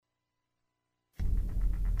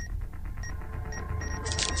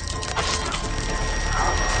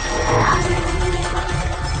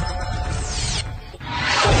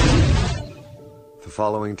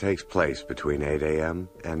following takes place between 8 a.m.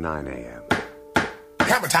 and 9 a.m.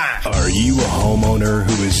 Hammer time! Are you a homeowner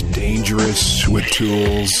who is dangerous with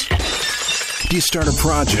tools? Do you start a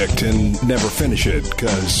project and never finish it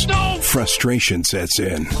because frustration sets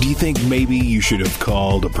in? Do you think maybe you should have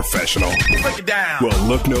called a professional? Break it down! Well,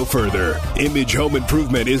 look no further. Image Home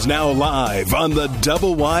Improvement is now live on the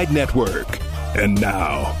Double Wide Network. And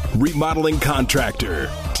now, remodeling contractor,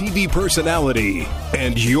 TV personality,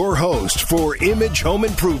 and your host for Image Home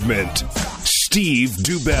Improvement, Steve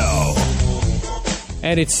Dubell.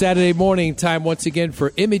 And it's Saturday morning time once again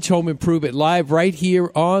for Image Home Improvement live right here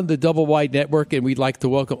on the Double Wide Network. And we'd like to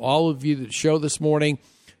welcome all of you to the show this morning.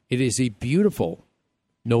 It is a beautiful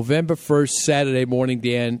November 1st Saturday morning,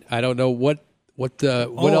 Dan. I don't know what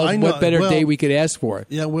better day we could ask for.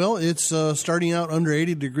 Yeah, well, it's starting out under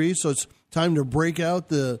 80 degrees, so it's time to break out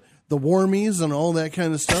the warmies and all that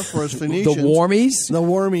kind of stuff for us Phoenicians. The warmies? The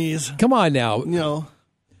warmies. Come on now. You know,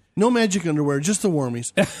 no magic underwear, just the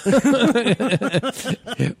warmies.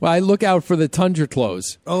 Well, I look out for the tundra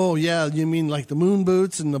clothes. Oh, yeah. You mean like the moon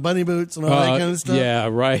boots and the bunny boots and all that kind of stuff? Yeah,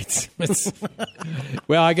 right.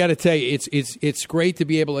 Well, I got to tell you, it's great to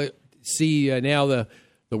be able to see now the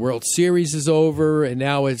World Series is over, and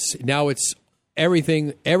now it's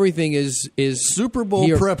everything is Super Bowl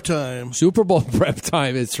here. prep time. Super Bowl prep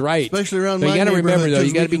time. It's right. Especially around but my you got to remember though,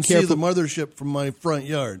 you got to be careful. See the mothership from my front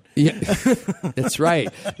yard. Yeah, that's right.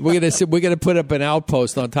 We're gonna put up an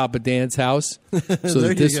outpost on top of Dan's house, so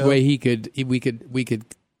that this way we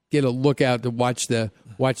could get a look out to watch the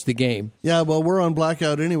game. Yeah, well, we're on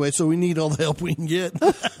blackout anyway, so we need all the help we can get.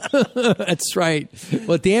 That's right.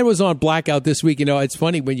 Well, Dan was on blackout this week. You know, it's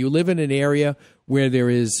funny when you live in an area where there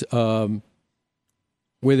is a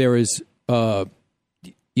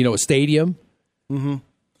stadium. Mm-hmm.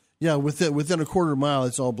 Yeah, within a quarter mile,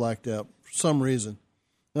 it's all blacked out for some reason.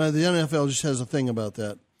 The NFL just has a thing about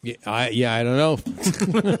that. Yeah, I don't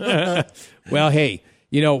know. Well, hey,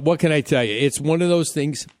 you know, what can I tell you? It's one of those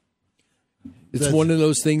things. One of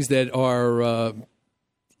those things that are,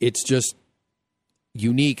 it's just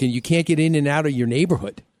unique, and you can't get in and out of your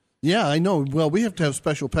neighborhood. Yeah, I know. Well, we have to have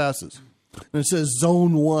special passes. And it says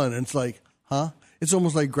Zone 1, and it's like, huh? It's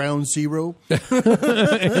almost like Ground Zero.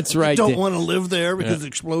 That's right. Don't want to live there because it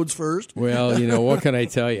explodes first. Well, you know, what can I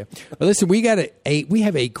tell you? Well, listen, we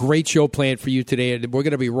have a great show planned for you today. We're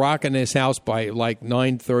going to be rocking this house by like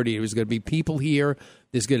 9:30. There's going to be people here.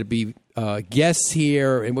 There's going to be guests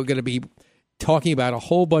here, and we're going to be talking about a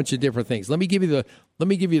whole bunch of different things. Let me give you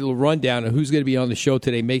the rundown of who's going to be on the show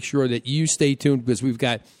today. Make sure that you stay tuned because we've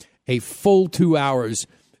got a full 2 hours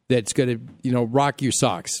that's going to, you know, rock your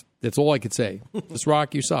socks. That's all I could say. Just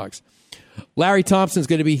rock your socks. Larry Thompson's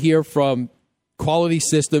going to be here from Quality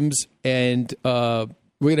Systems, and we're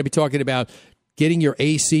going to be talking about getting your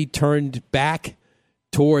AC turned back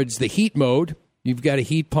towards the heat mode. You've got a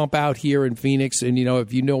heat pump out here in Phoenix, and, you know,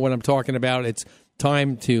 if you know what I'm talking about, it's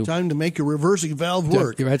time to make your reversing valve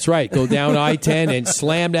work. That's right. Go down I-10 and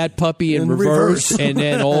slam that puppy in reverse, and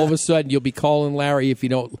then all of a sudden you'll be calling Larry if you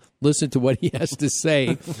don't listen to what he has to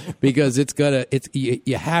say, because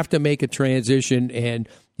you have to make a transition, and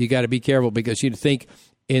you got to be careful because you think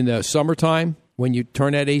in the summertime when you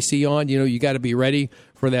turn that AC on, you know, you got to be ready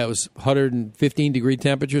for those 115 degree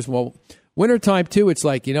temperatures. Well, wintertime too, it's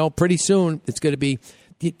like, you know, pretty soon it's going to be.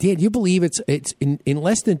 Dan, you believe it's in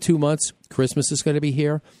less than 2 months, Christmas is going to be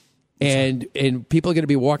here, and people are going to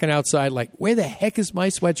be walking outside like, where the heck is my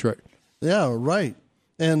sweatshirt? Yeah, right.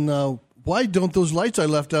 And why don't those lights I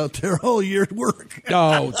left out there all year work?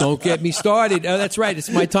 Oh, don't get me started. Oh, that's right.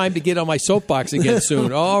 It's my time to get on my soapbox again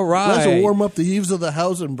soon. All right. Let's warm up the eaves of the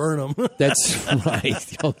house and burn them. That's right.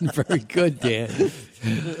 Very good, Dan.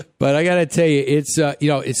 But I got to tell you,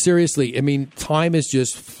 it's seriously, I mean, time is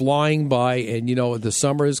just flying by, and, you know, the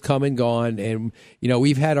summer has come and gone, and, you know,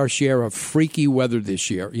 we've had our share of freaky weather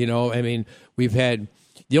this year. You know, I mean, we've had,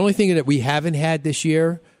 the only thing that we haven't had this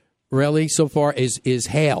year, really, so far, is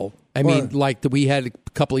hail. I mean, like we had a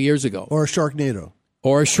couple of years ago. Or a Sharknado.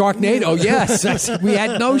 Or a Sharknado, yes. We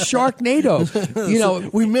had no Sharknado. You know,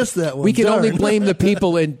 we missed that one. We can only blame the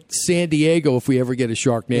people in San Diego if we ever get a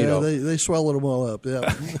Sharknado. Yeah, they swallowed them all up.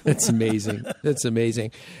 Yeah, that's amazing. That's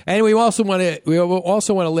amazing. And we also want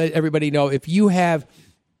to let everybody know, if you have,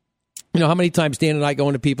 you know, how many times Dan and I go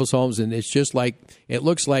into people's homes and it's just like, it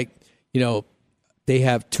looks like, you know, they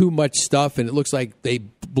have too much stuff and it looks like they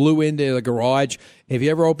blew into the garage. If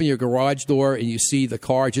you ever open your garage door and you see the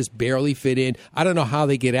car just barely fit in, I don't know how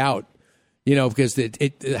they get out, you know, because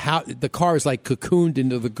the car is like cocooned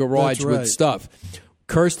into the garage with stuff.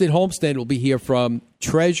 Kirsten Homestead will be here from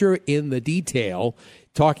Treasure in the Detail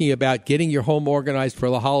talking about getting your home organized for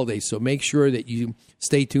the holidays. So make sure that you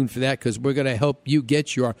stay tuned for that because we're going to help you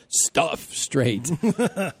get your stuff straight.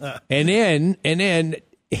 and then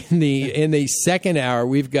in the second hour,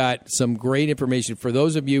 we've got some great information for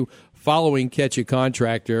those of you following Catch a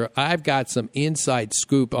Contractor. I've got some inside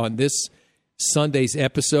scoop on this Sunday's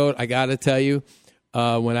episode. I got to tell you,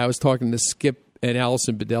 when I was talking to Skip and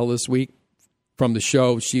Allison Bedell this week from the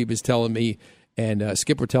show, she was telling me, and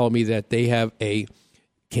Skip were telling me that they have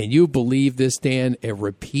can you believe this, Dan? A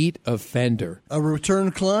repeat offender. A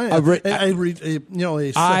return client.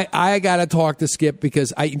 I got to talk to Skip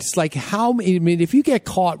because it's like if you get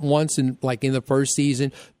caught once in the first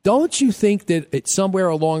season, don't you think that it's somewhere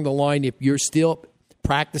along the line, if you're still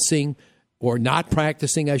practicing or not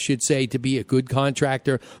practicing, I should say, to be a good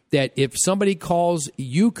contractor, that if somebody calls,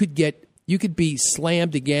 you could be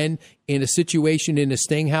slammed again in a situation in a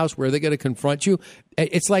sting house where they're going to confront you.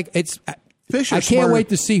 I can't wait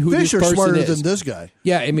to see who this person is. Fish are smarter than this guy.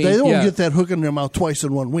 Yeah, I mean, they don't get that hook in their mouth twice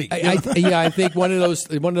in 1 week. I think one of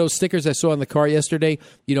those stickers I saw in the car yesterday.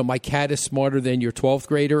 My cat is smarter than your 12th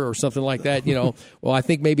grader or something like that. Well, I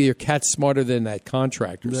think maybe your cat's smarter than that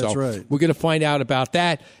contractor. That's right. We're going to find out about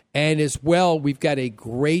that, and as well, we've got a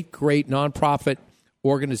great nonprofit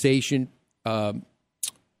organization that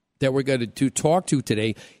we're going to talk to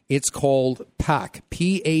today. It's called PACH,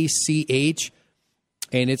 PACH.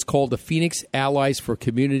 And it's called the Phoenix Allies for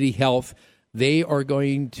Community Health. They are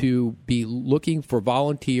going to be looking for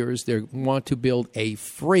volunteers. They want to build a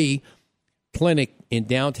free clinic in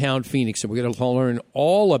downtown Phoenix, and we're going to learn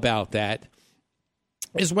all about that,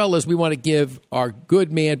 as well as we want to give our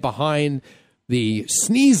good man behind the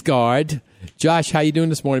sneeze guard, Josh. How you doing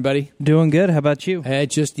this morning, buddy? Doing good. How about you? He's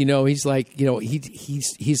just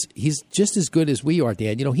as good as we are,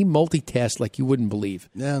 Dan. He multitasks like you wouldn't believe.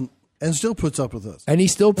 And still puts up with us. And he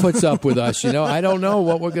still puts up with us. I don't know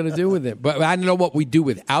what we're going to do with him. But I don't know what we do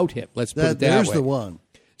without him. Let's put it that way. There's the one.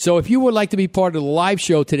 So if you would like to be part of the live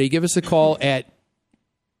show today, give us a call at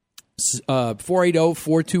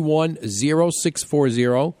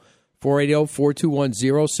 480-421-0640.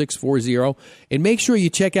 480-421-0640. And make sure you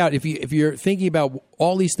check out, if you're thinking about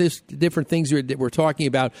all these different things that we're talking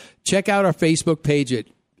about, check out our Facebook page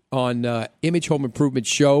on Image Home Improvement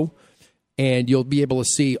Show. And you'll be able to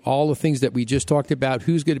see all the things that we just talked about,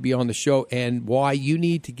 who's going to be on the show, and why you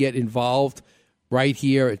need to get involved right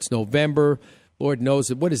here. It's November. Lord knows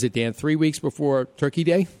it. What is it, Dan? 3 weeks before Turkey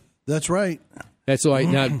Day? That's right. That's all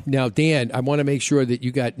right. Now, Dan, I want to make sure that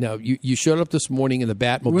you showed up this morning in the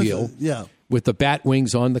Batmobile. With the bat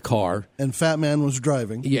wings on the car. And Fat Man was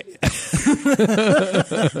driving. Yeah.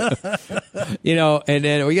 And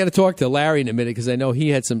then we got to talk to Larry in a minute because I know he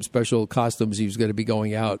had some special costumes he was going to be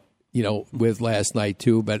going out with last night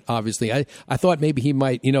too, but obviously I thought maybe he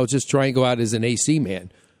might, just try and go out as an AC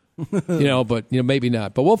man, but maybe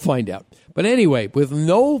not, but we'll find out. But anyway, with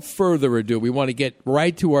no further ado, we want to get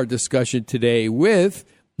right to our discussion today with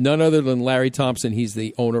none other than Larry Thompson. He's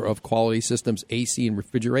the owner of Quality Systems AC and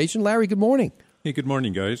Refrigeration. Larry, good morning. Hey, good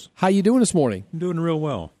morning, guys. How you doing this morning? I'm doing real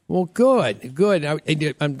well. Well, good.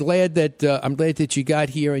 I'm glad that you got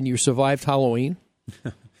here and you survived Halloween.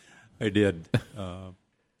 I did.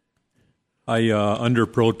 I under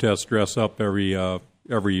protest dress up every year.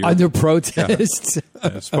 Under protest,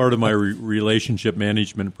 It's part of my relationship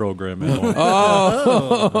management program. At home.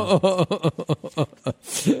 Oh,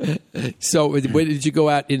 so where did you go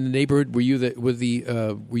out in the neighborhood? Were you the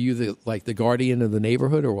guardian of the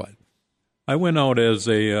neighborhood or what? I went out as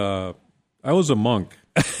I was a monk.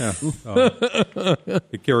 I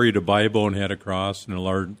carried a Bible and had a cross and a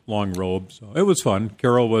long robe. So it was fun.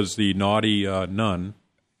 Carol was the naughty nun.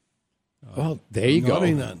 Well, there you go.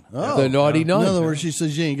 Naughty nun. Oh. The naughty nun. In other words, she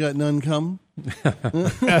says, you ain't got none come. Yeah,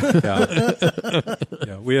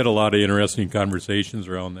 we had a lot of interesting conversations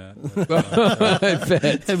around that. I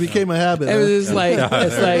bet. It became a habit. It's like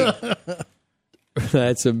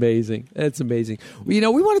that's amazing. That's amazing.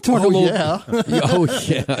 Well, we want to talk a little. Yeah. Oh,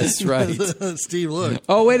 yeah. That's right. Steve, look.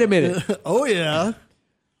 Oh, wait a minute. Oh, yeah.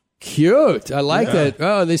 Cute. I like that.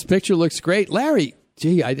 Oh, this picture looks great. Larry,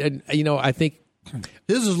 gee, I think.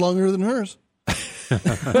 His is longer than hers.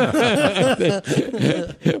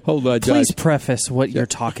 Hold on, Josh. Please preface what you're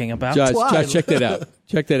talking about. Josh, check that out.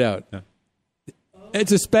 Check that out. Yeah.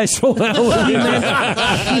 It's a special element. He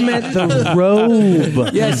meant the robe.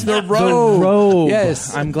 Yes, the robe. The robe.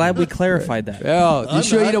 Yes. I'm glad we clarified that. Oh, you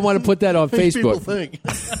sure you don't want to put that on Facebook? People think.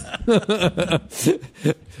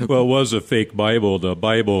 Well, it was a fake Bible. The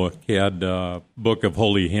Bible had Book of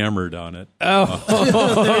Holy Hammered on it.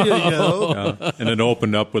 There you go. And it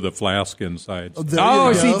opened up with a flask inside. There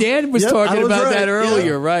you see, go. Dan was Yep, talking I was about right. that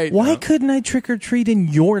earlier, Yeah. right? Why couldn't I trick or treat in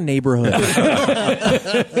your neighborhood?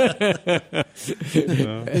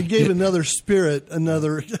 It gave another spirit,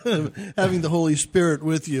 another having the Holy Spirit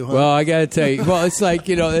with you. Huh? Well, I got to tell you. Well, it's like,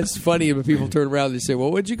 it's funny when people turn around and they say,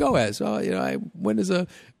 "Well, what'd you go as?" "Oh, I went as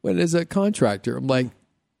a contractor." I'm like,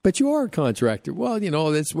 "But you are a contractor." "Well,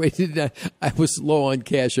 that's way I was low on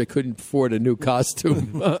cash. I couldn't afford a new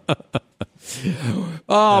costume."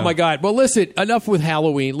 Oh my God! Well, listen. Enough with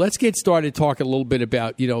Halloween. Let's get started talking a little bit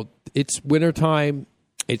about it's wintertime.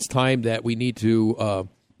 It's time that we need to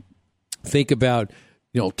think about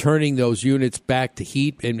turning those units back to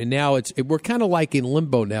heat, and now we're kind of like in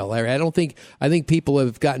limbo now, Larry. I think people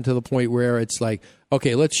have gotten to the point where it's like,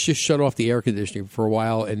 okay, let's just shut off the air conditioning for a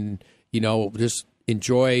while and just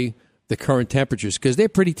enjoy the current temperatures because they're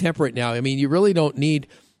pretty temperate now. I mean, you really don't need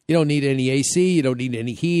any AC, you don't need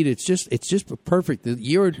any heat. It's just perfect. The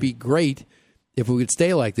year would be great if we could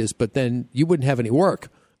stay like this, but then you wouldn't have any work.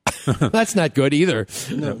 That's not good either.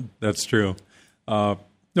 No, that's true.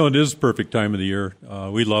 No, it is the perfect time of the year.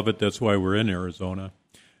 We love it. That's why we're in Arizona.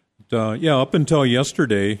 But, up until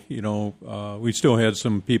yesterday, we still had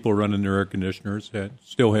some people running their air conditioners,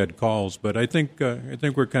 still had calls. But I think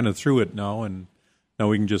we're kind of through it now, and now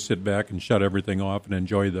we can just sit back and shut everything off and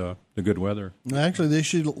enjoy the good weather. Actually, they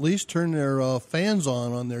should at least turn their fans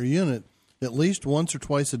on their unit at least once or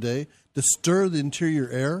twice a day to stir the interior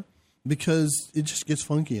air because it just gets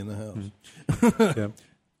funky in the house. Yeah.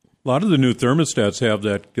 A lot of the new thermostats have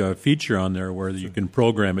that feature on there where you can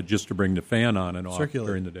program it just to bring the fan on and off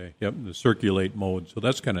during the day. Yep, the circulate mode. So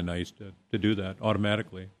that's kind of nice to do that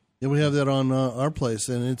automatically. Yeah, we have that on our place,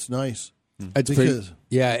 and it's nice. And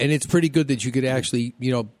it's pretty good that you could actually,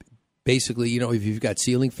 basically, if you've got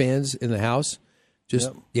ceiling fans in the house,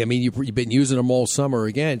 I mean, you've been using them all summer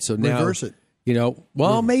again, so now reverse it.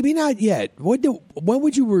 Maybe not yet. When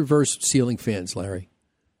would you reverse ceiling fans, Larry?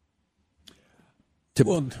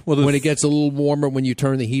 When it gets a little warmer, when you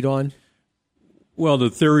turn the heat on? Well, the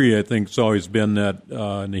theory, I think, has always been that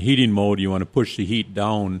in the heating mode, you want to push the heat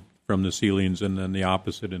down from the ceilings, and then the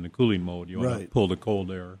opposite in the cooling mode. You want to pull the cold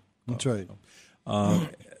air. That's right.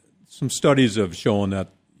 Some studies have shown that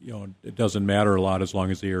it doesn't matter a lot as long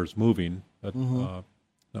as the air is moving. But, no.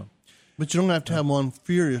 But you don't have to have them on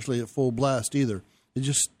furiously at full blast either. You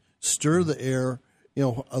just stir the air,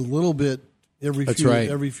 a little bit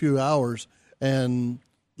every few hours. And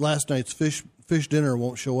last night's fish dinner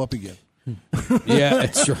won't show up again. Yeah,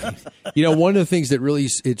 that's right. One of the things that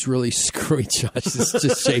it's really screwy, Josh is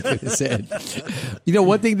just shaking his head.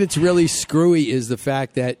 One thing that's really screwy is the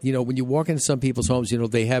fact that, when you walk into some people's homes,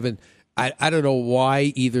 they haven't, I don't know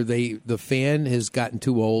why, either the fan has gotten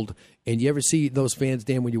too old, and you ever see those fans,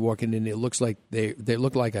 Dan, when you walk in and it looks like they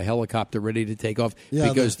look like a helicopter ready to take off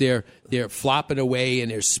because they're flopping away and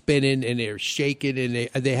they're spinning and they're shaking and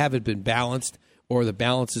they haven't been balanced, or the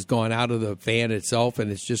balance has gone out of the fan itself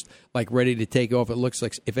and it's just like ready to take off. It looks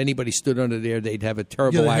like if anybody stood under there, they'd have a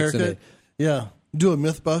terrible accident. Yeah. Do a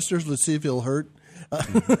Mythbusters. Let's see if it'll hurt.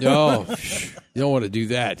 No, you don't want to do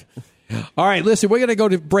that. All right, listen, we're going to go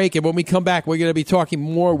to break, and when we come back, we're going to be talking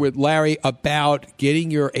more with Larry about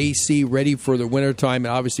getting your AC ready for the wintertime,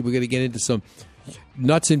 and obviously we're going to get into some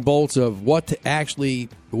nuts and bolts of what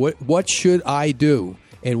should I do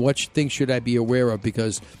and what things should I be aware of,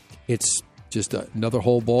 because it's just another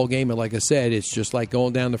whole ball game, and like I said, it's just like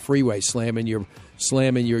going down the freeway, slamming your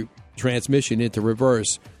transmission into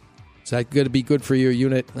reverse. Is that going to be good for your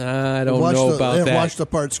unit? I don't know about that. Watch the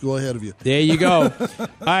parts go ahead of you. There you go. All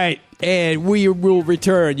right, and we will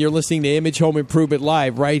return. You're listening to Image Home Improvement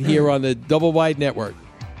Live right here on the Double Wide Network.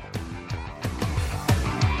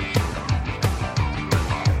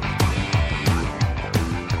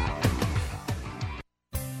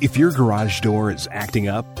 If your garage door is acting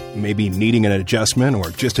up, maybe needing an adjustment or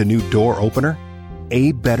just a new door opener,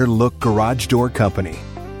 A Better Look Garage Door Company.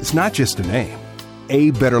 It's not just a name.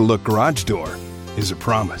 A Better Look Garage Door is a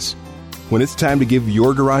promise. When it's time to give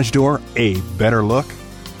your garage door a better look,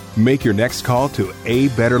 make your next call to A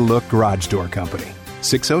Better Look Garage Door Company,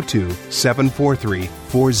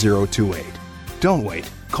 602-743-4028. Don't wait.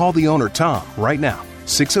 Call the owner, Tom, right now,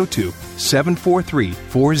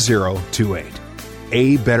 602-743-4028.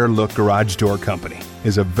 A Better Look Garage Door Company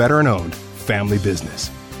is a veteran-owned family business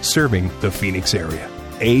serving the Phoenix area.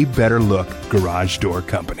 A Better Look Garage Door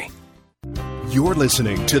Company. You're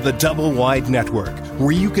listening to the Double Wide Network,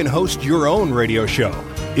 where you can host your own radio show.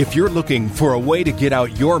 If you're looking for a way to get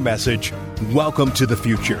out your message, welcome to the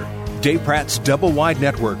future. Dave Pratt's Double Wide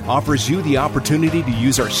Network offers you the opportunity to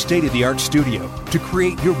use our state-of-the-art studio to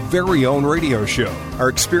create your very own radio show. Our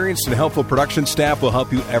experienced and helpful production staff will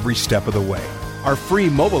help you every step of the way. Our free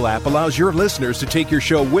mobile app allows your listeners to take your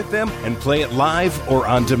show with them and play it live or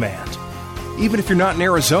on demand. Even if you're not in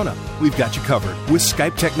Arizona, we've got you covered with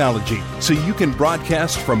Skype technology so you can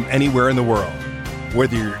broadcast from anywhere in the world.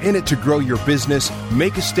 Whether you're in it to grow your business,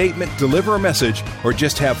 make a statement, deliver a message, or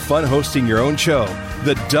just have fun hosting your own show,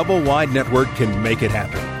 the Double Wide Network can make it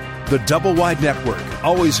happen. The Double Wide Network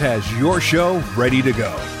always has your show ready to go.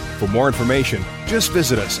 For more information, just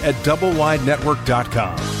visit us at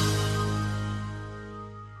doublewidenetwork.com.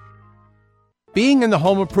 Being in the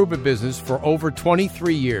home improvement business for over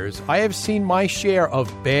 23 years, I have seen my share of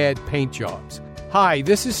bad paint jobs. Hi,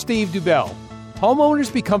 this is Steve Dubell.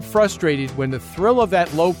 Homeowners become frustrated when the thrill of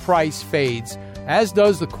that low price fades, as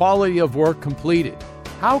does the quality of work completed.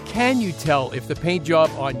 How can you tell if the paint job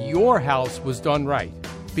on your house was done right?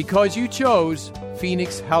 Because you chose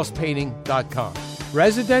PhoenixHousePainting.com.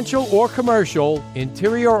 Residential or commercial,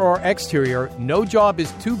 interior or exterior, no job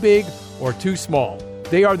is too big or too small.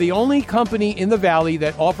 They are the only company in the Valley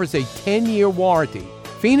that offers a 10-year warranty.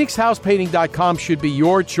 PhoenixHousePainting.com should be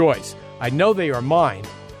your choice. I know they are mine.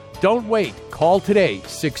 Don't wait. Call today,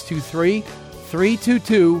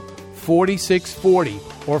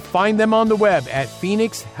 623-322-4640, or find them on the web at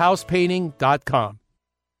PhoenixHousePainting.com.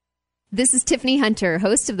 This is Tiffany Hunter,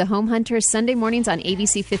 host of the Home Hunter Sunday mornings on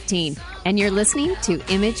ABC 15, and you're listening to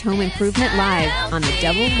Image Home Improvement Live on the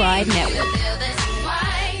Double Wide Network.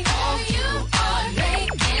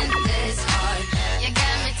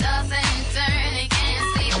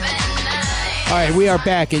 All right, we are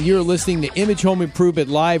back, and you're listening to Image Home Improvement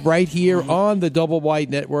Live right here on the Double Wide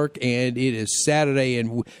Network, and it is Saturday. And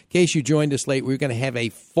in case you joined us late, we're going to have a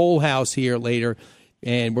full house here later,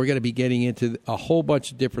 and we're going to be getting into a whole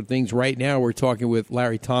bunch of different things. Right now, we're talking with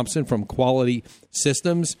Larry Thompson from Quality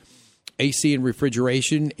Systems, AC and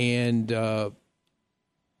Refrigeration, and I've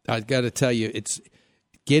got to tell you, it's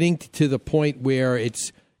getting to the point where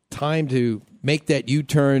it's time to make that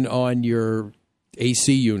U-turn on your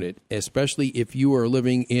AC unit, especially if you are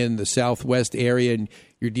living in the Southwest area and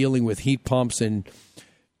you're dealing with heat pumps, and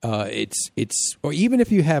it's or even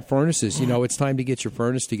if you have furnaces, it's time to get your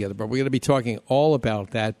furnace together. But we're going to be talking all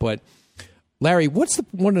about that. But Larry, what's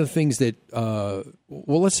one of the things that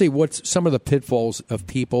let's say what's some of the pitfalls of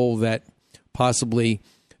people that possibly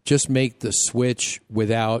just make the switch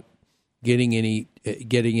without getting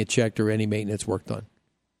it checked or any maintenance work done?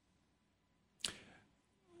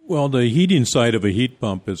 Well, the heating side of a heat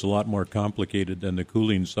pump is a lot more complicated than the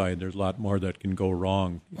cooling side. There's a lot more that can go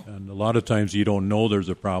wrong, and a lot of times you don't know there's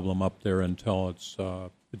a problem up there until it's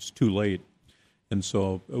too late. And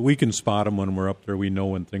so we can spot them when we're up there. We know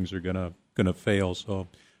when things are gonna fail. So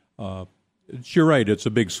you're right. It's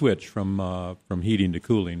a big switch from heating to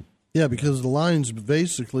cooling. Yeah, because the lines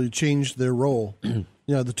basically changed their role.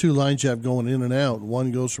 The two lines you have going in and out.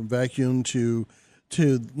 One goes from vacuum to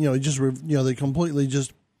they completely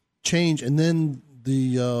just change, and then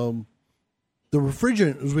the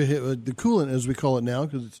refrigerant, the coolant, as we call it now,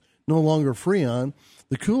 because it's no longer Freon,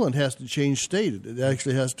 the coolant has to change state. It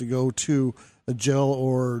actually has to go to a gel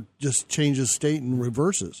or just changes state and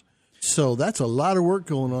reverses. So that's a lot of work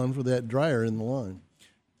going on for that dryer in the line.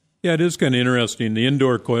 Yeah, it is kind of interesting. The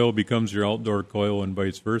indoor coil becomes your outdoor coil and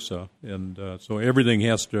vice versa. And so everything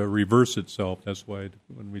has to reverse itself. That's why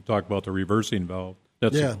when we talk about the reversing valve,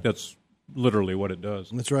 that's literally what it does.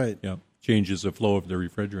 That's right. Yeah, changes the flow of the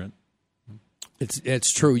refrigerant.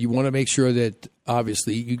 It's true. You want to make sure that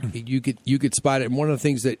obviously you could spot it. And one of the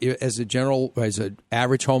things that as an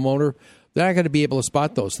average homeowner, they're not going to be able to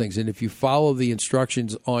spot those things. And if you follow the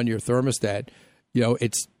instructions on your thermostat, you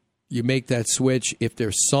make that switch. If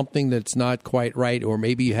there's something that's not quite right, or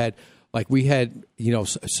maybe you had, like we had,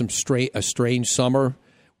 a strange summer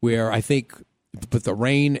where I think, but the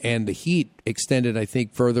rain and the heat extended, I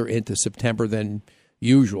think, further into September than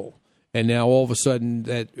usual. And now all of a sudden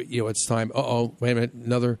that, it's time, wait a minute,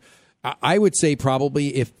 another. I would say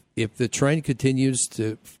probably if the trend continues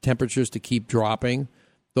to temperatures to keep dropping,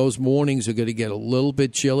 those mornings are going to get a little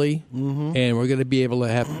bit chilly, and we're going to be able to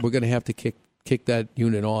have to kick that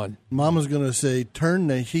unit on. Mama's going to say, turn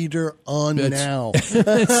the heater on now.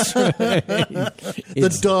 That's right.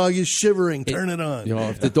 The dog is shivering. Turn it on.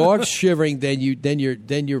 If the dog's shivering, then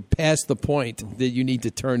you're past the point that you need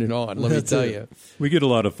to turn it on. Let me tell you. We get a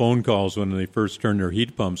lot of phone calls when they first turn their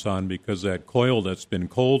heat pumps on because that coil that's been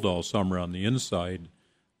cold all summer on the inside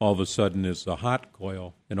all of a sudden is a hot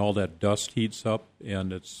coil, and all that dust heats up,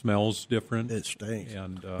 and it smells different. It stinks.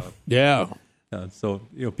 And yeah. So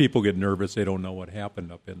people get nervous. They don't know what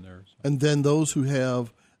happened up in there. So. And then those who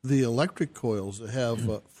have the electric coils that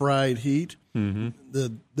have fried heat, then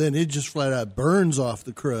it just flat out burns off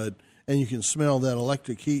the crud, and you can smell that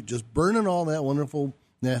electric heat just burning all that wonderful,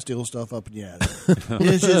 nasty old stuff up in the attic.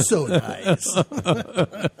 It's just so nice.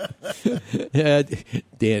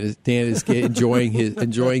 Dan is enjoying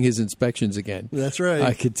his inspections again. That's right.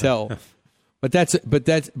 I could tell.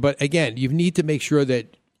 But again, you need to make sure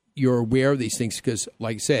that you're aware of these things because,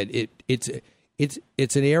 like I said,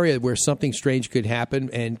 it's an area where something strange could happen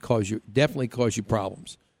and definitely cause you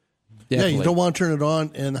problems. Definitely. Yeah, you don't want to turn it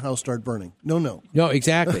on and the house start burning. No,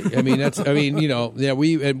 exactly. I mean,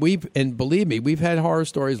 and believe me, we've had horror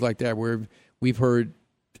stories like that where we've heard.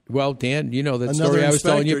 Well, Dan, you know that story I was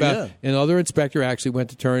telling you about. Yeah. Another inspector actually went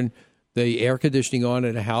to turn the air conditioning on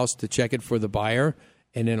at a house to check it for the buyer,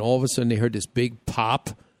 and then all of a sudden they heard this big pop,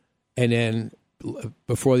 and then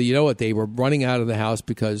before you know it, they were running out of the house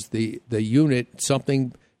because the unit,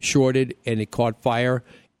 something shorted and it caught fire,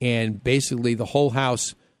 and basically the whole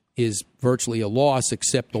house is virtually a loss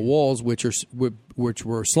except the walls, which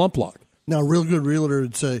were slump locked. Now, a real good realtor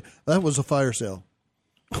would say that was a fire sale.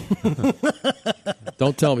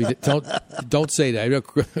 Don't tell me. Don't say that. I know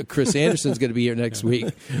Chris Anderson's going to be here next week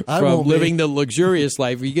from Living the Luxurious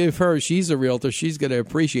Life. You give her, she's a realtor. She's going to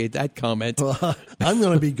appreciate that comment. Well, I'm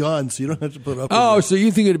going to be gone, so you don't have to put up. Oh, so you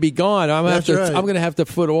think it'll be gone? I'm going to have to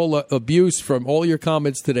foot all the abuse from all your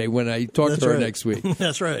comments today when I talk to her next week.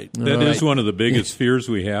 That's right. That is one of the biggest fears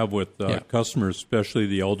we have with customers, especially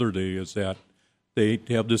the elderly, is that they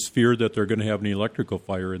have this fear that they're going to have an electrical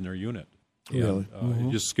fire in their unit. Really?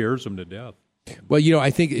 It just scares them to death. Well,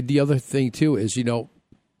 I think the other thing, too, is, a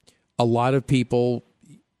lot of people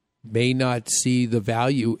may not see the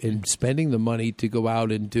value in spending the money to go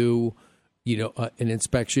out and do, an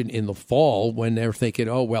inspection in the fall when they're thinking,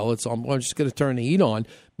 oh, well, I'm just going to turn the heat on.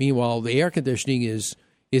 Meanwhile, the air conditioning is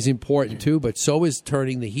important, too, but so is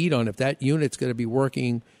turning the heat on. If that unit's going to be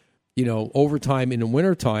working, overtime in the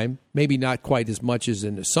wintertime, maybe not quite as much as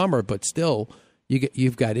in the summer, but still –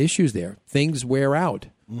 you've got issues there. Things wear out.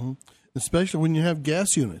 Mm-hmm. Especially when you have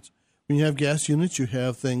gas units. When you have gas units, you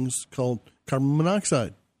have things called carbon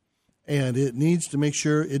monoxide. And it needs to make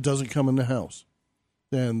sure it doesn't come in the house.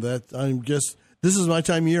 And this is my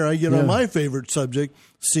time of year. I get on my favorite subject,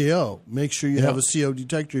 CO. Make sure you have a CO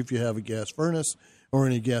detector if you have a gas furnace or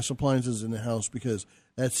any gas appliances in the house because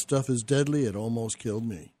that stuff is deadly. It almost killed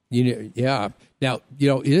me. Yeah. Now,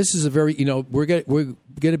 this is a very, we're going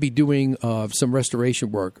to be doing some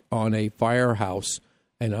restoration work on a firehouse,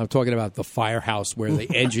 and I'm talking about the firehouse where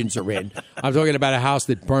the engines are in. I'm talking about a house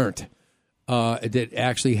that burnt, that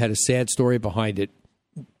actually had a sad story behind it.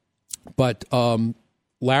 But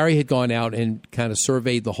Larry had gone out and kind of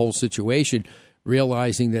surveyed the whole situation,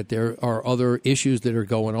 realizing that there are other issues that are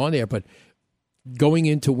going on there. But going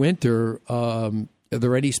into winter, are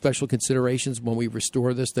there any special considerations when we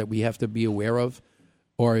restore this that we have to be aware of,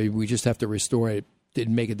 or we just have to restore it?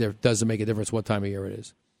 Doesn't make a difference what time of year it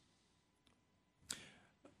is.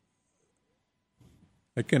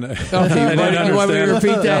 Okay, you want me to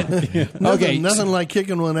repeat that? Okay, nothing like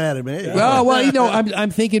kicking one at him. Eh? Well,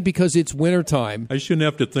 I'm thinking because it's wintertime. I shouldn't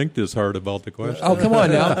have to think this hard about the question. Oh, come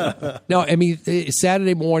on now. No, I mean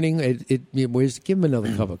Saturday morning. Give him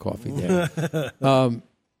another cup of coffee there.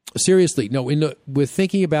 Seriously, no. We're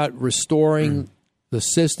thinking about restoring the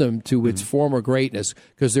system to its former greatness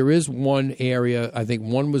because there is one area. I think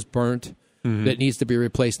one was burnt that needs to be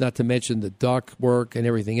replaced. Not to mention the duct work and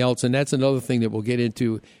everything else. And that's another thing that we'll get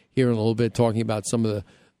into here in a little bit, talking about some of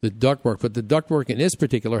the duct work. But the duct work in this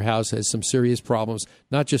particular house has some serious problems,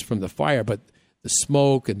 not just from the fire, but the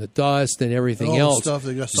smoke and the dust and everything else. The stuff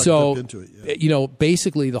that got sucked up into it. Yeah.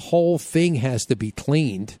 Basically the whole thing has to be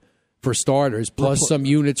cleaned. For starters, plus some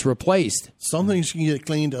units replaced. Some things can get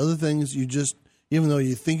cleaned. Other things even though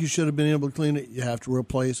you think you should have been able to clean it, you have to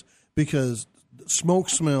replace because smoke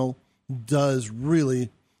smell does really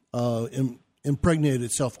impregnate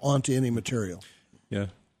itself onto any material. Yeah.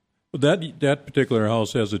 Well, that particular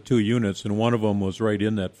house has 2 units, and one of them was right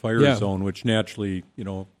in that fire zone, which naturally,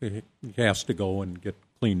 it has to go and get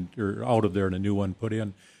cleaned or out of there and a new one put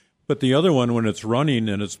in. But the other one, when it's running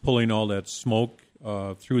and it's pulling all that smoke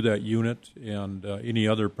through that unit and any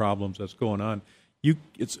other problems that's going on,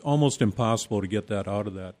 it's almost impossible to get that out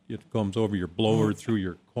of that. It comes over your blower, through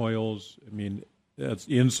your coils. I mean, that's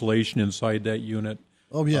insulation inside that unit.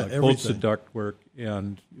 Oh, yeah, everything. Coats the ductwork,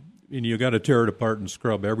 and you got to tear it apart and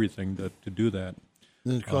scrub everything to do that.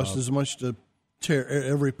 And it costs as much to tear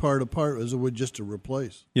every part apart as it would just to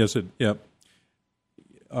replace. Yes,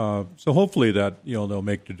 So hopefully that they'll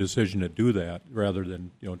make the decision to do that rather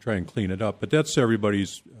than try and clean it up. But that's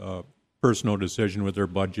everybody's personal decision with their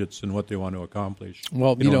budgets and what they want to accomplish.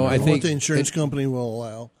 Well, I think what the insurance company will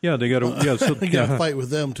allow. Yeah, they got to. So they got to fight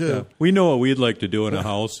with them too. Yeah. We know what we'd like to do in a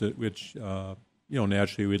house, which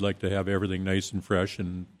naturally we'd like to have everything nice and fresh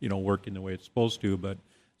and working the way it's supposed to. But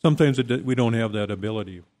sometimes we don't have that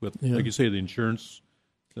ability with, like you say, the insurance,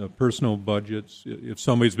 the personal budgets. If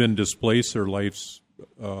somebody's been displaced, their life's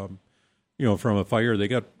from a fire, they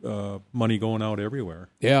got money going out everywhere.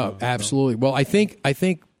 Yeah, absolutely. Well, I think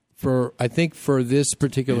for this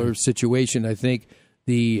particular situation, I think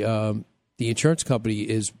the insurance company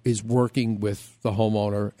is working with the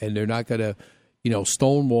homeowner, and they're not going to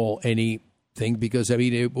stonewall anything because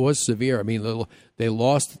it was severe. They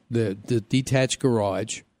lost the detached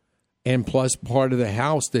garage, and plus part of the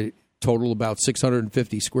house that total about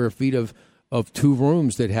 650 square feet of 2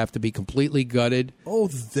 rooms that have to be completely gutted. Oh,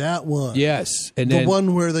 that one. Yes, and the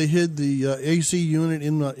one where they hid the AC unit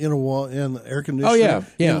in a wall and the air conditioner. Oh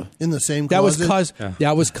yeah. In the same closet.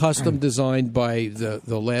 That was custom designed by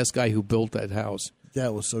the last guy who built that house.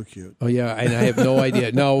 That was so cute. Oh yeah, and I have no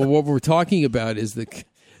idea. No, what we're talking about is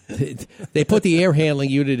they put the air handling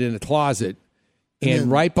unit in a closet,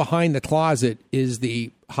 and right behind the closet is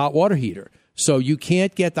the hot water heater. So you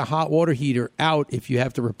can't get the hot water heater out if you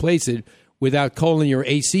have to replace it without calling your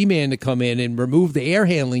AC man to come in and remove the air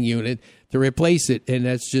handling unit to replace it. And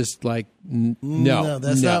that's just like, no,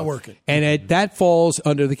 that's not working. And that falls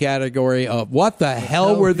under the category of what the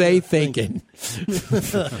hell were they thinking?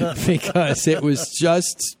 Because it was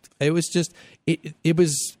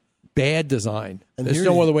bad design. And there's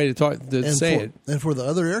no other way to say it. And for the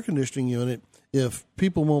other air conditioning unit, if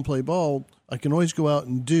people won't play ball, I can always go out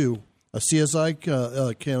and do a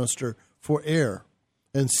CSI canister for air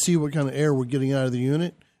and see what kind of air we're getting out of the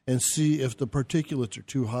unit and see if the particulates are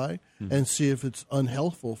too high and see if it's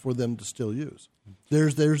unhealthful for them to still use.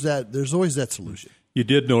 There's always that solution. You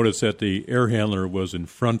did notice that the air handler was in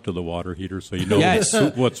front of the water heater, so yes.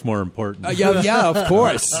 What's more important. Yeah, of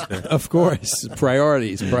course. Of course.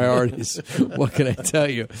 Priorities. What can I tell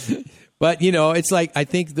you? But, it's like I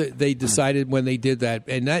think that they decided when they did that,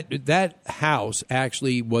 and that house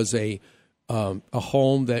actually was a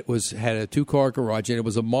home that had a 2-car garage, and it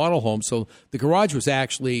was a model home. So the garage was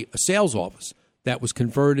actually a sales office that was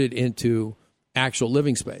converted into actual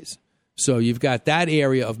living space. So you've got that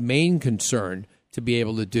area of main concern to be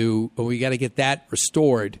able to do, but we got to get that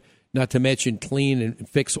restored, not to mention clean and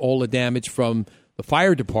fix all the damage from the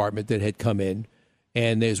fire department that had come in.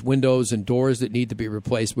 And there's windows and doors that need to be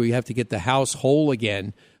replaced. We have to get the house whole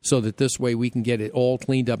again so that this way we can get it all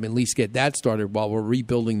cleaned up and at least get that started while we're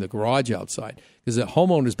rebuilding the garage outside. Because the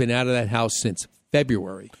homeowner's been out of that house since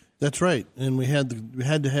February. That's right. And we had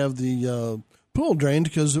to have the pool drained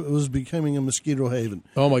because it was becoming a mosquito haven.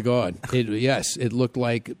 Oh, my God. It looked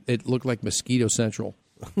like Mosquito Central.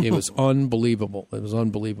 It was unbelievable. It was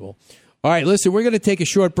unbelievable. All right, listen, we're going to take a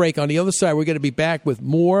short break. On the other side, we're going to be back with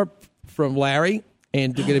more from Larry.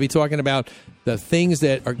 And we're going to be talking about the things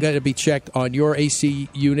that are going to be checked on your AC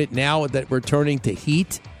unit now that we're turning to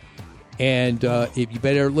heat. And if you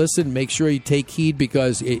better listen, make sure you take heed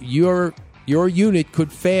because your unit could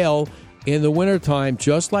fail in the wintertime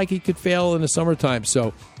just like it could fail in the summertime.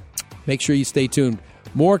 So make sure you stay tuned.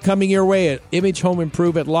 More coming your way at Image Home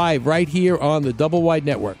Improvement Live right here on the Double Wide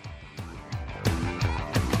Network.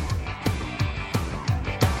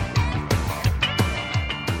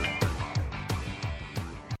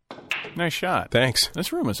 Nice shot. Thanks.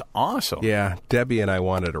 This room is awesome. Yeah, Debbie and I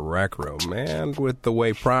wanted a rec room, and with the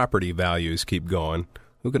way property values keep going,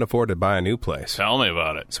 who can afford to buy a new place? Tell me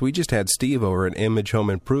about it. So we just had Steve over at Image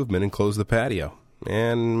Home Improvement and close the patio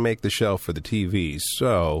and make the shelf for the TVs,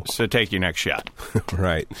 so take your next shot.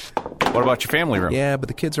 Right. What about your family room? Yeah, but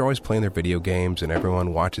the kids are always playing their video games, and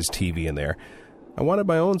everyone watches TV in there. I wanted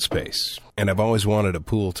my own space, and I've always wanted a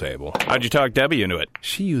pool table. How'd you talk Debbie into it?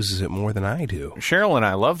 She uses it more than I do. Cheryl and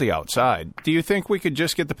I love the outside. Do you think we could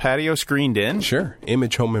just get the patio screened in? Sure.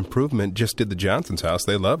 Image Home Improvement just did the Johnson's house.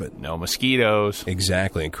 They love it. No mosquitoes.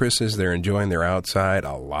 Exactly, and Chris says they're enjoying their outside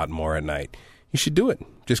a lot more at night. You should do it.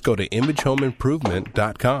 Just go to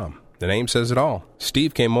imagehomeimprovement.com. The name says it all.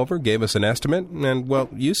 Steve came over, gave us an estimate, and, well,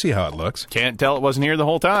 you see how it looks. Can't tell it wasn't here the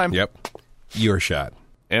whole time. Yep. Your shot.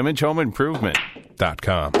 imagehomeimprovement.com.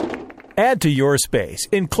 Add to your space.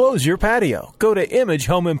 Enclose your patio. Go to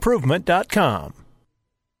imagehomeimprovement.com.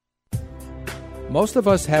 Most of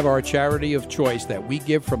us have our charity of choice that we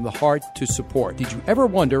give from the heart to support. Did you ever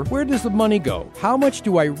wonder, where does the money go? How much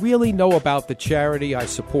do I really know about the charity I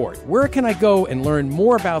support? Where can I go and learn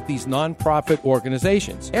more about these nonprofit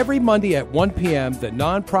organizations? Every Monday at 1 p.m., the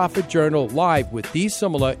Nonprofit Journal Live with Dee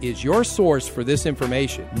Simula is your source for this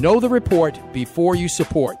information. Know the report before you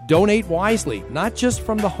support. Donate wisely, not just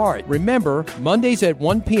from the heart. Remember, Mondays at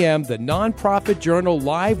 1 p.m., the Nonprofit Journal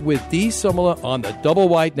Live with Dee Simula on the Double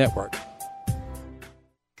Wide Network.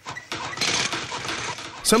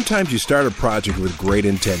 Sometimes you start a project with great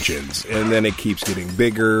intentions, and then it keeps getting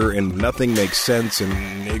bigger, and nothing makes sense, and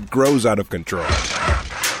it grows out of control.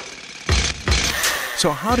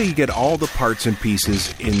 So how do you get all the parts and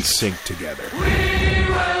pieces in sync together? We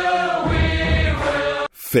will.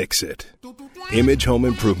 Fix it. Image Home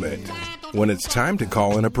Improvement. When it's time to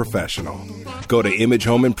call in a professional, go to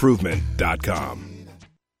imagehomeimprovement.com.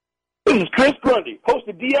 This is Chris Grundy, host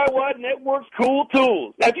of DIY Network's Cool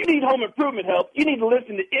Tools. Now, if you need home improvement help, you need to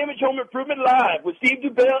listen to Image Home Improvement Live with Steve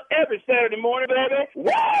Dubell every Saturday morning, baby.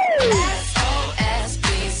 Woo! SOS,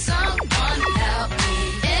 please, someone help me.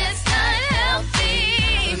 It's not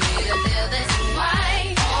healthy for me to live this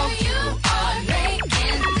way. Oh, you are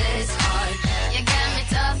making this hard. You got me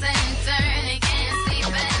tossing and turning, can't sleep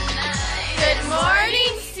at night. Good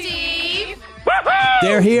morning, Steve.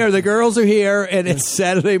 They're here. The girls are here, and it's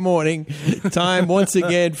Saturday morning. Time once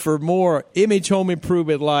again for more Image Home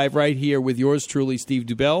Improvement Live right here with yours truly, Steve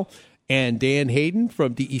Dubell, and Dan Hayden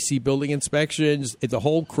from DEC Building Inspections. The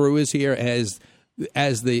whole crew is here as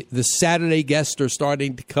the Saturday guests are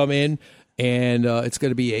starting to come in, and it's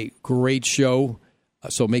going to be a great show.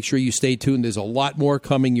 So make sure you stay tuned. There's a lot more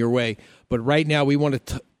coming your way. But right now we want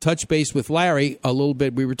to touch base with Larry a little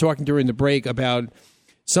bit. We were talking during the break about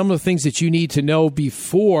some of the things that you need to know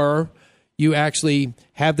before you actually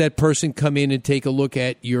have that person come in and take a look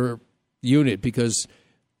at your unit. Because,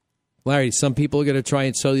 Larry, some people are going to try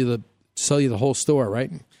and sell you the whole store,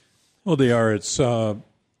 right? Well, they are. It's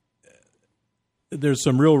there's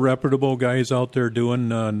some real reputable guys out there doing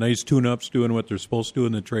nice tune-ups, doing what they're supposed to do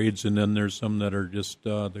in the trades, and then there's some that are just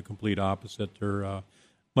the complete opposite. They're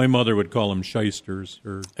my mother would call them shysters,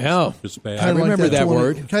 or just bad. I remember that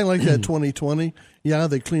word. Kind of like that 2020. Yeah,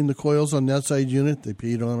 they cleaned the coils on the outside unit. They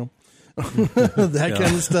peed on them. That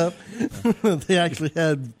kind of stuff. They actually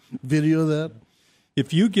had video of that.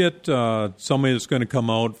 If you get somebody that's going to come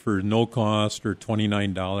out for no cost or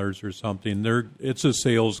 $29 or something, it's a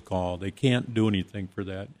sales call. They can't do anything for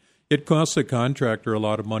that. It costs the contractor a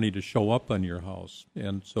lot of money to show up on your house,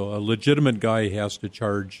 and so a legitimate guy has to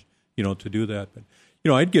charge, to do that. But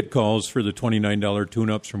I'd get calls for the $29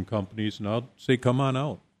 tune-ups from companies, and I'll say, come on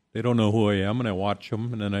out. They don't know who I am, and I watch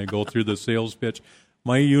them, and then I go through the sales pitch.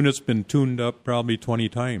 My unit's been tuned up probably 20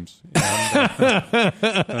 times. And,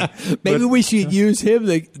 maybe we should use him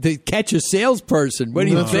to catch a salesperson. What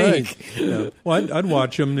do you think? Right. Yeah. Well, I'd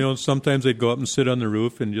watch them. Sometimes they'd go up and sit on the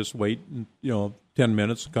roof and just wait, 10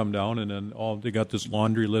 minutes to come down, and then they got this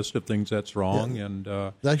laundry list of things that's wrong. Yeah. And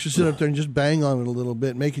they actually sit up there and just bang on it a little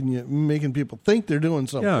bit, making people think they're doing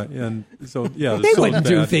something. Yeah, and so they wouldn't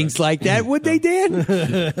do things like that, would they, Dan?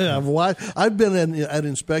 I've been at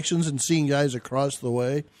inspections and seen guys across the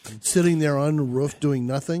way sitting there on the roof doing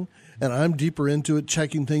nothing, and I'm deeper into it,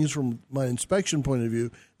 checking things from my inspection point of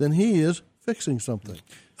view than he is fixing something.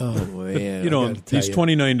 Oh man! These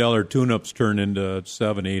 $29 tune-ups turn into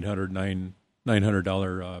 $700, $800,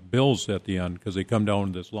 $900 bills at the end because they come down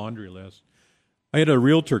with this laundry list. I had a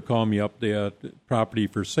realtor call me up. They had property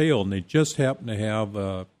for sale, and they just happened to have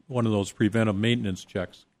one of those preventive maintenance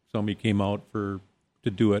checks. Somebody came out to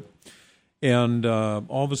do it, and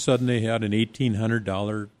all of a sudden they had an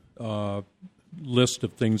 $1,800 list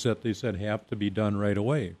of things that they said have to be done right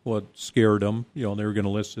away. Well, it scared them. They were going to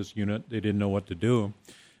list this unit. They didn't know what to do.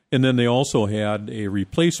 And then they also had a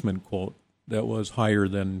replacement quote that was higher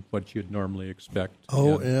than what you'd normally expect.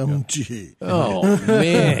 OMG. Oh,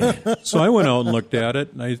 man. So I went out and looked at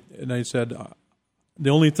it, and I said, the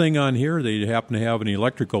only thing on here, they happen to have an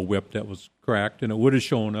electrical whip that was cracked, and it would have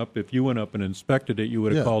shown up. If you went up and inspected it, you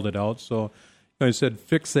would have called it out. So I said,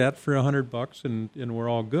 fix that for $100, and we're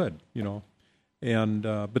all good, And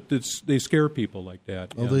but they scare people like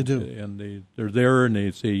that. Oh, they do. And they're there, and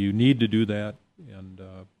they say, you need to do that. And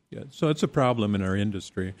so it's a problem in our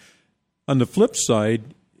industry. On the flip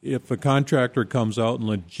side, if a contractor comes out and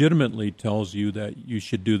legitimately tells you that you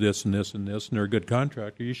should do this and this and this, and they're a good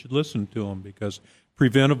contractor, you should listen to them, because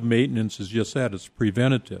preventive maintenance is just that. It's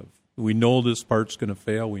preventative. We know this part's going to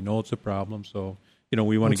fail. We know it's a problem, so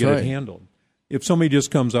we want to get it handled. If somebody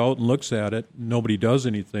just comes out and looks at it, nobody does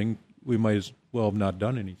anything, we might as well have not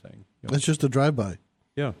done anything. It's just a drive-by.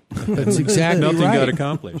 Yeah. That's exactly Nothing right. got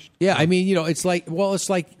accomplished. Yeah, I mean, it's like my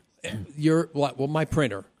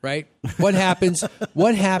printer, right? What happens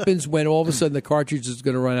when all of a sudden the cartridge is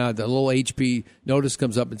going to run out? The little HP notice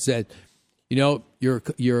comes up and said, your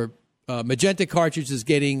magenta cartridge is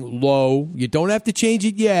getting low. You don't have to change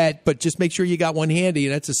it yet, but just make sure you got one handy.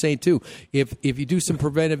 And that's the same too. If you do some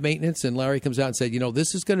preventive maintenance and Larry comes out and said,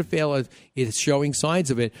 this is going to fail, it's showing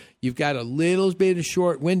signs of it. You've got a little bit of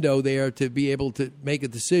short window there to be able to make a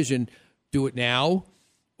decision. Do it now,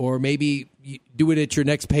 or maybe you do it at your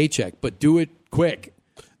next paycheck, but do it quick.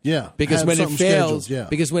 Yeah, because when it fails, yeah.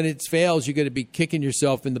 because when it fails, you're going to be kicking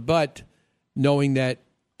yourself in the butt, knowing that.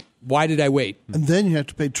 Why did I wait? And then you have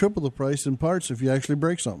to pay triple the price in parts if you actually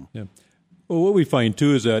break something. Yeah. Well, what we find,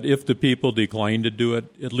 too, is that if the people decline to do it,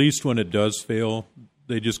 at least when it does fail,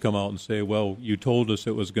 they just come out and say, well, you told us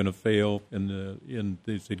it was going to fail, and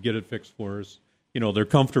they said, get it fixed for us. They're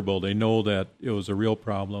comfortable. They know that it was a real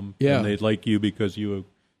problem, and they like you because you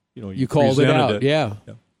called it out. it. Yeah.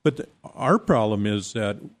 But our problem is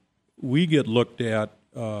that we get looked at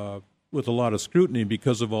with a lot of scrutiny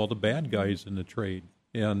because of all the bad guys in the trade.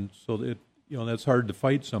 And so that's hard to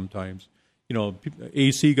fight sometimes.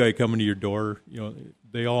 AC guy coming to your door,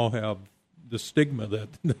 they all have the stigma that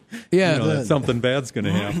that something bad's going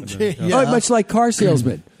to happen. Oh, much like car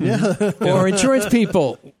salesmen, or insurance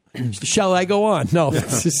people. Shall I go on? No,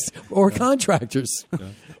 or contractors,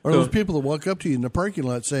 or those people that walk up to you in the parking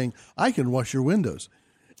lot saying, "I can wash your windows."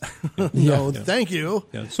 No, thank you.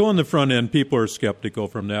 Yeah. So on the front end, people are skeptical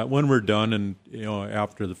from that. When we're done, and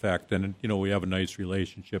after the fact, then we have a nice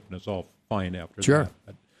relationship, and it's all fine after that.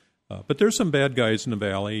 But there's some bad guys in the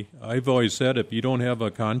valley. I've always said, if you don't have a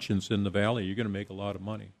conscience in the valley, you're going to make a lot of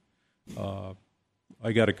money.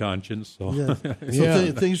 I got a conscience, so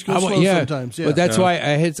things go slow sometimes. Yeah. But that's why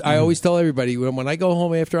I always tell everybody when I go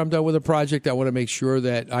home after I'm done with a project, I want to make sure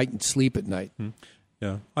that I can sleep at night. Mm-hmm.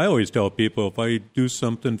 Yeah, I always tell people, if I do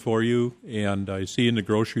something for you and I see you in the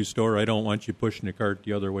grocery store, I don't want you pushing the cart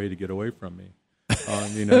the other way to get away from me.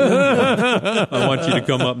 I want you to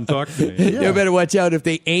come up and talk to me. Yeah. You better watch out. If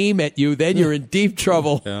they aim at you, then you're in deep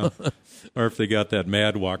trouble. Yeah. Or if they got that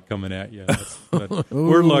mad walk coming at you. But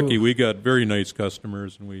we're lucky. We got very nice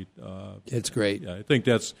customers, and it's great. Yeah, I think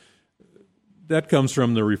that comes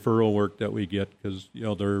from the referral work that we get, because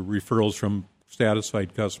they're referrals from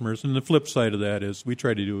satisfied customers, and the flip side of that is we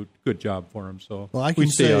try to do a good job for them. So I can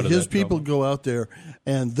say his people go out there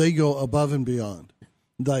and they go above and beyond.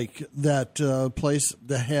 Like that place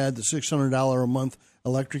that had the $600 a month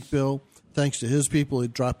electric bill, thanks to his people,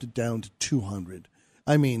 it dropped it down to $200.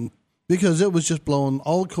 I mean, because it was just blowing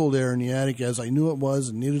all the cold air in the attic, as I knew it was,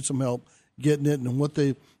 and needed some help getting it. And what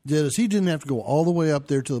they did is he didn't have to go all the way up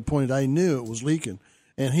there to the point I knew it was leaking,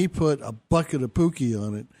 and he put a bucket of Pookie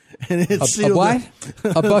on it. And it sealed a what?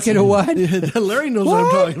 A bucket of what? Larry knows what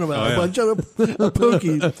I'm talking about. A bunch of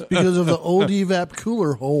Pookie because of the old evap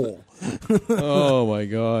cooler hole. Oh, my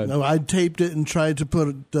God. I taped it and tried to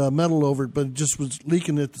put metal over it, but it just was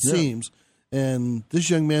leaking at the seams. And this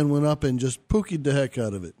young man went up and just pookied the heck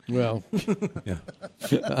out of it. Well,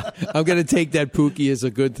 I'm going to take that Pookie as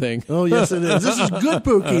a good thing. Oh, yes, it is. This is good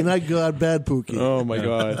Pookie, not bad Pookie. Oh, my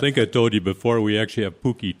God. I think I told you before, we actually have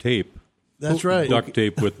Pookie tape. That's right. Duct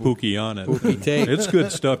tape with Pookie on it. Pookie tape. It's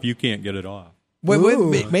good stuff. You can't get it off.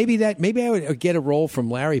 Maybe I would get a roll from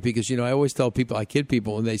Larry, because I always tell people, I kid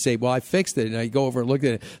people, and they say, "Well, I fixed it," and I go over and look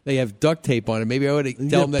at it. They have duct tape on it. Maybe I would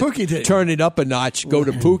tell them that turn it up a notch, go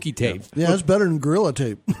to Pookie tape. Yeah, it's better than Gorilla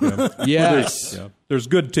tape. Yes. There's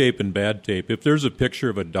good tape and bad tape. If there's a picture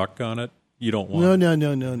of a duck on it, you don't want it.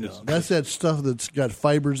 No. That's that stuff that's got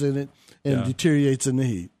fibers in it and deteriorates in the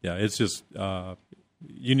heat. Yeah, it's just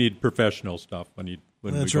you need professional stuff when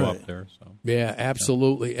we go up there. So. Yeah,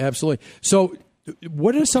 absolutely. So,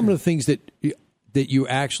 what are some of the things that you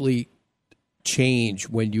actually change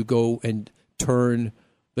when you go and turn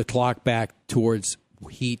the clock back towards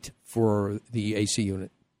heat for the AC unit?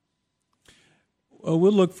 Well,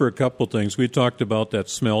 we'll look for a couple things. We talked about that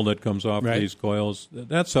smell that comes off of these coils.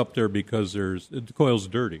 That's up there because the coil's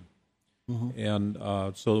dirty. Mm-hmm. And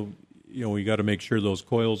so, we got to make sure those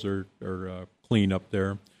coils are clean up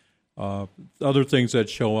there. Other things that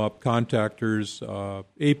show up, contactors.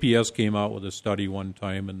 APS came out with a study one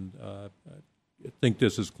time, and I think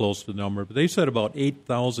this is close to the number, but they said about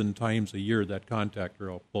 8,000 times a year that contactor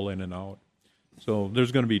will pull in and out. So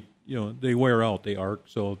there's going to be, they wear out, they arc,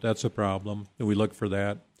 so that's a problem, and we look for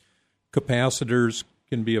that. Capacitors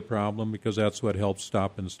can be a problem because that's what helps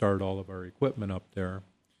stop and start all of our equipment up there.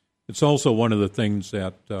 It's also one of the things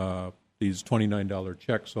that these $29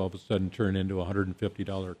 checks all of a sudden turn into a $150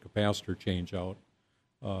 capacitor change out.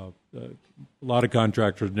 a lot of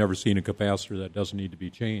contractors have never seen a capacitor that doesn't need to be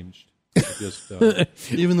changed. Just,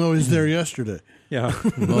 even though he was there yesterday. Yeah.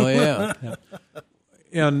 Oh, yeah. Yeah.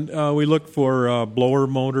 And we look for blower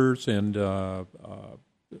motors and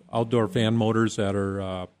outdoor fan motors that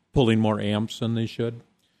are pulling more amps than they should,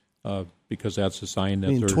 because that's a sign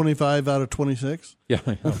that they're 25 out of 26. Yeah,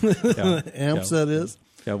 amps. That is.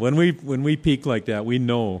 Yeah, when we peak like that, we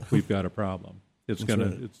know we've got a problem.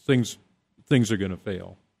 Things are gonna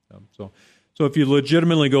fail. So if you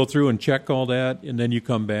legitimately go through and check all that, and then you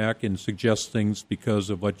come back and suggest things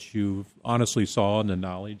because of what you honestly saw and the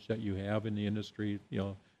knowledge that you have in the industry,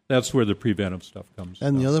 that's where the preventive stuff comes from.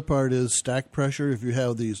 And the other part is stack pressure. If you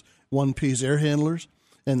have these one-piece air handlers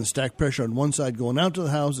and the stack pressure on one side going out to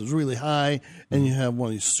the house is really high, and you have one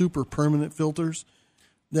of these super permanent filters,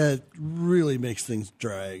 that really makes things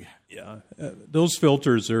drag. Yeah, those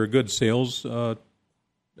filters are a good sales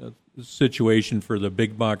situation for the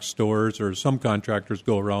big box stores, or some contractors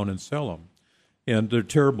go around and sell them, and they're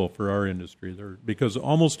terrible for our industry. Because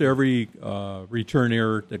almost every return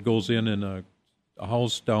air that goes in a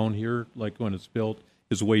house down here, like when it's built,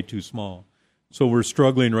 is way too small. So we're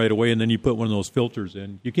struggling right away, and then you put one of those filters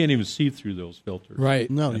in. You can't even see through those filters. Right.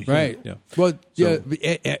 No, you right. can't. Yeah.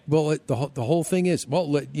 Well, the whole thing is,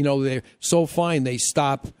 they're so fine they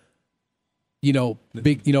stop,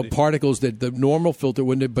 big, particles that the normal filter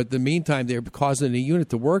wouldn't. But in the meantime, they're causing the unit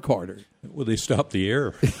to work harder. Well, they stop the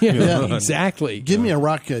air. Yeah, exactly. Give me a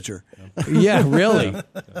rock catcher. Yeah, really.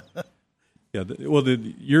 Yeah.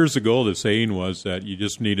 Years ago, the saying was that you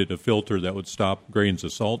just needed a filter that would stop grains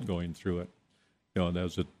of salt going through it.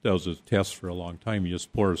 That was a test for a long time. You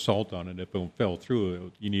just pour salt on it. If it fell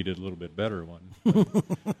through, you needed a little bit better one.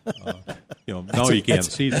 Now you can't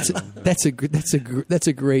see through. That's a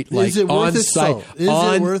great Is it worth its salt? Is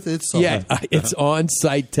it worth its salt? Yeah, it's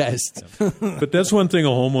on-site test. But that's one thing a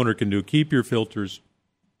homeowner can do: keep your filters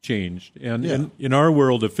changed. And in our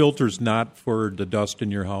world, the filter's not for the dust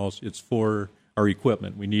in your house; it's for our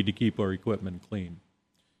equipment. We need to keep our equipment clean.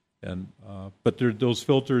 And but those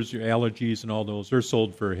filters, your allergies and all those, they're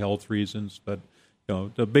sold for health reasons. But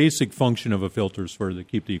the basic function of a filter is to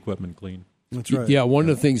keep the equipment clean. That's right. Yeah, one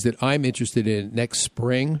of the things that I'm interested in next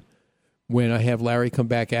spring, when I have Larry come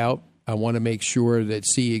back out, I want to make sure that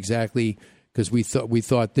exactly, because we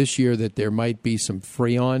thought this year that there might be some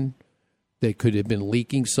Freon that could have been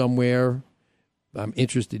leaking somewhere. I'm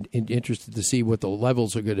interested to see what the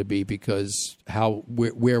levels are going to be, because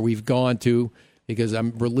where we've gone to. Because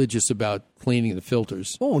I'm religious about cleaning the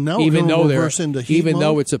filters. Oh, now we're going to reverse into heat even mode?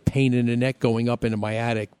 though it's a pain in the neck going up into my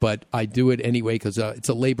attic, but I do it anyway because it's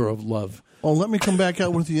a labor of love. Oh, let me come back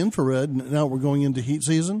out with the infrared. Now we're going into heat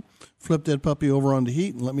season. Flip that puppy over onto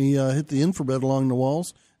heat and let me hit the infrared along the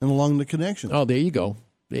walls and along the connections. Oh, there you go.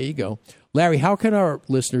 Larry, how can our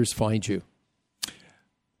listeners find you?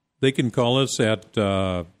 They can call us at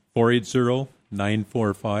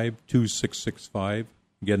 480-945-2665.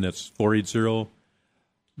 Again, that's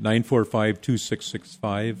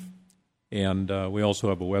 480-945-2665. And we also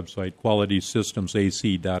have a website,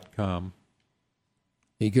 QualitySystemsAC.com.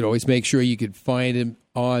 You could always make sure you could find him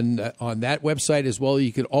on that website as well.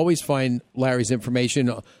 You could always find Larry's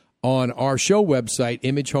information on our show website,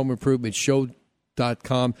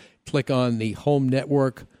 ImageHomeImprovementShow.com. Click on the Home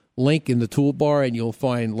Network link in the toolbar, and you'll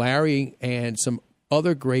find Larry and some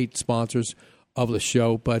other great sponsors of the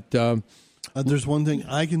show. But there's one thing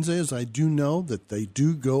I can say is I do know that they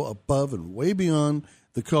do go above and way beyond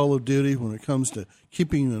the call of duty when it comes to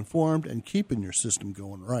keeping you informed and keeping your system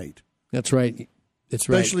going right. That's right.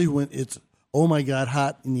 Especially when it's, oh my God,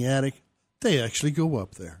 hot in the attic. They actually go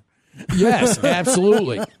up there. Yes,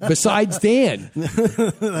 absolutely. Besides Dan.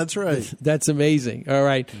 That's right. That's amazing. All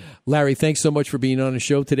right. Larry, thanks so much for being on the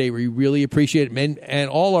show today. We really appreciate it. And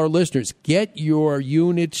all our listeners, get your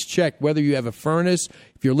units checked, whether you have a furnace,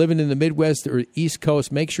 if you're living in the Midwest or East Coast,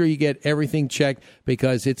 make sure you get everything checked,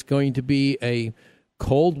 because it's going to be a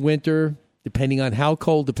cold winter, depending on how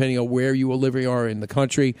cold, depending on where you are living or in the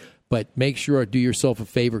country. But make sure, do yourself a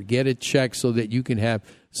favor, get it checked so that you can have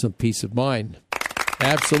some peace of mind.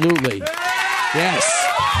 Absolutely. Yes.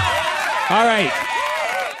 All right.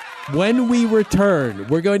 When we return,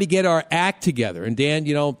 we're going to get our act together. And Dan,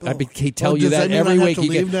 I tell you that every week.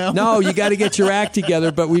 No, you got to get your act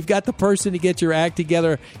together. But we've got the person to get your act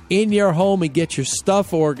together in your home and get your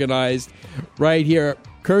stuff organized right here.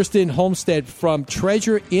 Kirsten Homestead from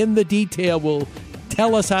Treasure in the Detail will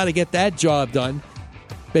tell us how to get that job done.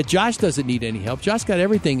 But Josh doesn't need any help. Josh got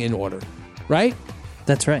everything in order, right?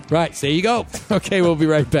 That's right. Right. There you go. Okay, we'll be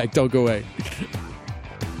right back. Don't go away.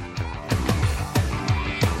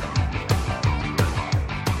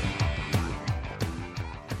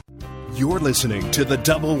 You're listening to the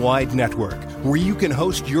Double Wide Network, where you can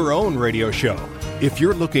host your own radio show. If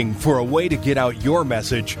you're looking for a way to get out your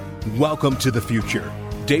message, welcome to the future.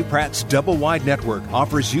 Dave Pratt's Double Wide Network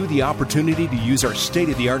offers you the opportunity to use our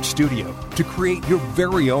state-of-the-art studio to create your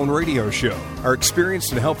very own radio show. Our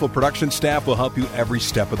experienced and helpful production staff will help you every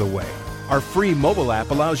step of the way. Our free mobile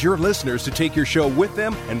app allows your listeners to take your show with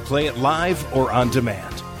them and play it live or on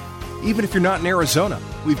demand. Even if you're not in Arizona,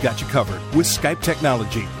 we've got you covered with Skype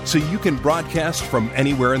technology so you can broadcast from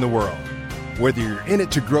anywhere in the world. Whether you're in it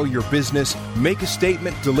to grow your business, make a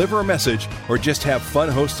statement, deliver a message, or just have fun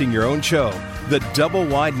hosting your own show, the Double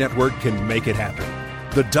Wide Network can make it happen.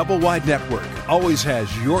 The Double Wide Network always has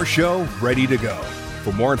your show ready to go.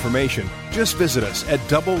 For more information, just visit us at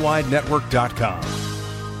doublewidenetwork.com.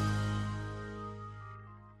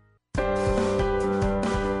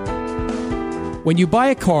 When you buy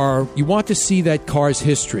a car, you want to see that car's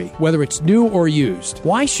history, whether it's new or used.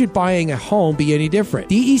 Why should buying a home be any different?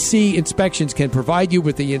 DEC Inspections can provide you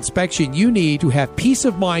with the inspection you need to have peace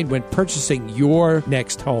of mind when purchasing your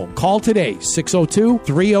next home. Call today,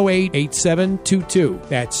 602-308-8722.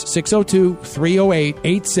 That's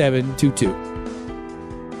 602-308-8722.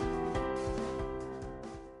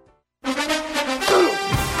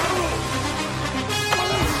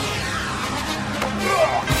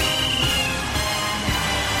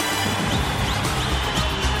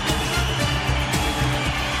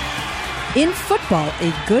 In football,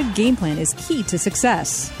 a good game plan is key to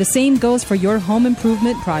success. The same goes for your home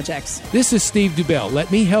improvement projects. This is Steve Dubell.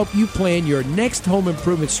 Let me help you plan your next home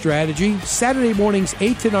improvement strategy. Saturday mornings,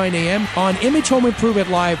 8 to 9 a.m. on Image Home Improvement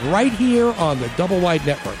Live right here on the Double Wide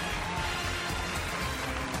Network.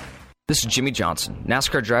 This is Jimmy Johnson,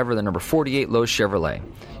 NASCAR driver of the number 48 Lowe's Chevrolet.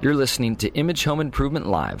 You're listening to Image Home Improvement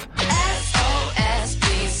Live.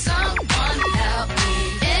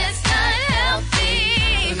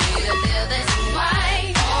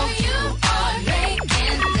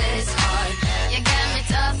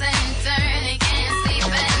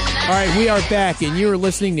 All right, we are back, and you're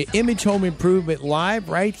listening to Image Home Improvement Live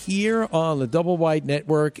right here on the Double Wide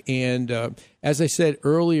Network. And as I said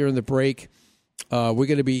earlier in the break, we're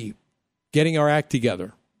going to be getting our act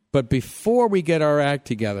together. But before we get our act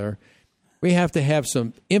together, we have to have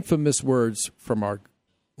some infamous words from our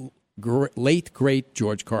late, great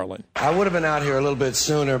George Carlin. I would have been out here a little bit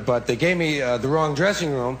sooner, but they gave me the wrong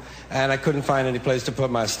dressing room, and I couldn't find any place to put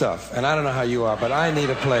my stuff. And I don't know how you are, but I need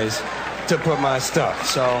a place to put my stuff.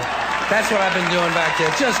 So that's what I've been doing back there,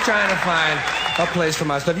 just trying to find a place for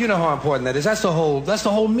my stuff. You know how important that is. That's the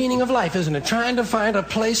whole meaning of life, isn't it? Trying to find a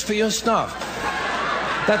place for your stuff.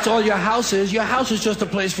 That's all your house is. Your house is just a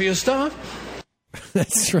place for your stuff.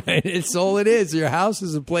 That's right. It's all it is. Your house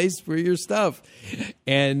is a place for your stuff.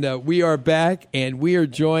 And we are back, and we are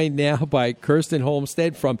joined now by Kirsten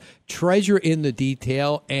Holmstead from Treasure in the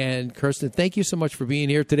Detail. And Kirsten, thank you so much for being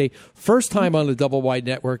here today. First time on the Double Wide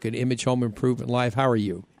Network and Image Home Improvement Live. How are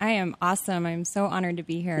you? I am awesome. I'm so honored to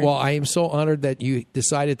be here. Well, I am so honored that you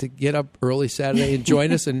decided to get up early Saturday and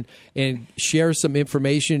join us and share some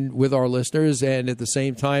information with our listeners, and at the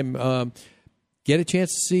same time get a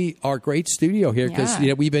chance to see our great studio here, because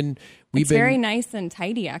we've been very nice and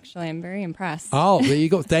tidy. Actually, I'm very impressed. Oh, there you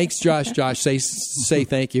go. Thanks, Josh. Josh, say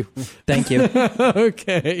thank you. Thank you.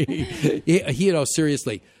 Okay.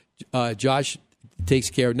 Seriously, Josh takes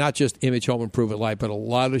care of not just Image Home Improvement Live, but a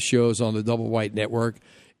lot of shows on the Double Wide Network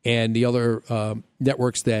and the other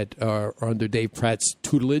networks that are under Dave Pratt's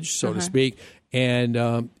tutelage, so to speak.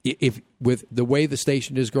 And if with the way the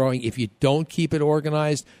station is growing, if you don't keep it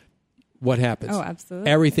organized, what happens? Oh,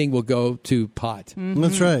 absolutely. Everything will go to pot. Mm-hmm.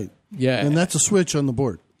 That's right. Yeah. And that's a switch on the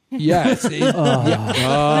board. Yes. How did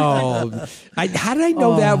I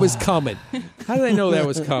know that was coming? How did I know that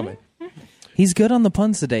was coming? He's good on the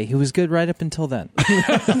puns today. He was good right up until then.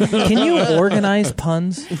 Can you organize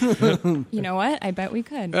puns? You know what? I bet we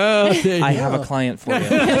could. I have a client for you.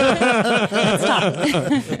 Let's talk.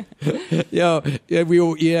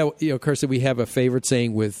 Kirsten, we have a favorite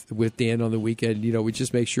saying with Dan on the weekend. We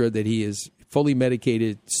just make sure that he is fully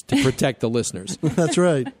medicated to protect the listeners. That's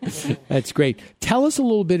right. That's great. Tell us a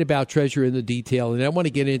little bit about Treasure in the Detail, and I want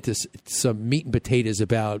to get into some meat and potatoes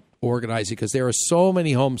about organizing, because there are so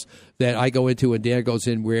many homes that I go into and Dan goes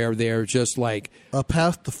in where they're just like a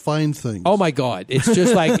path to find things. Oh my God. It's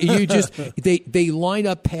just like they line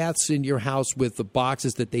up paths in your house with the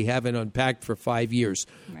boxes that they haven't unpacked for 5 years.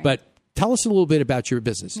 Right. But tell us a little bit about your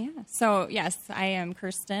business. Yeah. So, yes, I am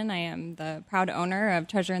Kirsten. I am the proud owner of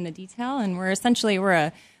Treasure in the Detail, and we're a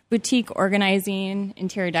boutique organizing,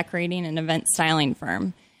 interior decorating, and event styling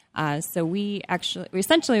firm. So we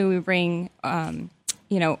essentially bring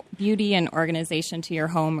beauty and organization to your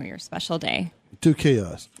home or your special day. To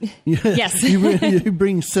chaos. Yes. you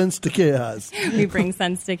bring sense to chaos. We bring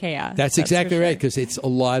sense to chaos. That's exactly right, because it's a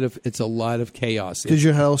lot of chaos. Because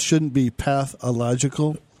your house shouldn't be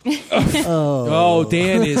pathological. Oh,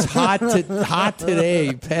 Dan is hot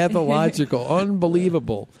today. Pathological.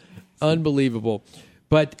 Unbelievable.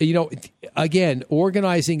 But again,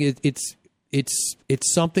 organizing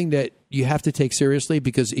it's something that you have to take seriously,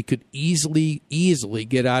 because it could easily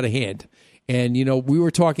get out of hand. And we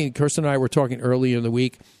were talking. Kirsten and I were talking earlier in the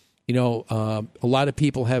week. A lot of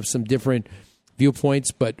people have some different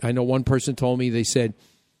viewpoints, but I know one person told me, they said,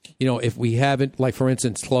 if we haven't, like for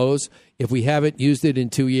instance, clothes, if we haven't used it in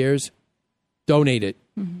 2 years, donate it,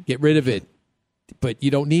 get rid of it. But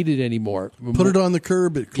you don't need it anymore. Put it on the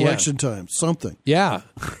curb at collection time, something. Yeah.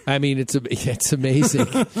 I mean, it's amazing.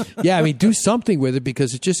 Yeah, I mean, do something with it,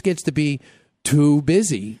 because it just gets to be too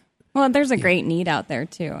busy. Well, there's a great need out there,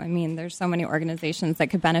 too. I mean, there's so many organizations that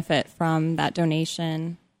could benefit from that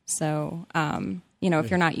donation. So, if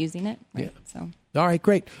you're not using it. Right? Yeah. So. All right,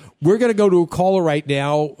 great. We're going to go to a caller right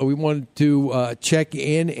now. We wanted to check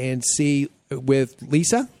in and see with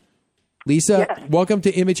Lisa. Lisa, yes. Welcome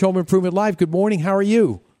to Image Home Improvement Live. Good morning. How are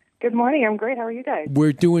you? Good morning. I'm great. How are you guys?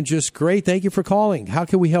 We're doing just great. Thank you for calling. How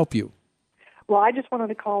can we help you? Well, I just wanted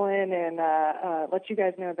to call in and let you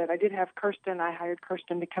guys know that I did have Kirsten. I hired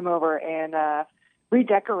Kirsten to come over and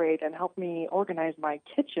redecorate and help me organize my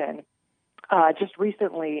kitchen just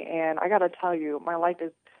recently. And I got to tell you, my life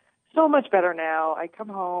is so much better now. I come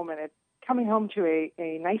home and it's coming home to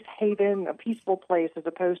a nice haven, a peaceful place, as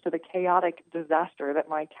opposed to the chaotic disaster that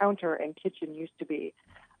my counter and kitchen used to be.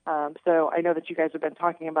 So I know that you guys have been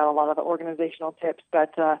talking about a lot of the organizational tips,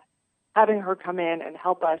 but having her come in and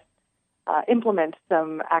help us implement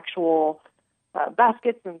some actual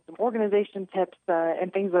baskets and some organization tips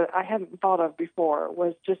and things that I hadn't thought of before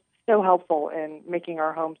was just so helpful in making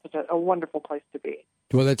our home such a wonderful place to be.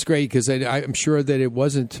 Well, that's great, because I'm sure that it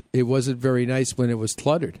wasn't very nice when it was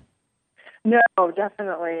cluttered. No,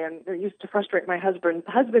 definitely, and it used to frustrate my husband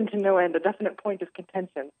to no end, a definite point of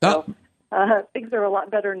contention. So things are a lot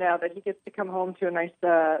better now that he gets to come home to a nice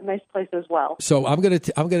place as well. So I'm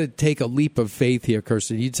gonna take a leap of faith here,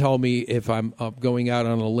 Kirsten. You tell me if I'm going out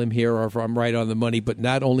on a limb here or if I'm right on the money. But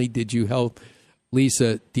not only did you help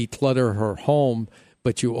Lisa declutter her home,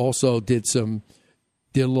 but you also did some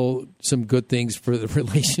good things for the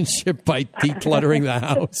relationship by decluttering the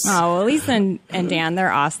house. Oh, well, Lisa and Dan,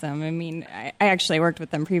 they're awesome. I mean, I actually worked with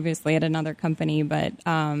them previously at another company, but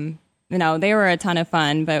they were a ton of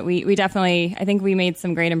fun. But we definitely, I think we made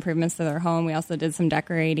some great improvements to their home. We also did some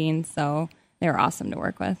decorating, so they were awesome to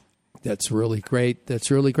work with. That's really great.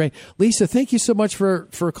 Lisa, thank you so much for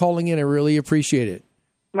calling in. I really appreciate it.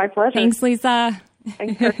 My pleasure. Thanks, Lisa.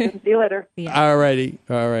 Thanks, Kirsten. See you later. Yeah. All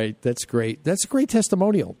right. That's great. That's a great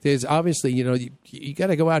testimonial. There's obviously, you got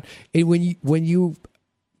to go out. And when you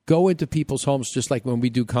go into people's homes, just like when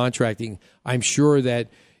we do contracting, I'm sure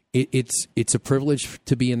that it's a privilege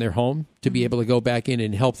to be in their home, to be able to go back in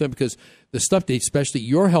and help them, because the stuff that especially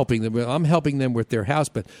you're helping them with, I'm helping them with their house,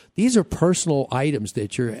 but these are personal items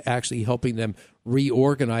that you're actually helping them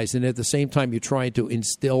reorganize. And at the same time, you're trying to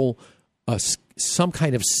instill some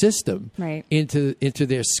kind of system into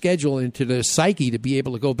their schedule, into their psyche, to be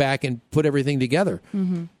able to go back and put everything together.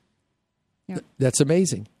 Mm-hmm. Yep. That's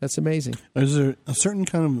amazing. Is there a certain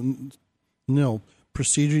kind of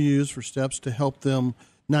procedure you use for steps to help them,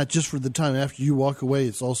 not just for the time after you walk away,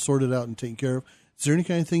 it's all sorted out and taken care of? Is there any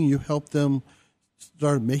kind of thing you help them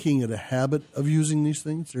start making it a habit of using these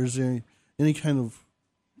things? Or is there any kind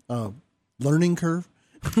of learning curve?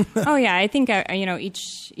 Oh yeah, I think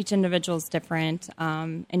each individual is different,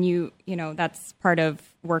 and that's part of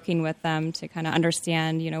working with them to kind of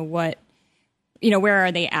understand where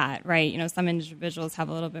are they at, right? Some individuals have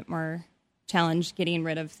a little bit more challenge getting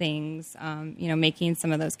rid of things, making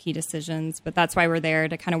some of those key decisions, but that's why we're there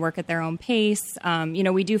to kind of work at their own pace.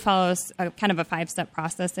 We do follow a kind of a 5-step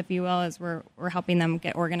process, if you will, as we're helping them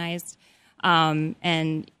get organized, and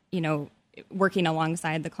working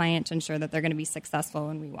alongside the client to ensure that they're going to be successful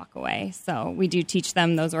when we walk away. So we do teach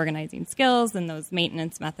them those organizing skills and those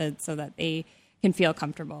maintenance methods so that they can feel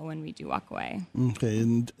comfortable when we do walk away. Okay.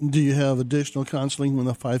 And do you have additional counseling when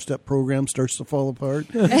the 5-step program starts to fall apart?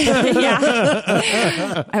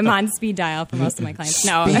 Yeah. I'm on speed dial for most of my clients.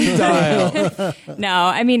 No. Speed dial. No,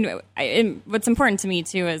 I mean, what's important to me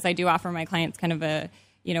too is I do offer my clients kind of a,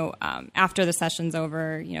 after the session's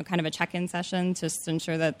over, kind of a check-in session just to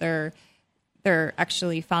ensure that they're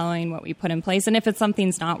actually following what we put in place. And if it's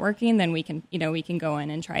something's not working, then we can go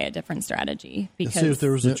in and try a different strategy. Because see if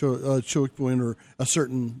there was a choke point or a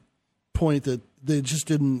certain point that they just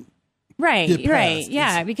didn't. Right, get past. right.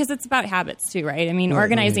 Yeah, because it's about habits too, right? I mean,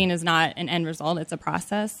 organizing is not an end result, it's a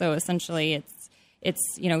process. So essentially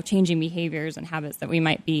it's changing behaviors and habits that we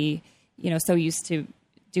might be, so used to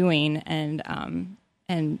doing and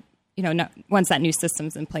once that new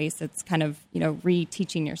system's in place, it's kind of,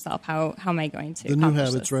 reteaching yourself how am I going to the new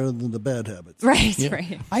habits this? Rather than the bad habits. Right,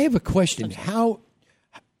 right. I have a question. Have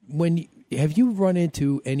you run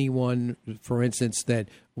into anyone, for instance, that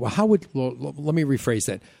let me rephrase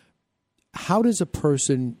that. How does a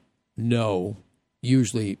person know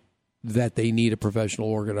usually that they need a professional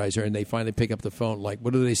organizer, and they finally pick up the phone? Like,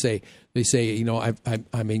 what do they say? They say,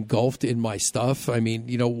 I'm engulfed in my stuff. I mean,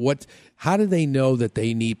 how do they know that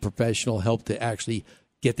they need professional help to actually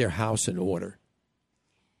get their house in order?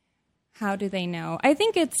 How do they know? I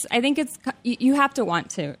think it's you have to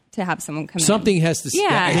want to have someone come Something in. has to.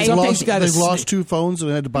 Yeah, they've lost 2 phones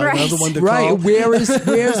and had to buy another one to call. Right.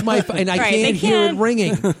 Where's my phone? And I can't hear it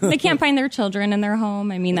ringing. They can't find their children in their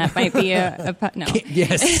home. I mean, that might be no.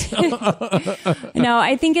 Yes. No,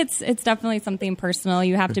 I think it's definitely something personal.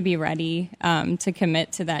 You have to be ready to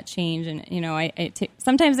commit to that change, and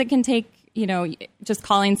sometimes it can take just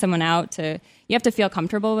calling someone out you have to feel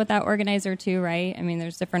comfortable with that organizer too, right? I mean,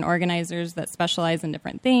 there's different organizers that specialize in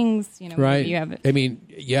different things, right. You have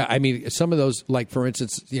some of those, like, for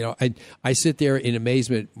instance, I sit there in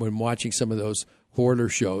amazement when watching some of those hoarder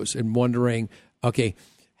shows and wondering, okay,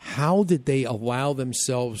 how did they allow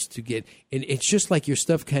themselves to get, and it's just like your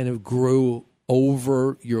stuff kind of grew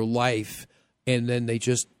over your life, and then they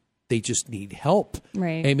just need help.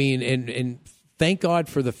 Right. I mean, and thank God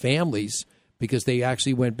for the families, because they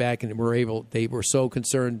actually went back and they were so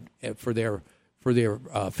concerned for their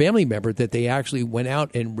family member that they actually went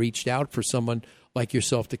out and reached out for someone like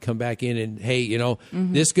yourself to come back in and, hey,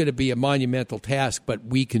 this is going to be a monumental task, but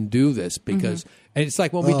we can do this because, and it's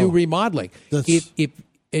like when we do remodeling.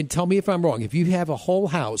 And tell me if I'm wrong, if you have a whole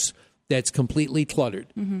house that's completely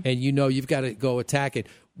cluttered and you've got to go attack it,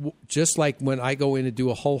 just like when I go in and do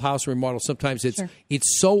a whole house remodel, sometimes it's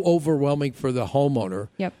so overwhelming for the homeowner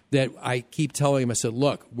that I keep telling him, I said,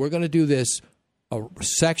 look, we're going to do this a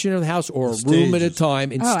section of the house or a room at a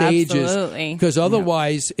time in stages. Because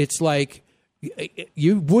otherwise it's like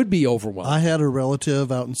you would be overwhelmed. I had a relative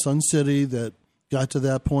out in Sun City that got to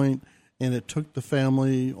that point, and it took the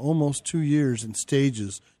family almost 2 years in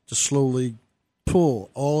stages to slowly pull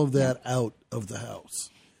all of that out of the house.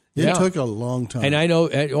 It took a long time. And I know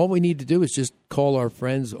all we need to do is just call our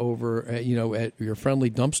friends over, at your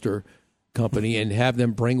friendly dumpster company and have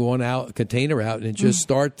them bring a container out and just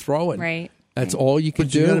start throwing. Right. That's all you can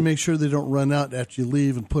do. You got to make sure they don't run out after you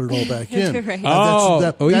leave and put it all back in. Right.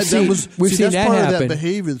 We've seen that part happen. Of that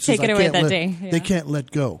behavior that Take says, it away that day. Yeah. They can't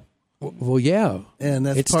let go. Well, yeah. And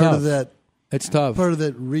that's it's part tough. of that. It's tough. Part of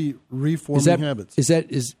that reforming habits. Is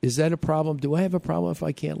that a problem? Do I have a problem if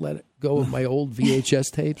I can't let it go of my old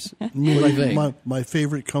VHS tapes? What do you think? My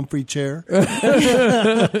favorite comfy chair.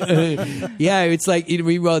 Yeah, it's like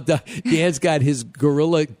Dan's got his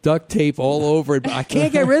Gorilla duct tape all over it. But I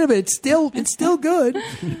can't get rid of it. It's still good.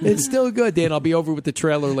 It's still good. Dan, I'll be over with the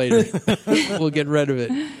trailer later. We'll get rid of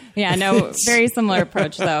it. Yeah, no, very similar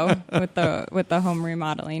approach though with the home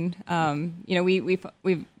remodeling.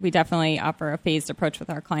 We definitely offer a phased approach with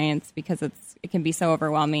our clients because it can be so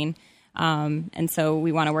overwhelming, and so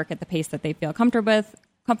we want to work at the pace that they feel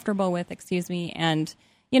comfortable with. And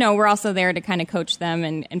we're also there to kind of coach them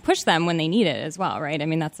and push them when they need it as well, right? I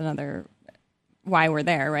mean, that's another why we're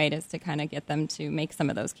there, right? Is to kind of get them to make some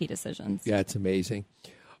of those key decisions. Yeah, it's amazing.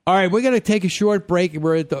 All right, we're going to take a short break.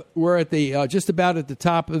 We're at the just about at the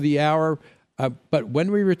top of the hour. But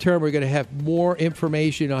when we return, we're going to have more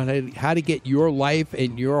information on how to get your life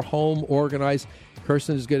and your home organized.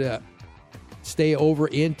 Kirsten is going to stay over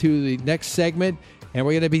into the next segment, and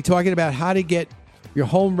we're going to be talking about how to get your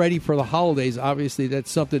home ready for the holidays. Obviously, that's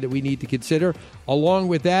something that we need to consider. Along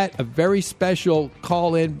with that, a very special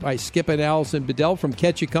call-in by Skip and Allison Bedell from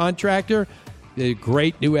Catch a Contractor. A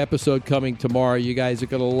great new episode coming tomorrow. You guys are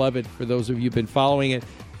going to love it for those of you who've been following it.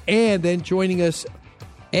 And then joining us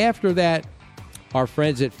after that, our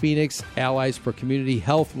friends at Phoenix Allies for Community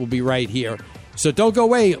Health will be right here. So don't go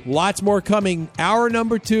away. Lots more coming. Hour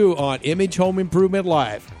number 2 on Image Home Improvement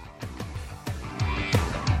Live.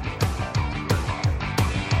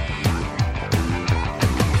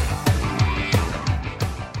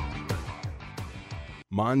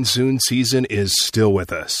 Monsoon season is still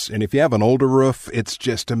with us, and if you have an older roof, it's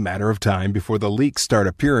just a matter of time before the leaks start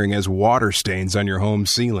appearing as water stains on your home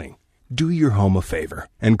ceiling. Do your home a favor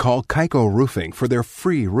and call Kaiko Roofing for their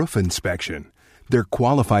free roof inspection. Their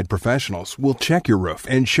qualified professionals will check your roof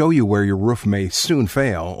and show you where your roof may soon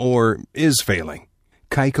fail or is failing.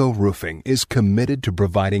 Kaiko Roofing is committed to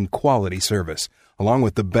providing quality service along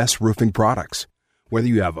with the best roofing products. Whether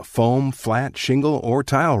you have a foam, flat, shingle, or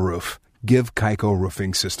tile roof, give Kaiko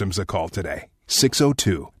Roofing Systems a call today.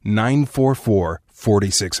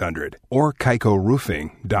 602-944-4600 or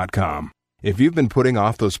KaikoRoofing.com. If you've been putting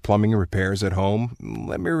off those plumbing repairs at home,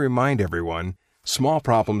 let me remind everyone, small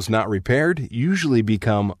problems not repaired usually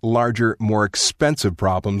become larger, more expensive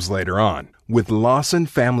problems later on. With Lawson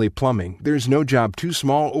Family Plumbing, there's no job too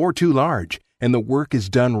small or too large, and the work is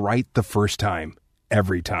done right the first time.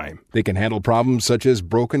 Every time. They can handle problems such as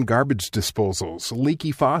broken garbage disposals,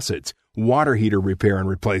 leaky faucets, water heater repair and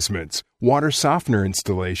replacements, water softener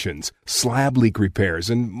installations, slab leak repairs,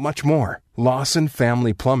 and much more. Lawson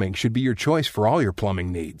Family Plumbing should be your choice for all your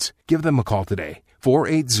plumbing needs. Give them a call today,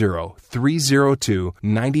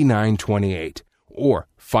 480-302-9928, or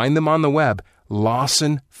find them on the web,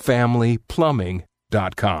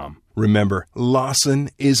 LawsonFamilyPlumbing.com. Remember, Lawson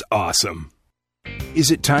is awesome. Is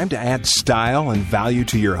it time to add style and value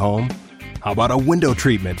to your home? How about a window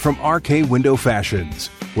treatment from RK Window Fashions?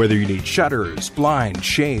 Whether you need shutters, blinds,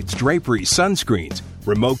 shades, drapery, sunscreens,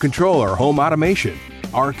 remote control, or home automation,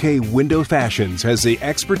 RK Window Fashions has the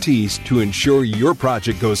expertise to ensure your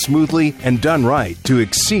project goes smoothly and done right to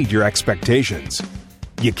exceed your expectations.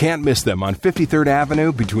 You can't miss them on 53rd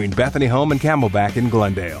Avenue between Bethany Home and Camelback in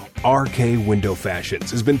Glendale. RK Window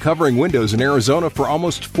Fashions has been covering windows in Arizona for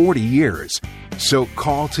almost 40 years. So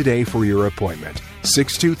call today for your appointment.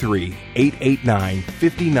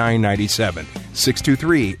 623-889-5997.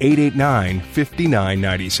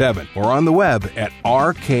 623-889-5997. Or on the web at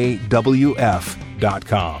rkwf.com.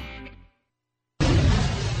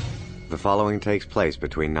 The following takes place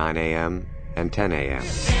between 9 a.m. and 10 a.m.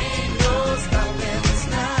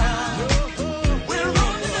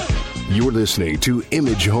 You're listening to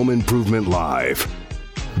Image Home Improvement Live.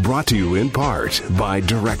 Brought to you in part by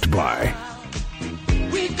Direct Buy.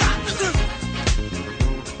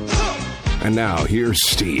 And now, here's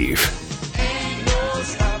Steve.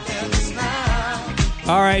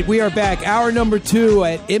 All right, we are back. Hour number 2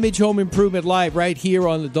 at Image Home Improvement Live right here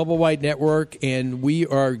on the Double Wide Network. And we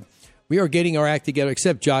are getting our act together,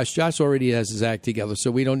 except Josh. Josh already has his act together, so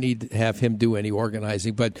we don't need to have him do any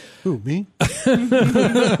organizing. But who, me?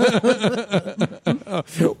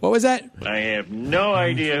 What was that? I have no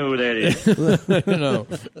idea who that is. No.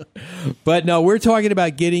 But no, we're talking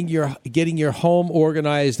about getting your home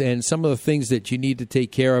organized and some of the things that you need to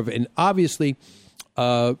take care of. And obviously,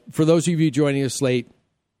 for those of you joining us late,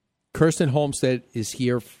 Kirsten Homestead is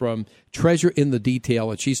here from Treasure in the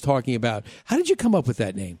Detail, and she's talking about, how did you come up with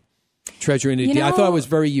that name? Treasure in the Detail. I thought it was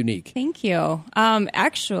very unique. Thank you.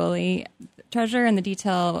 Actually, Treasure in the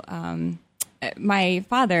Detail, my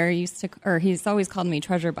father he's always called me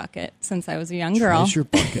Treasure Bucket since I was a young girl. Treasure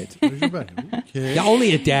Bucket. Treasure Bucket. Okay. Yeah,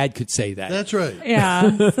 only a dad could say that. That's right.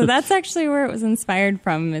 Yeah. So that's actually where it was inspired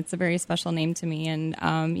from. It's a very special name to me. And,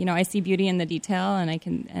 I see beauty in the detail,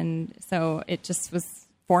 and so it just was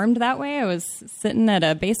formed that way. I was sitting at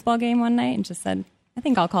a baseball game one night and just said, I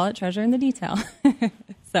think I'll call it Treasure in the Detail.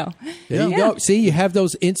 So there you go. See, you have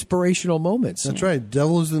those inspirational moments. That's right.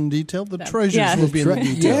 Devil's in the detail. The treasures will be in the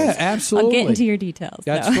details. Yeah, absolutely. I'll get into your details.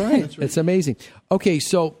 That's right. That's right. It's amazing. Okay,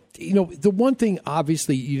 so the one thing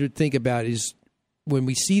obviously you think about is when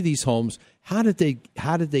we see these homes, how did they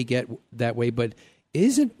get that way? But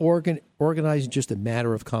isn't organizing just a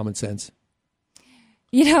matter of common sense?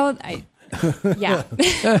 Yeah.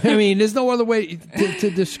 I mean, there's no other way to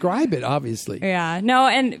describe it, obviously. Yeah. No,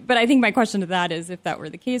 but I think my question to that is, if that were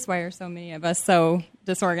the case, why are so many of us so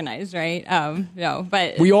disorganized, right? No,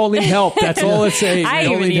 but we all need help. That's all it's saying. I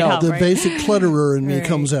even need help. The right? basic clutterer in me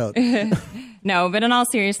comes out. No, but in all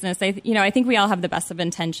seriousness, I think we all have the best of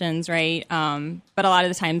intentions, right? But a lot of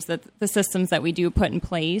the times the systems that we do put in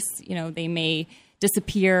place, they may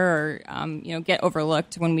disappear or get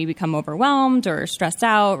overlooked when we become overwhelmed or stressed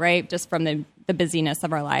out, right? Just from the busyness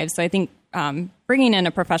of our lives. So I think bringing in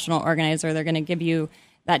a professional organizer, they're going to give you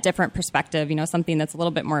that different perspective, something that's a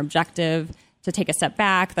little bit more objective, to take a step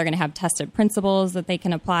back. They're going to have tested principles that they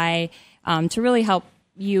can apply to really help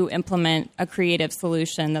you implement a creative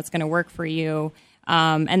solution that's going to work for you.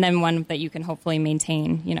 And then one that you can hopefully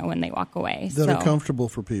maintain, when they walk away. That are comfortable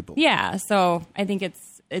for people. Yeah. So I think it's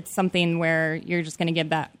something where you're just going to get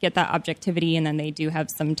that objectivity, and then they do have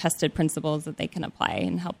some tested principles that they can apply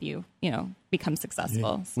and help you, become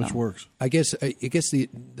successful. Yeah, which works. I guess the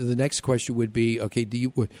next question would be, okay,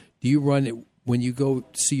 do you run it when you go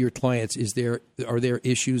see your clients? Are there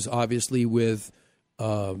issues obviously with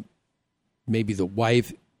maybe the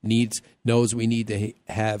wife knows we need to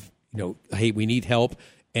have, hey, we need help,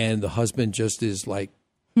 and the husband just is like,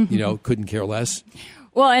 couldn't care less.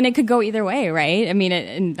 Well, and it could go either way, right? I mean,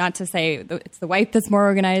 and not to say it's the wife that's more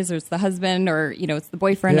organized, or it's the husband, or, it's the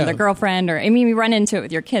boyfriend or the girlfriend, or, we run into it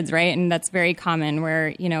with your kids, right? And that's very common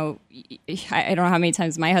where, I don't know how many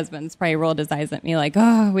times my husband's probably rolled his eyes at me like,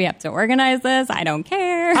 oh, we have to organize this. I don't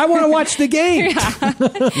care. I want to watch the game.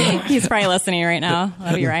 He's probably listening right now.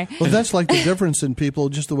 Love you, right? Well, that's like the difference in people,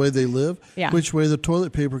 just the way they live, Yeah. which way the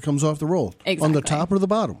toilet paper comes off the roll. Exactly. On the top or the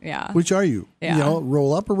bottom. Yeah. Which are you? Yeah.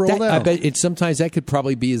 Roll up or roll down? I bet sometimes that could probably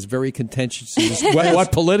be as very contentious as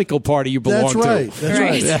what political party you belong That's right. to. That's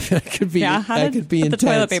right. That could be, that could be put intense. the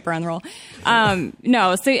toilet paper on the roll.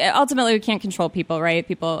 No, so ultimately we can't control people, right?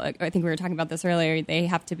 People, I think we were talking about this earlier, they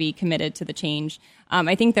have to be committed to the change.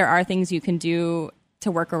 I think there are things you can do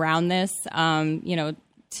to work around this,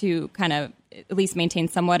 to kind of at least maintain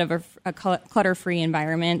somewhat of a clutter-free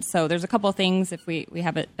environment. So there's a couple of things, if we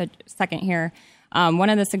have a second here. One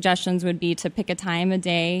of the suggestions would be to pick a time a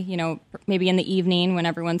day, maybe in the evening when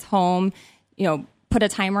everyone's home, put a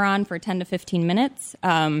timer on for 10 to 15 minutes,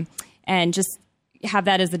 and just have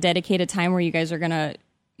that as a dedicated time where you guys are going to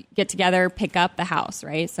get together, pick up the house,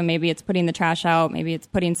 right? So maybe it's putting the trash out, maybe it's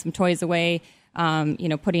putting some toys away,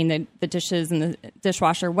 putting the dishes in the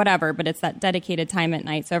dishwasher, whatever, but it's that dedicated time at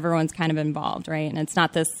night so everyone's kind of involved, right? And it's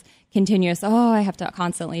not this continuous, I have to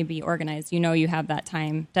constantly be organized. You have that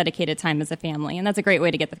time, dedicated time as a family, and that's a great way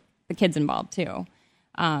to get the kids involved too.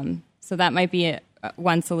 So that might be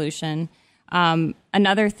one solution.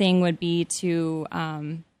 Another thing would be to,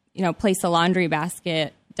 place a laundry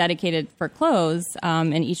basket dedicated for clothes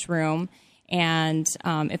in each room. And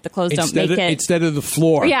if the clothes don't make it... Instead of the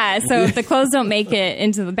floor. Yeah, so if the clothes don't make it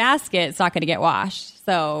into the basket, it's not going to get washed.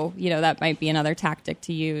 So, that might be another tactic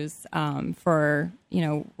to use for,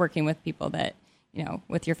 working with people that,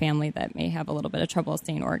 with your family that may have a little bit of trouble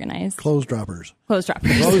staying organized. Clothes droppers. Clothes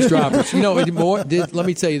droppers. Clothes droppers. Let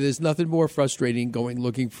me tell you, there's nothing more frustrating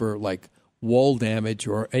looking for, wall damage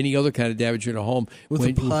or any other kind of damage in a home with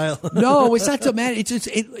a pile. No, it's not so bad.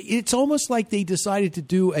 It's almost like they decided to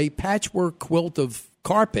do a patchwork quilt of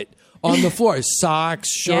carpet on the floor, socks,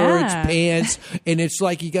 shirts, pants, and it's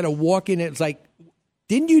like you got to walk in. It's like,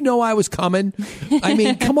 didn't you know I was coming? I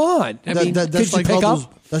mean, come on. That's like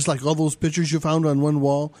that's like all those pictures you found on one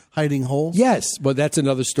wall hiding holes. Yes, but that's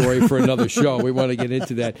another story for another show. We want to get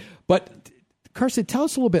into that. But Kirsten, tell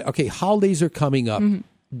us a little bit. Okay, holidays are coming up. Mm-hmm.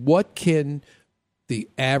 What can the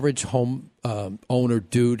average home owner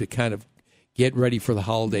do to kind of get ready for the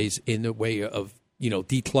holidays in the way of,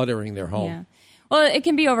 decluttering their home? Yeah. Well, it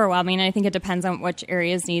can be overwhelming. I think it depends on which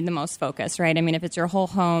areas need the most focus, right? I mean, if it's your whole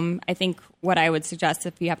home, I think what I would suggest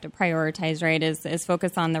if you have to prioritize, right, is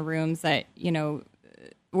focus on the rooms that,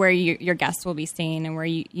 where your guests will be staying and where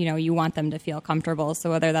you want them to feel comfortable.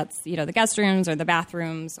 So whether that's, the guest rooms or the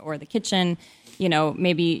bathrooms or the kitchen,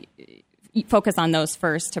 maybe focus on those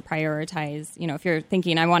first to prioritize. If you're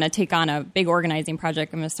thinking, I want to take on a big organizing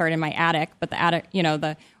project, I'm going to start in my attic, but the attic,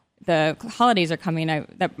 the holidays are coming,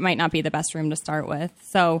 that might not be the best room to start with.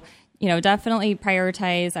 So, definitely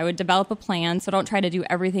prioritize. I would develop a plan. So don't try to do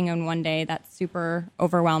everything in one day. That's super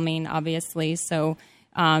overwhelming, obviously. So,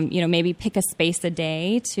 maybe pick a space a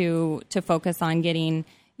day to focus on getting,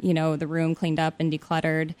 the room cleaned up and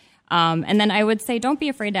decluttered. And then I would say don't be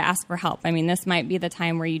afraid to ask for help. I mean, this might be the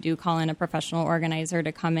time where you do call in a professional organizer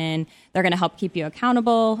to come in. They're going to help keep you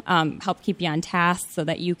accountable, help keep you on task so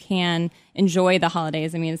that you can enjoy the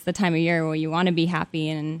holidays. I mean, it's the time of year where you want to be happy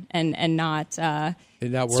and not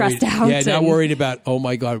stressed out. Yeah, not worried about, oh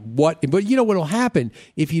my God, what? But what will happen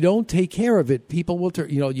if you don't take care of it? People will,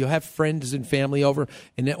 you'll have friends and family over,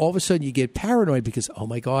 and then all of a sudden you get paranoid because, oh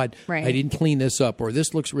my God, right. I didn't clean this up, or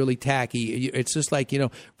this looks really tacky. It's just like,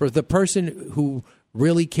 for the person who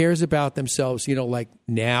really cares about themselves,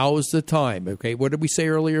 now's the time. Okay, what did we say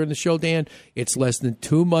earlier in the show, Dan? It's less than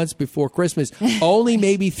 2 months before Christmas, only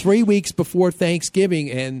maybe 3 weeks before Thanksgiving,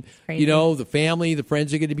 and the family, the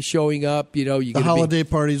friends are going to be showing up. The holiday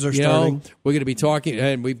parties are starting. We're going to be talking,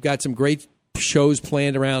 and we've got some great shows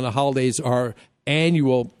planned around the holidays. Our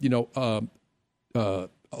annual,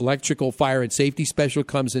 electrical fire and safety special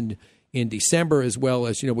comes in December, as well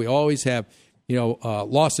as we always have.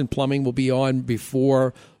 Lawson Plumbing will be on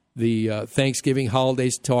before the Thanksgiving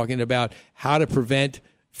holidays, talking about how to prevent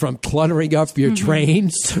from cluttering up your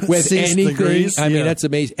drains with anything. I mean, that's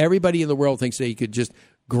amazing. Everybody in the world thinks they could just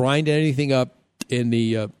grind anything up in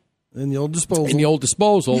the old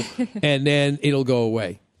disposal, and then it'll go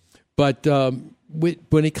away. But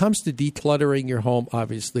when it comes to decluttering your home,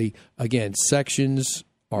 obviously, again, sections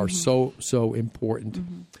are so important.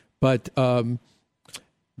 Mm-hmm. But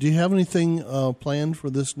Do you have anything planned for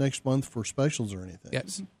this next month for specials or anything?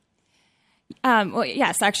 Yes. Well,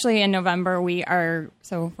 yes, actually in November we're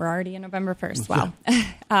already in November 1st. Wow.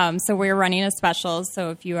 So we're running a special. So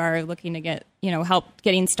if you are looking to get, help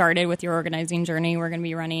getting started with your organizing journey, we're going to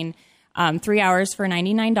be running 3 hours for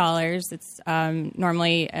 $99. It's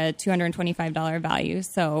normally a $225 value.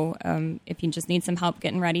 So if you just need some help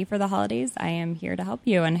getting ready for the holidays, I am here to help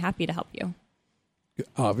you and happy to help you.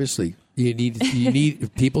 Obviously,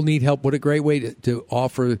 people need help. What a great way to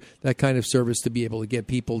offer that kind of service, to be able to get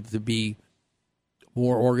people to be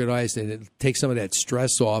more organized and take some of that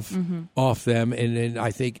stress off them. And then I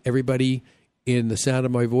think everybody in the sound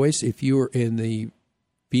of my voice, if you are in the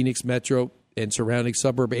Phoenix metro and surrounding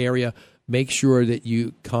suburb area, make sure that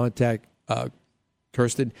you contact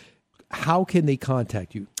Kirsten. How can they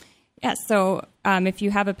contact you? Yes, so if you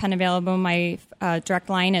have a pen available, my direct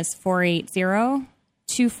line is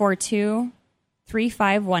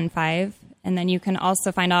 480-242-3515. And then you can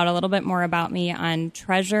also find out a little bit more about me on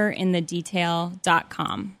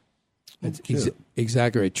treasureinthedetail.com. That's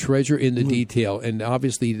exactly right. Treasure in the detail. And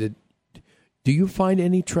obviously, do you find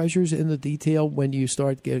any treasures in the detail when you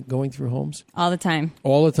start going through homes? All the time.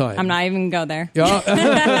 All the time. I'm not even going to go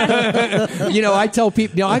there. I tell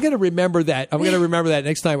people, I got to remember that. I'm going to remember that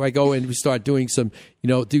next time I go and we start doing some,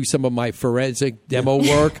 do some of my forensic demo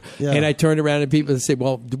work. And I turn around and people say,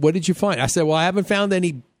 well, what did you find? I said, well, I haven't found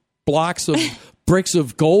any blocks of bricks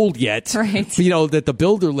of gold yet, right. That the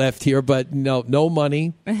builder left here, but no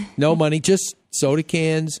money, just soda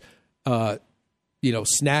cans,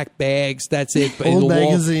 snack bags. That's it.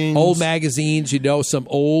 Old magazines, some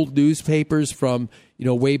old newspapers from,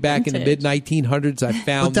 way back in the mid 1900s. I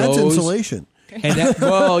found but that's those. Insulation. And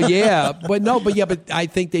but I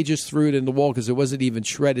think they just threw it in the wall because it wasn't even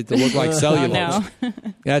shredded to look like cellulose. No.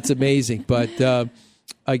 That's amazing. But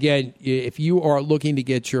again, if you are looking to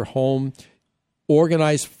get your home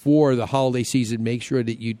organized for the holiday season, make sure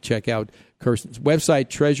that you check out Kirsten's website,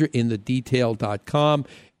 treasureinthedetail.com,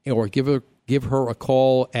 or give her a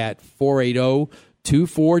call at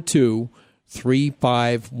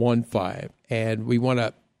 480-242-3515. And we want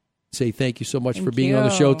to say thank you so much for being on the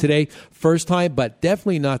show today. First time, but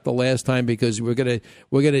definitely not the last time, because we're gonna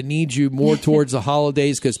need you more towards the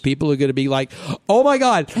holidays, because people are gonna be like, oh my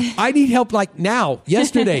God, I need help like now,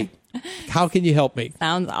 yesterday. How can you help me?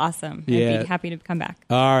 Sounds awesome. Yeah. I'd be happy to come back.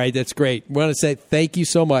 All right, that's great. We want to say thank you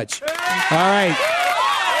so much. All right.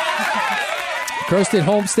 Kirsten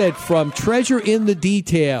Homestead from Treasure in the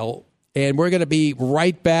Detail. And we're going to be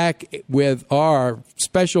right back with our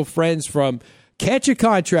special friends from Catch a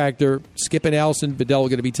Contractor. Skip and Allison Bedell are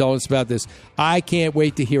going to be telling us about this. I can't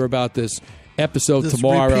wait to hear about this episode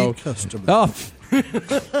tomorrow. Repeat customer. Oh.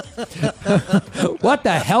 What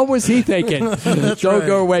the hell was he thinking? Don't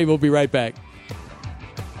go away. We'll be right back.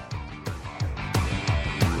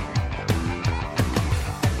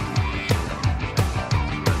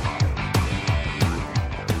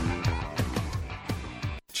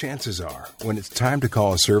 Chances are, when it's time to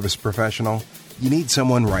call a service professional, you need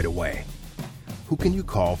someone right away. Who can you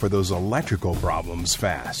call for those electrical problems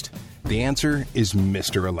fast? The answer is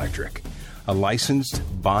Mr. Electric, a licensed,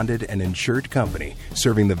 bonded, and insured company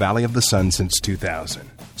serving the Valley of the Sun since 2000.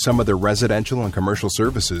 Some of their residential and commercial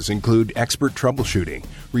services include expert troubleshooting,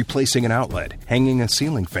 replacing an outlet, hanging a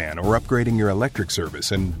ceiling fan, or upgrading your electric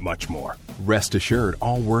service, and much more. Rest assured,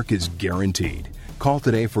 all work is guaranteed. Call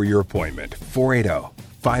today for your appointment,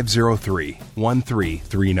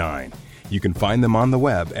 480-503-1339. You can find them on the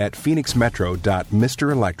web at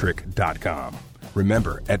phoenixmetro.mrelectric.com.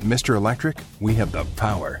 Remember, at Mr. Electric, we have the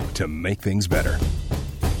power to make things better.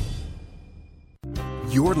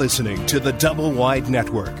 You're listening to the Double Wide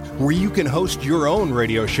Network, where you can host your own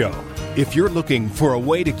radio show. If you're looking for a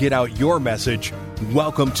way to get out your message,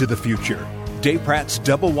 welcome to the future. Dave Pratt's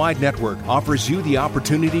Double Wide Network offers you the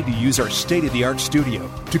opportunity to use our state-of-the-art studio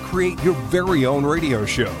to create your very own radio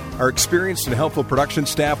show. Our experienced and helpful production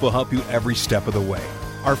staff will help you every step of the way.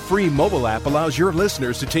 Our free mobile app allows your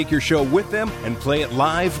listeners to take your show with them and play it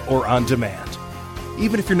live or on demand.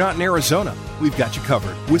 Even if you're not in Arizona, we've got you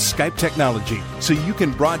covered with Skype technology, so you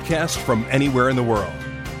can broadcast from anywhere in the world.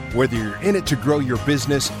 Whether you're in it to grow your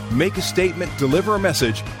business, make a statement, deliver a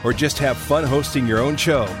message, or just have fun hosting your own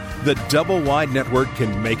show, the Double Wide Network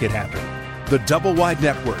can make it happen. The Double Wide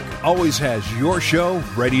Network always has your show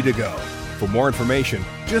ready to go. For more information,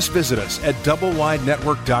 just visit us at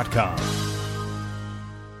doublewidenetwork.com.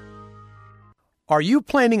 Are you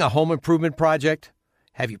planning a home improvement project?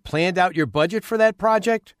 Have you planned out your budget for that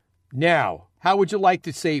project? Now, how would you like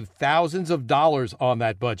to save thousands of dollars on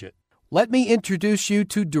that budget? Let me introduce you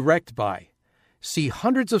to DirectBuy. See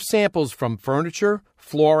hundreds of samples from furniture,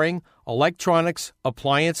 flooring, electronics,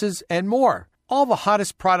 appliances, and more. All the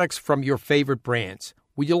hottest products from your favorite brands.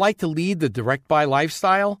 Would you like to lead the Direct Buy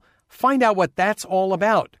lifestyle? Find out what that's all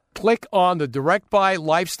about. Click on the Direct Buy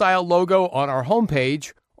lifestyle logo on our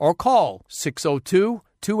homepage or call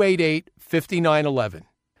 602-288-5911.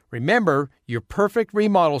 Remember, your perfect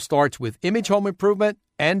remodel starts with Image Home Improvement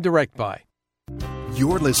and Direct Buy.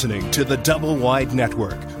 You're listening to the Double Wide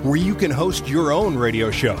Network, where you can host your own radio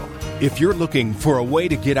show. If you're looking for a way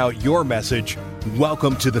to get out your message,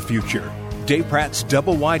 welcome to the future. Dave Pratt's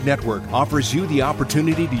Double Wide Network offers you the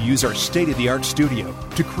opportunity to use our state-of-the-art studio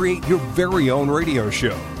to create your very own radio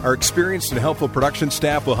show. Our experienced and helpful production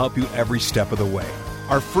staff will help you every step of the way.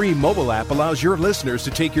 Our free mobile app allows your listeners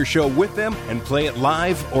to take your show with them and play it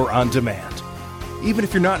live or on demand. Even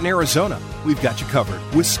if you're not in Arizona, we've got you covered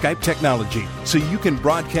with Skype technology so you can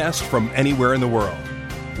broadcast from anywhere in the world.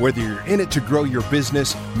 Whether you're in it to grow your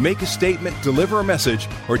business, make a statement, deliver a message,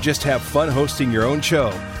 or just have fun hosting your own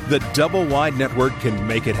show, the Double Wide Network can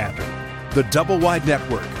make it happen. The Double Wide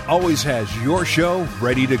Network always has your show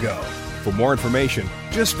ready to go. For more information,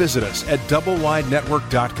 just visit us at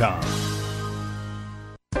doublewidenetwork.com.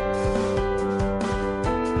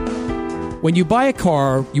 When you buy a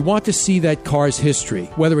car, you want to see that car's history,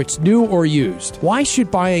 whether it's new or used. Why should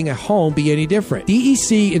buying a home be any different?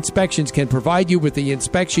 DEC Inspections can provide you with the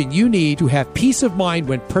inspection you need to have peace of mind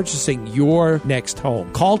when purchasing your next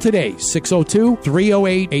home. Call today,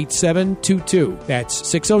 602-308-8722. That's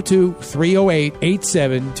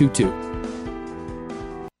 602-308-8722.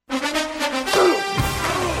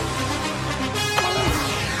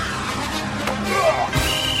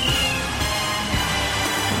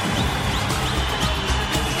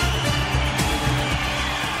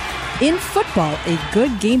 In football, a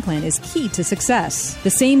good game plan is key to success. The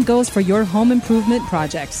same goes for your home improvement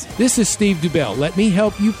projects. This is Steve Dubell. Let me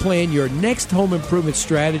help you plan your next home improvement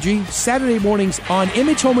strategy. Saturday mornings on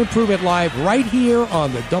Image Home Improvement Live right here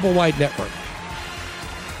on the Double Wide Network.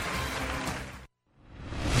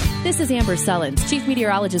 This is Amber Sullins, Chief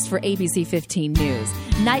Meteorologist for ABC 15 News.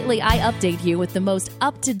 Nightly, I update you with the most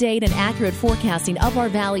up-to-date and accurate forecasting of our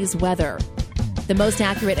valley's weather. The most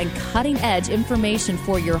accurate and cutting-edge information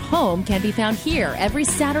for your home can be found here every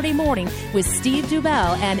Saturday morning with Steve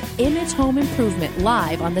Dubell and Image Home Improvement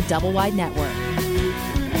live on the Double Wide Network.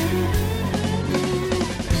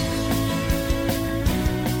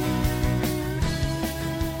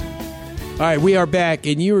 All right, we are back,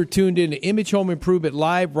 and you are tuned in to Image Home Improvement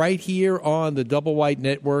Live right here on the Double Wide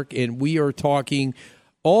Network, and we are talking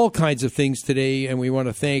all kinds of things today, and we want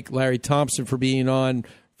to thank Larry Thompson for being on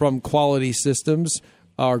from Quality Systems,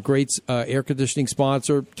 our great air conditioning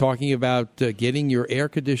sponsor, talking about getting your air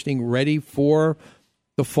conditioning ready for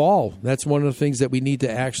the fall. That's one of the things that we need to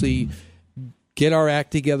actually get our act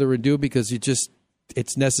together and do because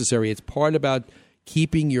it's necessary. It's part about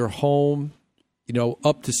keeping your home,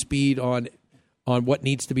 up to speed on what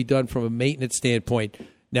needs to be done from a maintenance standpoint.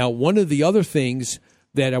 Now, one of the other things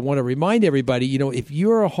that I want to remind everybody, if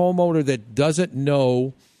you're a homeowner that doesn't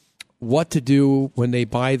know what to do when they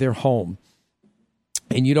buy their home,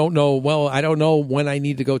 and you don't know, I don't know when I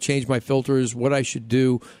need to go change my filters, what I should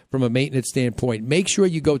do from a maintenance standpoint, make sure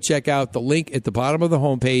you go check out the link at the bottom of the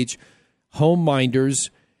homepage, Home Minders.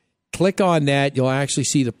 Click on that. You'll actually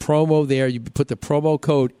see the promo there. You put the promo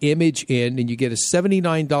code IMAGE in, and you get a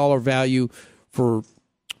 $79 value for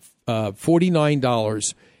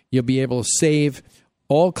 $49. You'll be able to save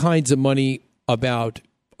all kinds of money about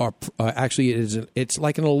it's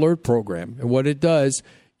like an alert program. And what it does,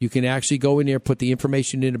 you can actually go in there, put the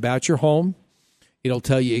information in about your home. It'll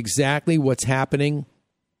tell you exactly what's happening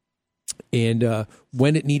and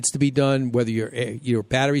when it needs to be done, whether your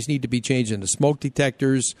batteries need to be changed in the smoke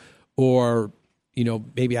detectors or,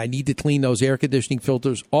 maybe I need to clean those air conditioning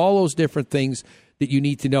filters, all those different things that you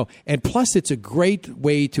need to know. And plus, it's a great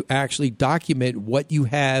way to actually document what you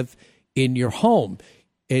have in your home.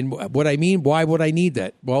 And what I mean, why would I need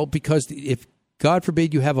that? Well, because if, God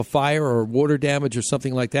forbid, you have a fire or water damage or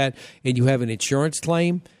something like that, and you have an insurance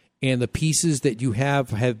claim, and the pieces that you have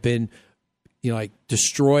been,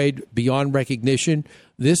 destroyed beyond recognition,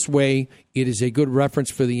 this way it is a good reference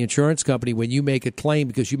for the insurance company when you make a claim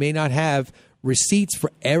because you may not have receipts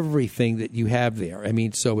for everything that you have there. I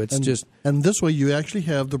mean, so it's And this way you actually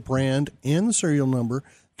have the brand and the serial number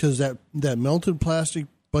because that melted plastic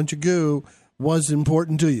bunch of goo was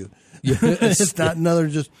important to you. Yes. It's not not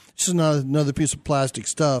another piece of plastic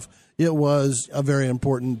stuff. It was a very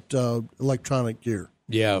important electronic gear.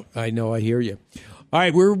 Yeah, I know. I hear you. All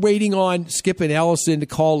right, we're waiting on Skip and Allison to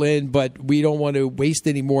call in, but we don't want to waste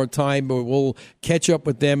any more time. But we'll catch up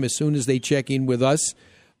with them as soon as they check in with us.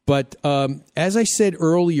 But as I said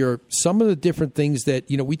earlier, some of the different things that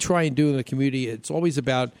we try and do in the community, it's always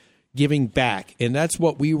about giving back, and that's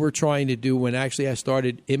what we were trying to do when actually I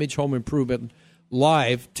started Image Home Improvement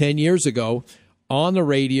Live 10 years ago on the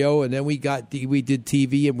radio, and then we did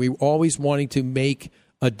TV, and we were always wanting to make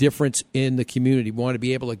a difference in the community. We want to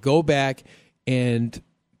be able to go back and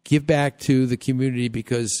give back to the community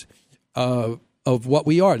because of what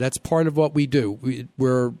we are. That's part of what we do.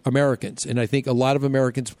 We're Americans, and I think a lot of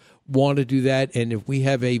Americans want to do that, and if we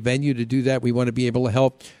have a venue to do that, we want to be able to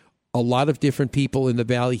help a lot of different people in the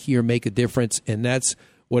Valley here make a difference, and that's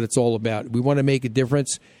what it's all about. We want to make a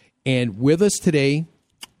difference, and with us today,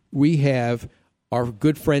 we have our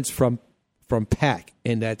good friends from PAC,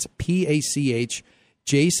 and that's PACH,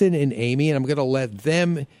 Jason and Amy, and I'm going to let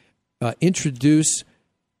them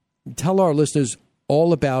tell our listeners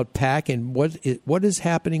all about PAC and what is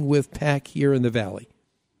happening with PAC here in the Valley.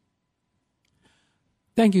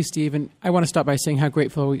 Thank you, Steve. And I want to start by saying how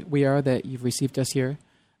grateful we are that you've received us here.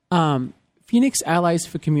 Phoenix Allies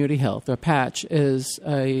for Community Health, or PACH, is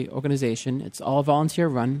an organization. It's all volunteer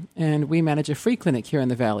run, and we manage a free clinic here in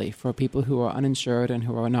the Valley for people who are uninsured and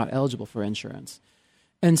who are not eligible for insurance.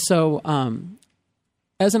 And so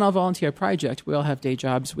as an all-volunteer project, we all have day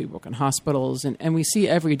jobs. We work in hospitals, and we see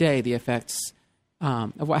every day the effects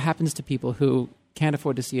of what happens to people who can't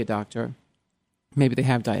afford to see a doctor. Maybe they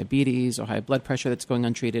have diabetes or high blood pressure that's going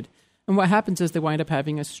untreated. And what happens is they wind up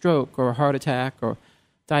having a stroke or a heart attack or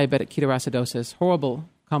diabetic ketoacidosis, horrible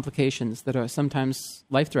complications that are sometimes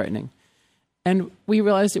life-threatening. And we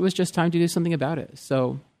realized it was just time to do something about it.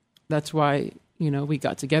 So that's why, we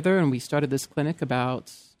got together and we started this clinic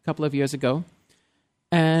about a couple of years ago.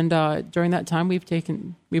 And during that time,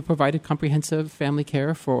 we've provided comprehensive family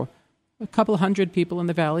care for a couple hundred people in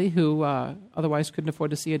the Valley who otherwise couldn't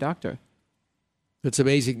afford to see a doctor. That's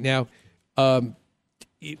amazing. Now,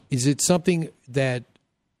 is it something that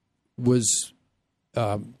was,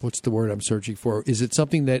 what's the word I'm searching for? Is it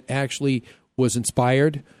something that actually was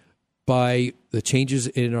inspired by the changes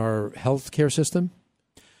in our healthcare system?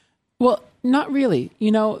 Well, not really.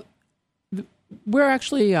 We're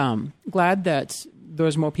actually glad that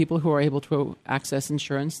there's more people who are able to access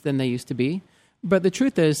insurance than they used to be. But the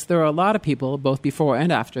truth is, there are a lot of people, both before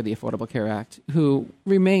and after the Affordable Care Act, who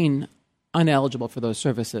remain ineligible for those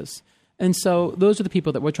services. And so those are the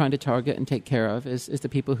people that we're trying to target and take care of, is the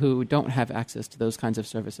people who don't have access to those kinds of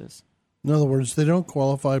services. In other words, they don't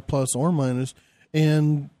qualify plus or minus,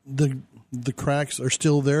 and the cracks are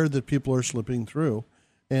still there that people are slipping through,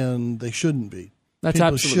 and they shouldn't be. That's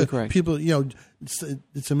people absolutely correct. People,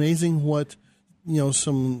 it's amazing what,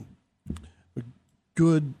 some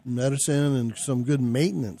good medicine and some good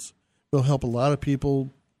maintenance will help a lot of people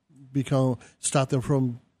stop them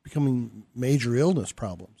from becoming major illness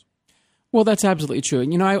problems. Well, that's absolutely true.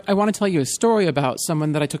 And, I want to tell you a story about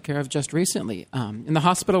someone that I took care of just recently. In the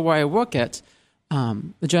hospital where I work at,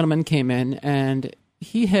 the gentleman came in, and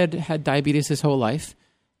he had diabetes his whole life,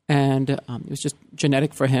 and it was just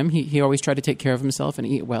genetic for him. He always tried to take care of himself and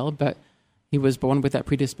eat well, but he was born with that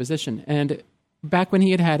predisposition. And back when he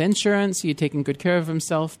had insurance, he had taken good care of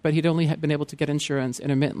himself, but he'd only been able to get insurance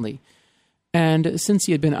intermittently. And since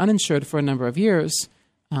he had been uninsured for a number of years,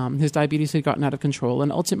 his diabetes had gotten out of control,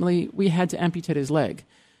 and ultimately we had to amputate his leg.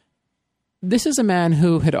 This is a man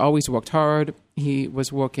who had always worked hard. He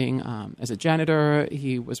was working as a janitor.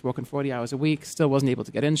 He was working 40 hours a week, still wasn't able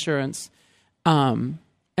to get insurance.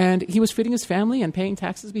 And he was feeding his family and paying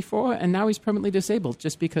taxes before, and now he's permanently disabled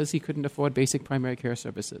just because he couldn't afford basic primary care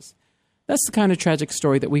services. That's the kind of tragic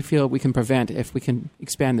story that we feel we can prevent if we can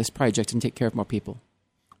expand this project and take care of more people.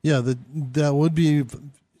 Yeah, that would be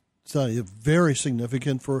very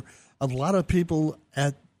significant for a lot of people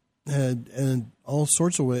at all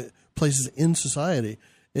sorts of places in society.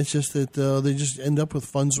 It's just that they just end up with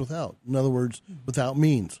funds without. In other words, without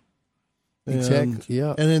means. Exactly.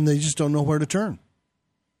 Yeah. And then they just don't know where to turn.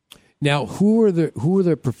 Now, who are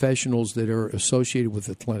the professionals that are associated with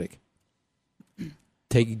the clinic,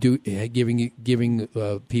 giving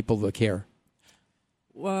people the care?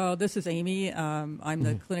 Well, this is Amy. I'm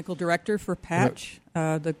the clinical director for Patch,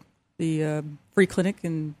 the free clinic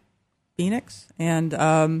in Phoenix,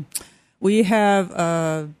 and we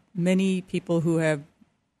have many people who have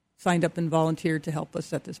signed up and volunteered to help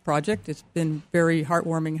us at this project. It's been very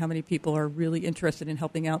heartwarming how many people are really interested in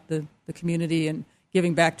helping out the community and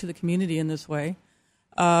giving back to the community in this way.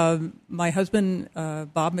 My husband,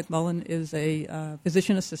 Bob McMullen, is a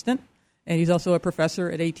physician assistant, and he's also a professor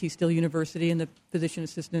at A.T. Still University in the physician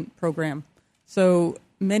assistant program. So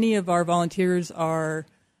many of our volunteers are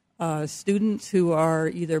students who are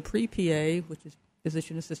either pre-PA, which is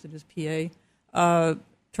physician assistant is PA,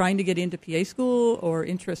 trying to get into PA school, or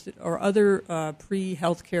interested, or other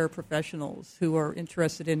pre-healthcare professionals who are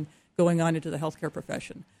interested in going on into the healthcare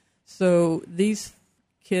profession. So these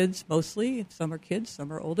kids, mostly, some are kids,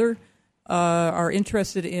 some are older, are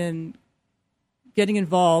interested in getting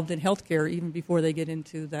involved in healthcare even before they get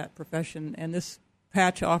into that profession. And this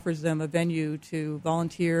patch offers them a venue to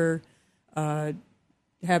volunteer, have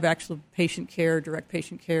actual patient care, direct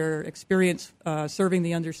patient care, experience serving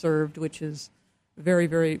the underserved, which is very,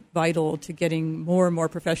 very vital to getting more and more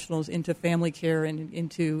professionals into family care and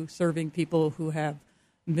into serving people who have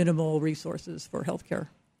minimal resources for health care.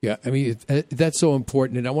 Yeah, I mean, that's so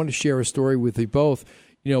important. And I want to share a story with you both.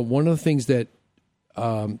 You know, one of the things that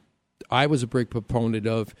I was a big proponent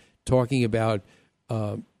of talking about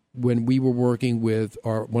when we were working with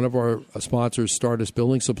one of our sponsors, Stardust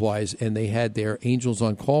Building Supplies, and they had their Angels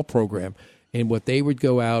on Call program. And what they would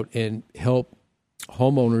go out and help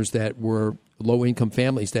homeowners that were low-income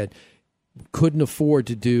families that couldn't afford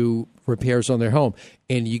to do repairs on their home.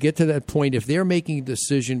 And you get to that point, if they're making a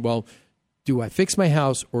decision, well, do I fix my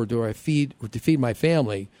house or do I feed my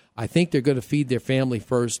family? I think they're going to feed their family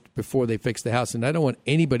first before they fix the house. And I don't want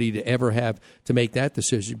anybody to ever have to make that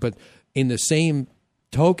decision. But in the same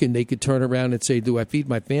token, they could turn around and say, do I feed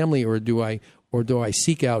my family or do I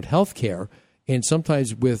seek out health care? And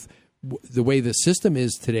sometimes with the way the system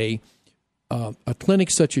is today, a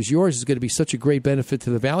clinic such as yours is going to be such a great benefit to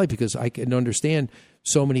the Valley, because I can understand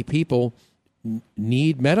so many people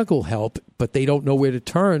need medical help, but they don't know where to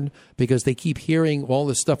turn because they keep hearing all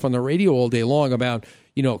this stuff on the radio all day long about,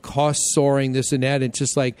 you know, costs soaring, this and that. It's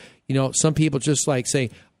just like, you know, some people just like say,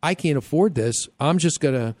 I can't afford this. I'm just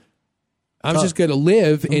going to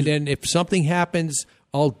live. And then if something happens,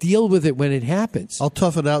 I'll deal with it when it happens. I'll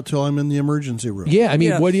tough it out till I'm in the emergency room. Yeah, I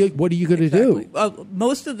mean, what are you going to do?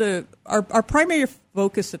 Most of our primary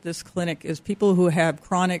focus at this clinic is people who have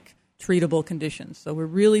chronic treatable conditions. So we're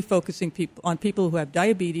really focusing on people who have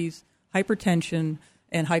diabetes, hypertension,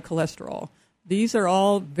 and high cholesterol. These are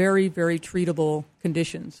all very, very treatable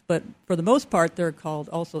conditions, but for the most part, they're called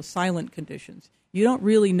also silent conditions. You don't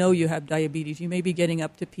really know you have diabetes. You may be getting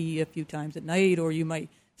up to pee a few times at night, or you might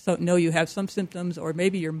know you have some symptoms, or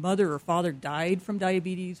maybe your mother or father died from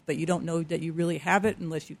diabetes, but you don't know that you really have it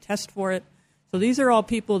unless you test for it. So these are all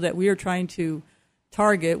people that we are trying to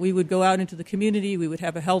target. We would go out into the community. We would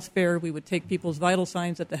have a health fair. We would take people's vital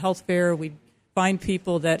signs at the health fair. We'd find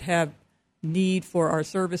people that have need for our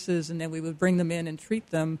services, and then we would bring them in and treat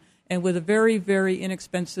them. And with a very, very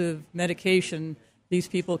inexpensive medication, these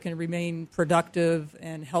people can remain productive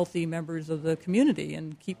and healthy members of the community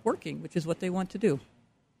and keep working, which is what they want to do.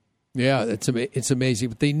 Yeah, it's amazing.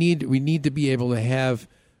 But we need to be able to have,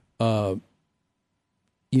 a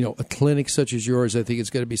clinic such as yours. I think it's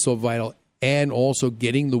going to be so vital, and also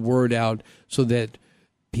getting the word out so that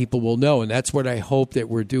people will know. And that's what I hope that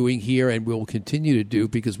we're doing here, and we'll continue to do,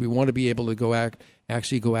 because we want to be able to go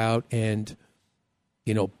out and,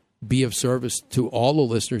 be of service to all the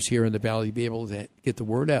listeners here in the Valley, be able to get the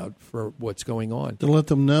word out for what's going on. To let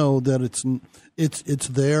them know that it's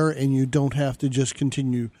there, and you don't have to just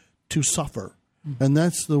continue to suffer. Mm-hmm. And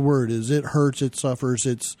that's the word, is it hurts, it suffers,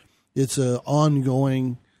 it's an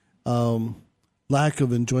ongoing lack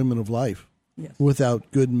of enjoyment of life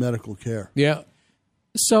without good medical care. Yeah.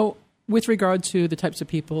 So with regard to the types of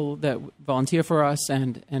people that volunteer for us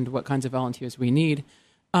and what kinds of volunteers we need,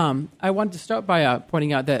 I wanted to start by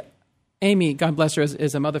pointing out that Amy, God bless her,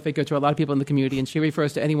 is a mother figure to a lot of people in the community, and she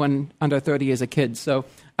refers to anyone under 30 as a kid. So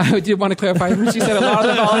I did want to clarify. She said a lot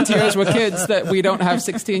of the volunteers were kids, that we don't have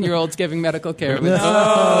 16-year-olds giving medical care.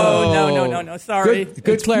 No. Sorry.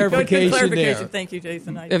 Good clarification. Good clarification. Thank you,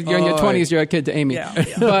 Jason. If you're in your 20s, you're a kid to Amy.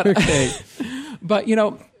 Yeah. But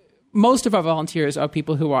most of our volunteers are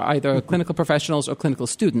people who are either clinical professionals or clinical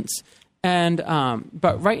students. And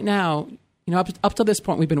but right now, up to this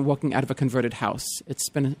point, we've been working out of a converted house. It's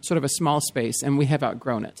been sort of a small space, and we have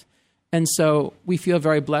outgrown it. And so we feel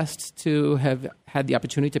very blessed to have had the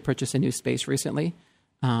opportunity to purchase a new space recently,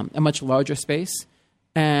 a much larger space.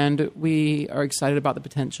 And we are excited about the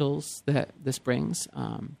potentials that this brings.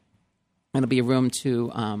 It'll be a room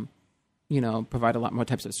to, provide a lot more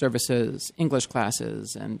types of services, English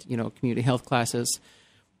classes, and, community health classes.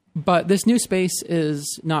 But this new space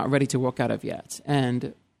is not ready to work out of yet.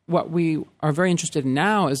 And what we are very interested in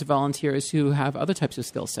now is volunteers who have other types of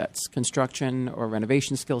skill sets, construction or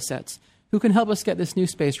renovation skill sets, who can help us get this new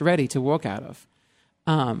space ready to work out of.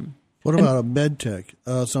 What about a med tech,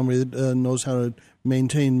 somebody that knows how to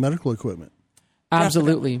maintain medical equipment?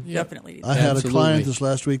 Absolutely. Definitely. I had a client this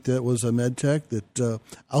last week that was a med tech that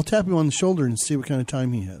I'll tap him on the shoulder and see what kind of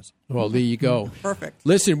time he has. Well, there you go. Perfect.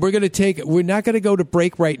 Listen, we're not going to go to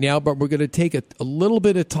break right now, but we're going to take a little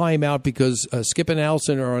bit of time out because Skip and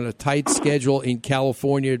Allison are on a tight schedule in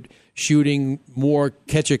California shooting more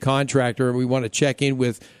Catch a Contractor, and we want to check in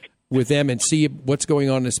with them and see what's going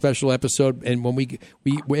on in a special episode. And when we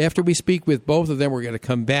after we speak with both of them, we're going to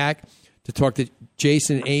come back to talk to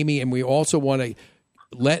Jason and Amy, and we also want to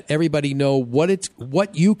let everybody know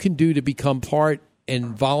what you can do to become part and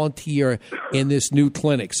volunteer in this new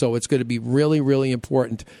clinic. So it's going to be really, really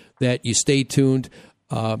important that you stay tuned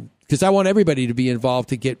because I want everybody to be involved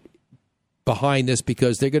to get behind this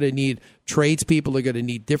because they're going to need tradespeople. They're going to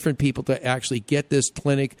need different people to actually get this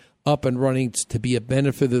clinic up and running to be a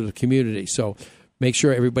benefit of the community. So make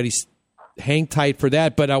sure everybody's hang tight for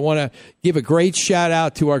that. But I want to give a great shout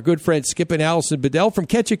out to our good friends Skip and Allison Bedell from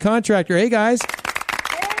Catch a Contractor. Hey, guys.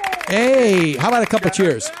 Hey, how about a couple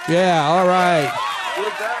cheers? Yeah, all right.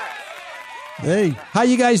 Hey, how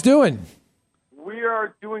you guys doing? We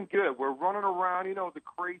are doing good. We're running around, the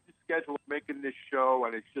crazy schedule of making this show,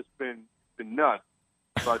 and it's just been nuts.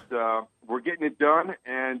 But we're getting it done,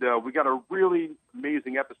 and we got a really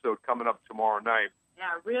amazing episode coming up tomorrow night. Yeah,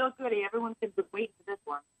 real goody. Everyone's been waiting for this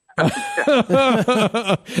one.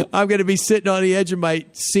 I'm going to be sitting on the edge of my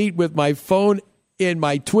seat with my phone in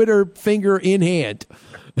my Twitter finger in hand.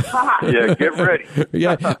 Yeah, get ready.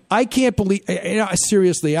 Yeah, I can't believe.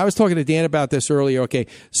 Seriously, I was talking to Dan about this earlier. Okay,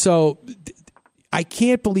 so I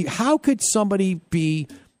can't believe how could somebody be.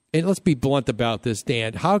 And let's be blunt about this,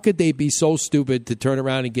 Dan. How could they be so stupid to turn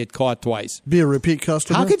around and get caught twice? Be a repeat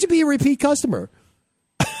customer? How could you be a repeat customer?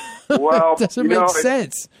 Well, it doesn't make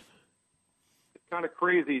sense. It's kind of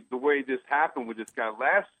crazy the way this happened with this guy.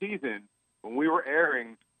 Last season, when we were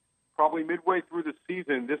airing, probably midway through the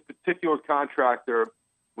season, this particular contractor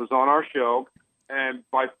was on our show, and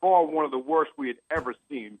by far one of the worst we had ever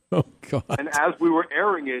seen. Oh, God. And as we were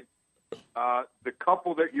airing it, the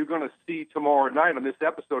couple that you're going to see tomorrow night on this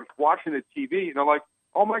episode watching the TV, and they're like,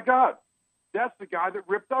 oh, my God, that's the guy that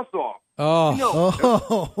ripped us off. Oh.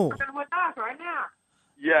 With us right now.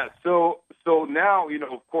 Yeah, so now,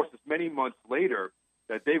 of course, it's many months later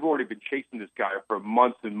that they've already been chasing this guy for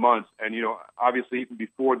months and months, and, obviously even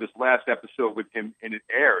before this last episode with him and it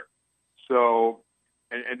aired. So,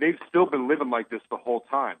 and they've still been living like this the whole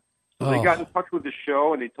time. So they got in touch with the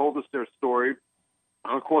show, and they told us their story.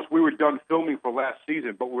 And, of course, we were done filming for last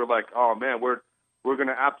season, but we were like, oh, man, we're going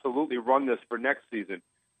to absolutely run this for next season.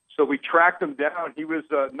 So we tracked him down. He was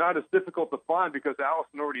not as difficult to find because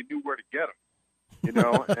Allison already knew where to get him. And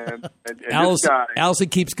this guy, Allison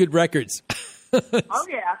keeps good records. Oh,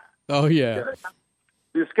 yeah. Oh, yeah.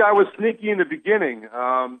 This guy was sneaky in the beginning.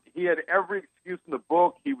 He had every excuse in the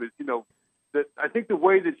book. He was, I think the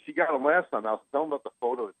way that she got him last time, Allison, tell him about the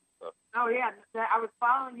photos and stuff. Oh, yeah. I was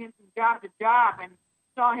following him from job to job and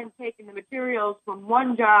saw him taking the materials from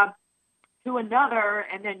one job to another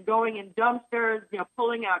and then going in dumpsters,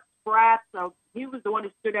 pulling out scraps. So he was the one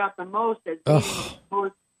who stood out the most as being the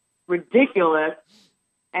most ridiculous.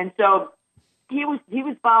 And so he was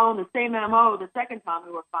following the same MO the second time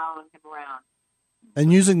we were following him around.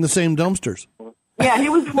 And using the same dumpsters. Yeah, he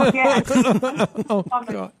was. Yeah, oh,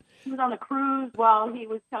 God. He was on the cruise while he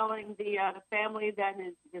was telling the family that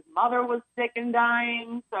his mother was sick and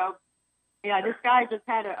dying. So, yeah, this guy just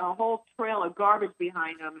had a whole trail of garbage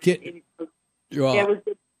behind him. It was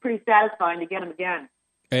pretty satisfying to get him again.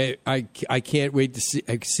 I can't wait to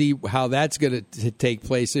see how that's going to take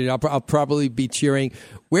place. And I'll probably be cheering,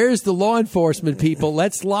 where's the law enforcement people?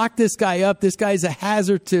 Let's lock this guy up. This guy's a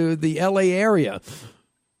hazard to the L.A. area.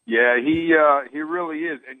 Yeah, he really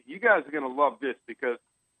is. And you guys are going to love this because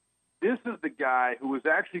this is the guy who was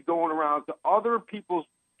actually going around to other people's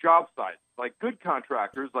job sites, like good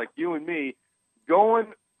contractors like you and me, going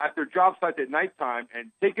at their job sites at nighttime and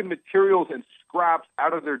taking materials and scraps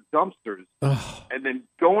out of their dumpsters and then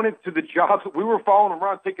going into the jobs. We were following him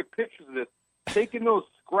around, taking pictures of this, taking those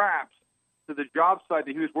scraps to the job site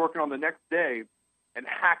that he was working on the next day and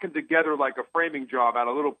hacking together like a framing job out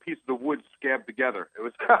of a little piece of the wood scabbed together. It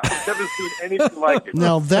was I've never seen anything like it.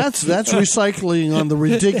 Now that's recycling on the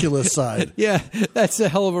ridiculous side. Yeah, that's a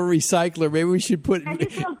hell of a recycler. Maybe we should put. And you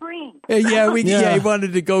feel green. Yeah, he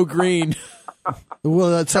wanted to go green.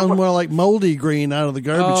 Well, that sounds more like moldy green out of the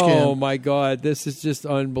garbage can. Oh my God, this is just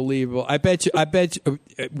unbelievable. I bet you.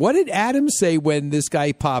 What did Adam say when this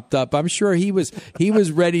guy popped up? I'm sure he was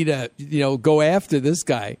ready to go after this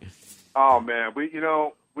guy. Oh man,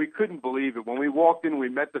 we couldn't believe it when we walked in. We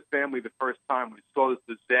met the family the first time. We saw this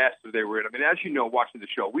disaster they were in. I mean, as you know, watching the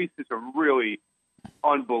show, we see some really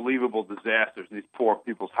unbelievable disasters in these poor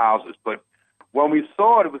people's houses. But when we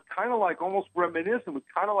saw it was kind of like almost reminiscent. It was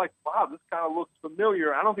kind of like, wow, this kind of looks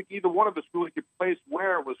familiar. I don't think either one of us really could place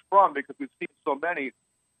where it was from because we've seen so many.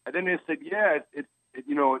 And then they said, yeah, it's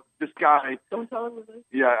this guy. Don't tell him this.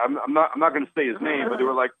 Yeah, I'm not going to say his name, but they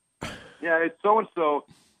were like, yeah, it's so and so.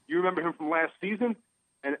 You remember him from last season?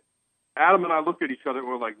 And Adam and I looked at each other and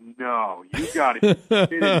we're like, no, you got to be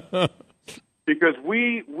kidding. Because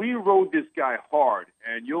we rode this guy hard,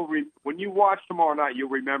 and when you watch tomorrow night, you'll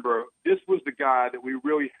remember this was the guy that we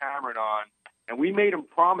really hammered on, and we made him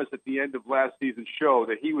promise at the end of last season's show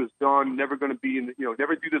that he was done, never going to be in,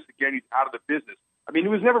 never do this again. He's out of the business. I mean, he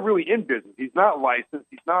was never really in business. He's not licensed.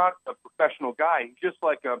 He's not a professional guy. He's just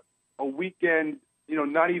like a weekend,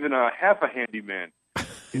 not even a half a handyman,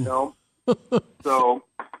 So.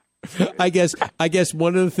 I guess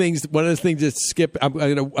one of the things that Skip,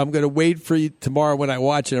 I'm gonna wait for you tomorrow when I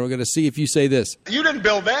watch it. I'm gonna see if you say this. You didn't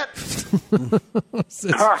build that.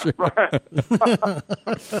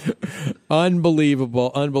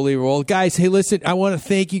 Unbelievable, guys. Hey, listen, I want to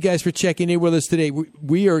thank you guys for checking in with us today.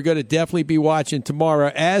 We are going to definitely be watching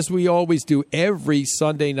tomorrow, as we always do every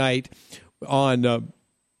Sunday night on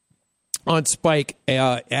Spike.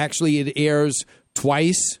 Actually, it airs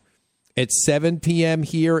twice. It's 7 p.m.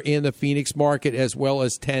 here in the Phoenix market as well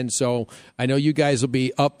as 10. So I know you guys will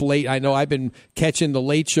be up late. I know I've been catching the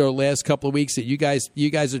late show last couple of weeks. That you guys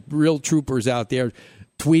are real troopers out there,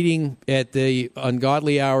 tweeting at the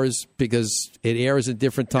ungodly hours because it airs in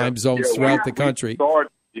different time zones throughout the country.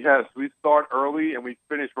 We start early and we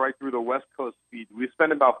finish right through the West Coast feed. We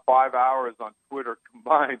spend about 5 hours on Twitter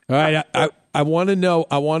combined. All right, I want to know.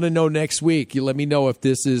 I want to know next week. You let me know if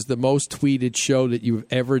this is the most tweeted show that you've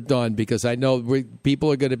ever done, because I know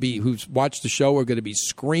people are going to be who've watched the show are going to be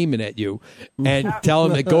screaming at you and tell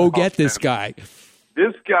them to go get this guy.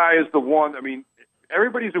 This guy is the one. I mean,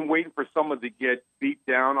 everybody's been waiting for someone to get beat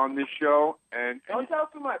down on this show, and don't tell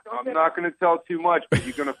too much. I'm not going to tell too much, but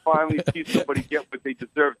you're going to finally see somebody get what they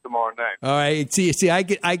deserve tomorrow night. All right, see, I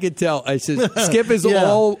could tell. I said Skip is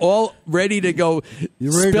all ready to go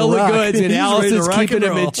spill the goods, and Allison's keeping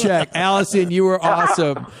him in check. Allison, you were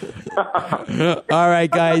awesome. All right,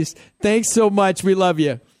 guys, thanks so much. We love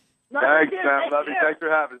you. Thanks, man. Love you. Thanks for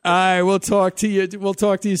having us. All right, we'll talk to you. We'll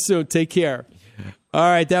talk to you soon. Take care. All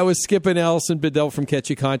right, that was Skip and Allison Bedell from Catch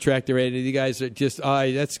A Contractor. And you guys are just,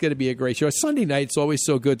 that's going to be a great show. Sunday night, it's always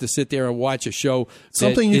so good to sit there and watch a show.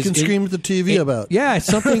 Something you can scream at the TV about. Yeah,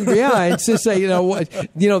 something. Yeah, it's just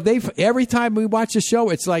every time we watch a show,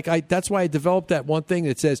 it's like that's why I developed that one thing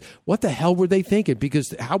that says, "What the hell were they thinking?"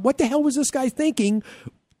 Because what the hell was this guy thinking,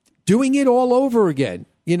 doing it all over again?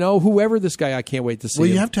 Whoever this guy, I can't wait to see. Well,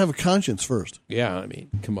 him. You have to have a conscience first. Yeah, I mean,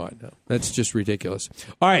 come on, no, that's just ridiculous.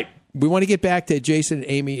 All right. We want to get back to Jason and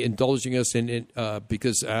Amy indulging us in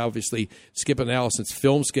because obviously Skip and Allison's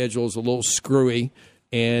film schedule is a little screwy,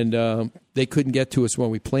 and they couldn't get to us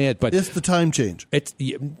when we planned. But it's the time change.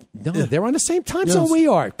 They're on the same time zone we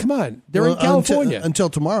are. Come on, they're in California until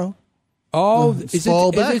tomorrow. Oh,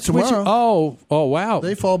 fall back tomorrow. Oh, wow,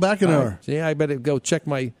 they fall back an hour. Yeah, I better go check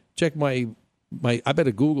my. I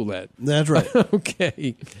better Google that. That's right.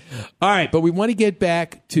 Okay. All right, but we want to get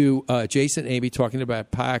back to Jason and Amy talking about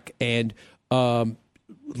PAC, and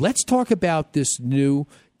let's talk about this new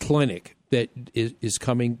clinic that is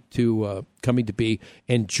coming to be.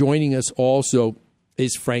 And joining us also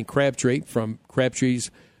is Frank Crabtree from Crabtree's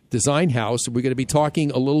Design House. We're going to be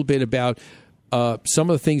talking a little bit about some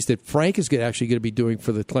of the things that Frank is actually going to be doing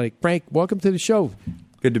for the clinic. Frank, welcome to the show.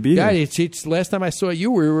 Good to be here. It's last time I saw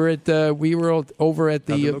you, we were over at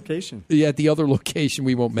the other location. Yeah, at the other location.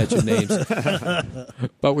 We won't mention names,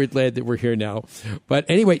 but we're glad that we're here now. But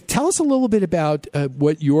anyway, tell us a little bit about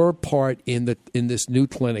what your part in this new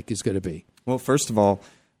clinic is going to be. Well, first of all,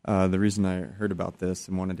 the reason I heard about this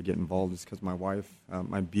and wanted to get involved is because my wife,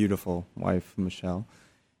 my beautiful wife, Michelle,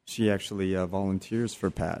 she actually volunteers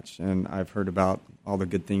for Patch, and I've heard about all the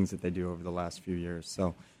good things that they do over the last few years.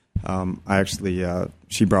 So.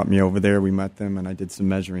 She brought me over there. We met them, and I did some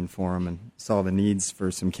measuring for them and saw the needs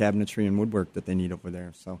for some cabinetry and woodwork that they need over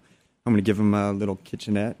there. So I'm going to give them a little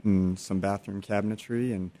kitchenette and some bathroom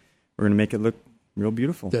cabinetry, and we're going to make it look real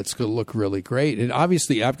beautiful. That's going to look really great. And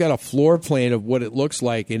obviously, I've got a floor plan of what it looks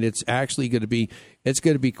like, and it's actually going to be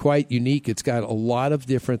quite unique. It's got a lot of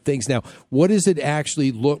different things. Now, what does it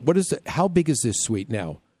actually look? How big is this suite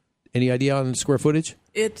now? Any idea on the square footage?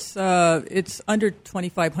 It's under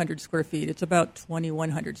 2,500 square feet. It's about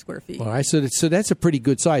 2,100 square feet. All right, so that's a pretty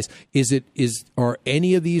good size. Are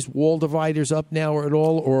any of these wall dividers up now or at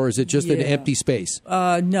all, or is it just an empty space?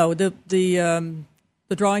 No, the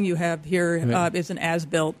the drawing you have here is an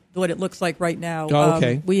as-built, what it looks like right now. Oh,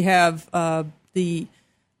 okay. We have the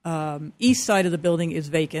east side of the building is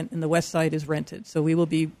vacant and the west side is rented. So we will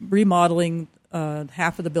be remodeling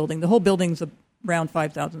half of the building. The whole building's around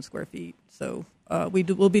 5,000 square feet. So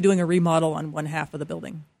we'll be doing a remodel on one half of the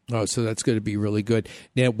building. Oh, so that's going to be really good.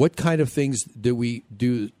 Now, what kind of things do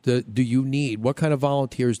you need? What kind of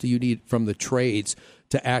volunteers do you need from the trades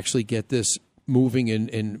to actually get this moving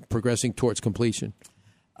and progressing towards completion?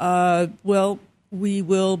 Well, we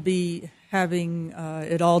will be having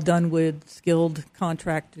it all done with skilled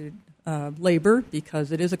contracted labor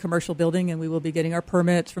because it is a commercial building, and we will be getting our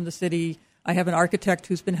permits from the city. I have an architect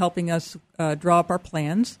who's been helping us draw up our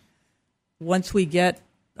plans. Once we get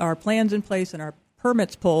our plans in place and our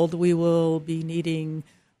permits pulled, we will be needing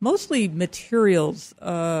mostly materials.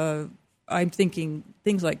 I'm thinking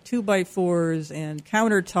things like 2x4s and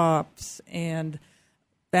countertops and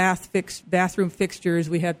bathroom fixtures.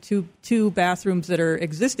 We have two bathrooms that are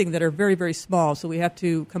existing that are very, very small, so we have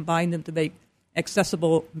to combine them to make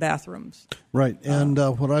accessible bathrooms. Right, and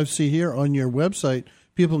what I see here on your website,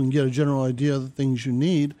 people can get a general idea of the things you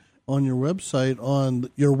need on your website on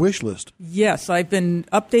your wish list. Yes, I've been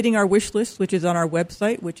updating our wish list, which is on our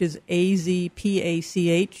website, which is azpach.org,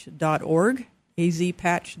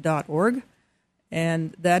 azpatch.org,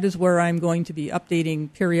 and that is where I'm going to be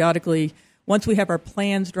updating periodically. Once we have our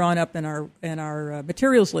plans drawn up and our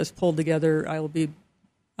materials list pulled together, I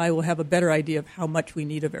will have a better idea of how much we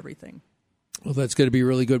need of everything. Well, that's going to be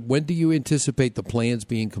really good. When do you anticipate the plans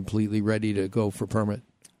being completely ready to go for permit?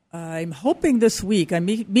 I'm hoping this week. I'm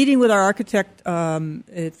meeting with our architect.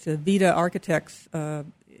 It's Vita Architects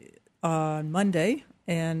on Monday,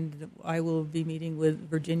 and I will be meeting with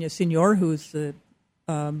Virginia Senior, who's the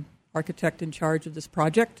architect in charge of this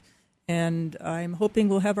project, and I'm hoping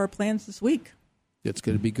we'll have our plans this week. It's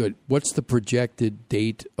going to be good. What's the projected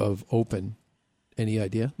date of open? Any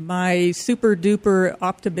idea? My super duper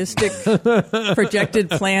optimistic projected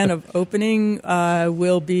plan of opening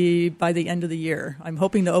will be by the end of the year. I'm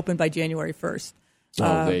hoping to open by January 1st.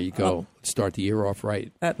 Oh, there you go. Start the year off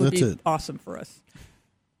right. That would be awesome for us.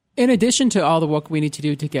 In addition to all the work we need to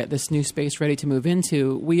do to get this new space ready to move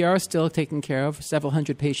into, we are still taking care of several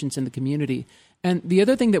hundred patients in the community. And the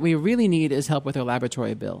other thing that we really need is help with our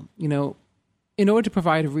laboratory bill. You know, in order to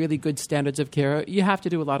provide really good standards of care, you have to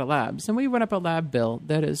do a lot of labs. And we run up a lab bill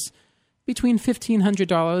that is between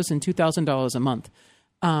 $1,500 and $2,000 a month.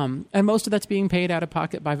 And most of that's being paid out of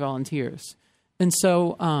pocket by volunteers. And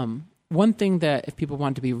so one thing that if people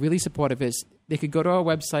want to be really supportive is they could go to our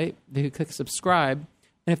website, they could click subscribe,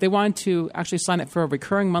 and if they want to actually sign up for a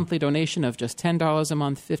recurring monthly donation of just $10 a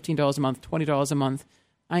month, $15 a month, $20 a month,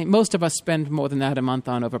 most of us spend more than that a month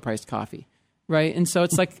on overpriced coffee. Right, and so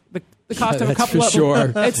it's like the cost of a couple of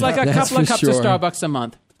it's like a couple of cups of Starbucks a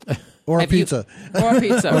month, or a pizza, right?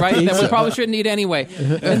 That we probably shouldn't eat anyway.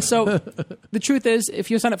 And so the truth is, if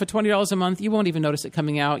you sign up for $20 a month, you won't even notice it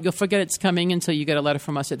coming out. You'll forget it's coming until you get a letter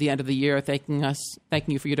from us at the end of the year thanking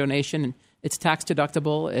you for your donation. And it's tax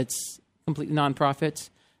deductible. It's completely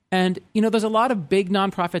nonprofits. And you know, there's a lot of big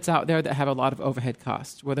nonprofits out there that have a lot of overhead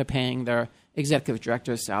costs, where they're paying their executive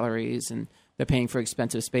directors' salaries and they're paying for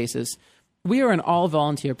expensive spaces. We are an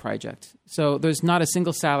all-volunteer project, so there's not a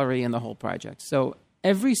single salary in the whole project. So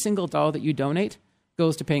every single dollar that you donate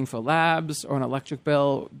goes to paying for labs or an electric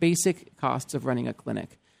bill, basic costs of running a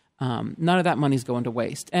clinic. None of that money's going to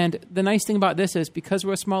waste. And the nice thing about this is because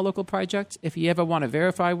we're a small local project, if you ever want to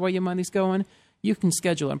verify where your money's going, you can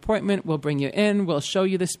schedule an appointment. We'll bring you in. We'll show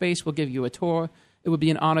you the space. We'll give you a tour. It would be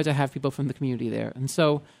an honor to have people from the community there. And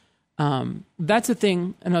so that's a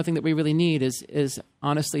thing. Another thing that we really need is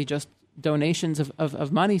honestly just donations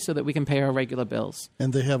of money so that we can pay our regular bills.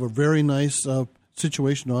 And they have a very nice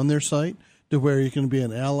situation on their site to where you can be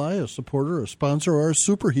an ally, a supporter, a sponsor, or a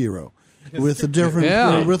superhero with the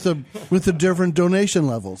different with the different donation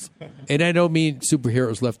levels. And I don't mean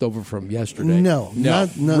superheroes left over from yesterday. No, not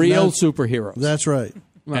real superheroes. That's right.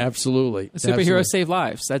 Absolutely. Superheroes save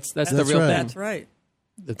lives. That's the real thing. That's right.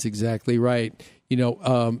 That's exactly right. You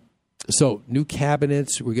know, so new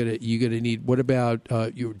cabinets. You're gonna need. What about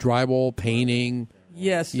your drywall, painting?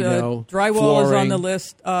 Yes, drywall flooring. Is on the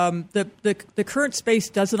list. The current space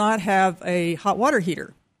does not have a hot water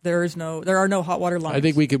heater. There are no hot water lines. I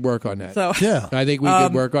think we could work on that. So, yeah, I think we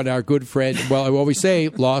could work on our good friend. Well, I always say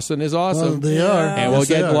Lawson is awesome. Well, they are, and we'll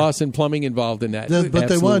get Lawson Plumbing involved in that. But Absolutely.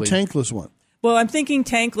 They want a tankless one. Well, I'm thinking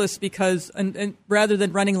tankless because, and rather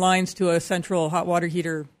than running lines to a central hot water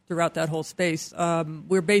heater throughout that whole space,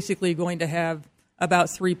 we're basically going to have about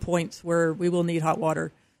 3 points where we will need hot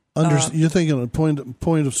water. You're thinking a point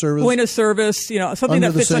of service? Point of service, something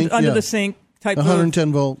that fits under the sink type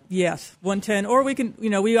 110 volt. Yes, 110. Or we can,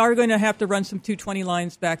 we are going to have to run some 220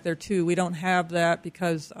 lines back there too. We don't have that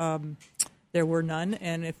because there were none.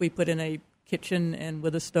 And if we put in a kitchen and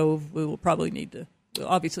with a stove, we'll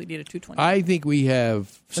obviously need a 220. I think we have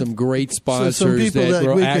some great sponsors some that we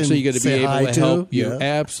are actually going to be able to help you. Yeah.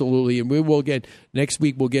 Absolutely. And next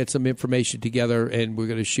week we'll get some information together and we're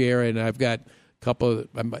going to share. And I've got a couple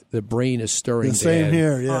the brain is stirring. The same Dan.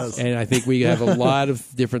 here, yes. And I think we have a lot of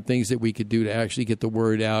different things that we could do to actually get the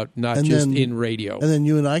word out, not just in radio. And then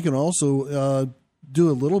you and I can also do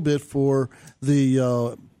a little bit for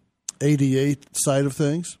the ADA side of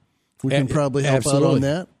things. We can probably help out on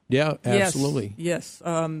that. Yeah, absolutely. Yes.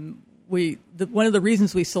 One of the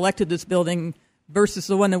reasons we selected this building versus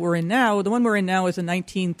the one that we're in now, the one we're in now is a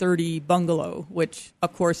 1930 bungalow, which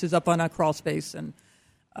of course is up on a crawl space, and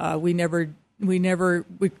we kind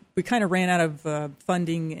of ran out of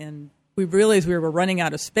funding, and we realized we were running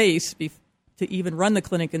out of space to even run the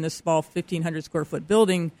clinic in this small 1,500 square foot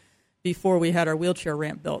building before we had our wheelchair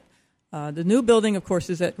ramp built. The new building, of course,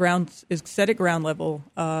 is set at ground level,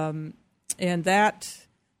 and that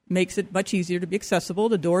makes it much easier to be accessible.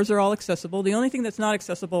 The doors are all accessible. The only thing that's not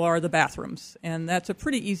accessible are the bathrooms, and that's a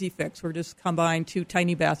pretty easy fix. We're just combining 2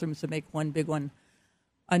 tiny bathrooms to make one big one.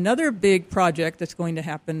 Another big project that's going to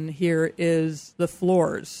happen here is the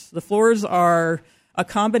floors. The floors are a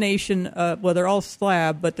combination of, they're all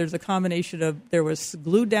slab, but there's a combination of, there was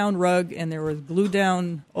glued down rug and there was glued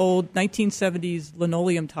down old 1970s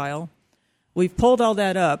linoleum tile. We've pulled all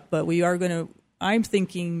that up, but I'm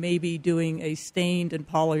thinking maybe doing a stained and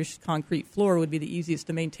polished concrete floor would be the easiest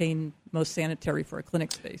to maintain, most sanitary for a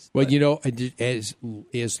clinic space. Well,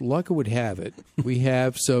 as luck would have it, we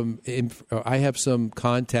have I have some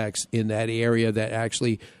contacts in that area that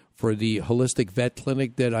actually, for the holistic vet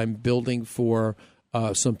clinic that I'm building for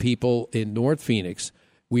some people in North Phoenix,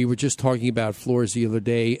 we were just talking about floors the other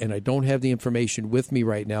day, and I don't have the information with me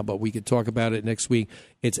right now, but we could talk about it next week.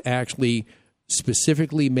 It's actually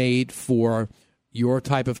specifically made for your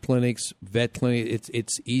type of clinics, vet clinic.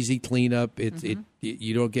 It's easy cleanup.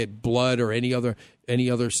 You don't get blood or any other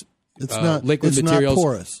it's not liquid it's materials. Not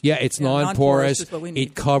porous. Yeah, it's non-porous.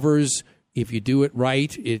 It covers, if you do it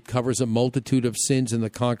right, it covers a multitude of sins in the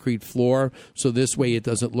concrete floor. So this way, it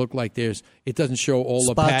doesn't look like it doesn't show all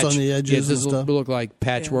spots the patch on the edges. It doesn't look like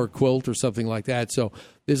patchwork quilt or something like that. So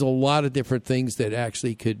there's a lot of different things that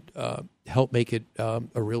actually could help make it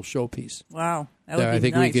a real showpiece. Wow. That would be I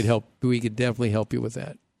think nice. we could definitely help you with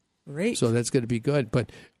that. Great. So that's going to be good.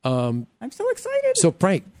 But I'm so excited. So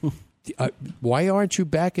Frank, why aren't you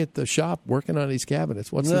back at the shop working on these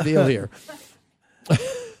cabinets? What's the deal here?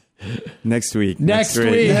 Next week. Next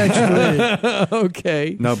week.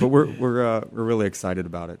 Okay. No, but we're really excited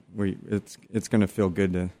about it. It's going to feel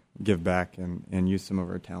good to give back and use some of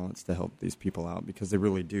our talents to help these people out, because they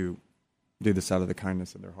really do this out of the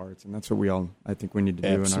kindness of their hearts, and that's what I think we need to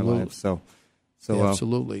do in our lives. So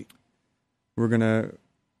absolutely, we're gonna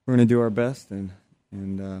do our best, and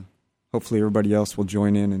hopefully everybody else will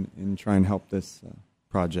join in and try and help this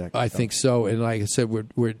project. I think so, and like I said,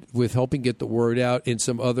 we're with helping get the word out in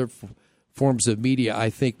some other forms of media. I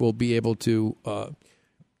think we'll be able to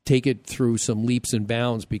take it through some leaps and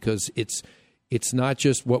bounds, because it's not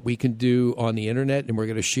just what we can do on the internet, and we're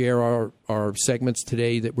going to share our segments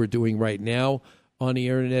today that we're doing right now on the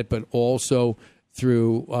internet, but also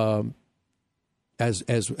through as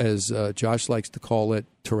Josh likes to call it,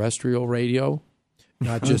 terrestrial radio,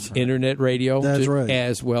 not just internet radio. That's right.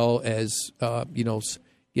 As well as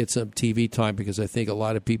get some TV time, because I think a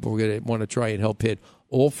lot of people are going to want to try and help hit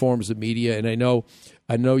all forms of media. And I know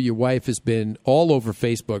your wife has been all over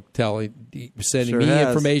Facebook sending me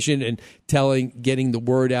information and getting the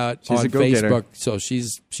word out on Facebook. So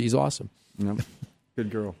she's awesome. Yep.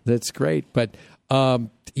 Good girl. That's great. But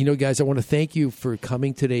guys, I want to thank you for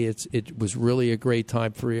coming today. It was really a great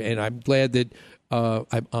time for you, and I'm glad that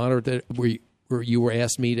I'm honored that you were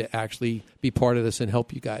asked me to actually be part of this and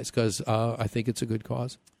help you guys, because I think it's a good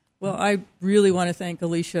cause. Well, I really want to thank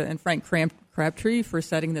Alicia and Frank Crabtree for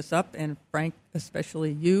setting this up, and Frank,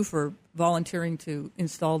 especially you, for volunteering to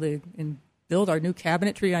install and build our new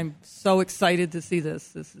cabinetry. I'm so excited to see this.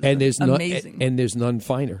 This is amazing. And there's none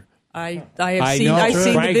finer. I've seen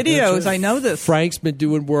the videos. I know this. Frank's been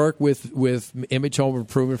doing work with Image Home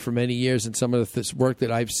Improvement for many years, and some of this work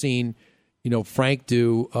that I've seen, Frank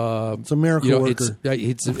do. It's a miracle worker.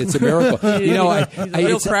 It's a miracle. He's a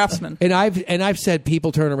real craftsman. And I've said,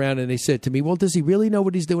 people turn around and they said to me, "Well, does he really know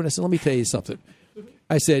what he's doing?" I said, "Let me tell you something."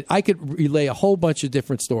 I said, I could relay a whole bunch of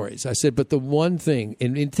different stories. I said, but the one thing,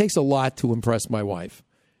 and it takes a lot to impress my wife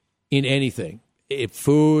in anything,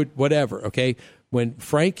 food, whatever. Okay, when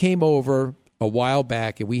Frank came over a while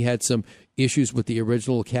back, and we had some issues with the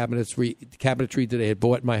original cabinetry that I had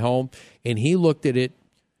bought in my home, and he looked at it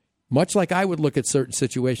much like I would look at certain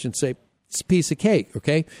situations, say, it's a piece of cake,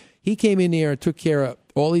 okay? He came in there and took care of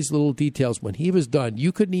all these little details. When he was done,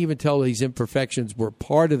 you couldn't even tell these imperfections were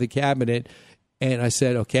part of the cabinet, and I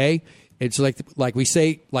said, okay. It's like they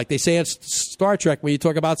say on Star Trek when you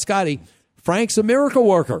talk about Scotty, Frank's a miracle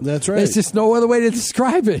worker. That's right. There's just no other way to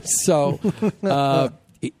describe it. So, guys,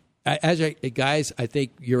 I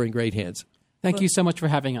think you're in great hands. Thank you so much for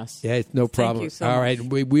having us. Yeah, no problem. Thank you so All much.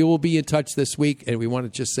 right, we will be in touch this week, and we want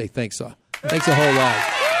to just say thanks a whole lot.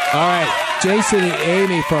 All right, Jason and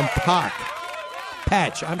Amy from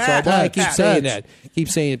Patch. I'm sorry, why I keep saying that. Keep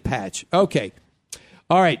saying Patch. Okay.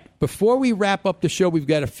 All right, before we wrap up the show, we've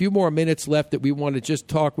got a few more minutes left that we want to just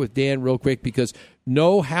talk with Dan real quick, because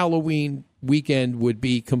no Halloween weekend would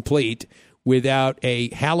be complete without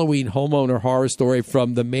a Halloween homeowner horror story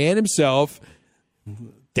from the man himself,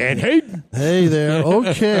 Dan Hayden. Hey there.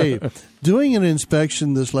 Okay. Doing an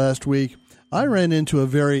inspection this last week, I ran into a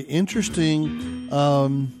very interesting,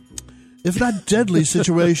 if not deadly,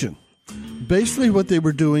 situation. Basically, what they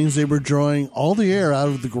were doing is they were drawing all the air out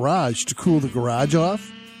of the garage to cool the garage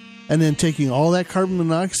off, and then taking all that carbon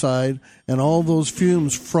monoxide and all those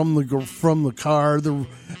fumes from the car,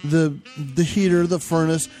 the heater, the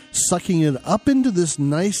furnace, sucking it up into this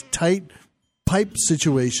nice tight pipe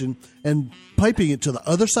situation and piping it to the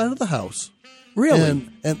other side of the house. Really?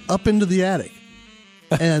 And up into the attic.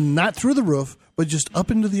 And not through the roof, but just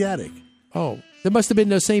up into the attic. Oh, there must have been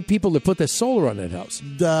those same people that put the solar on that house.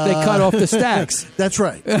 They cut off the stacks. That's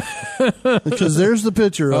right. Because there's the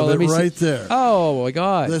picture of it right there. Oh, my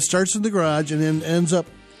God. That starts in the garage and then ends up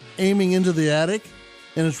aiming into the attic,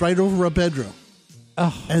 and it's right over a bedroom.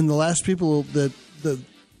 Oh. And the last people that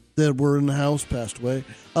were in the house passed away.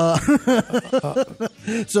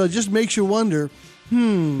 So it just makes you wonder,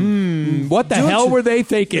 what the hell were they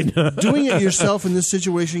thinking? Doing it yourself in this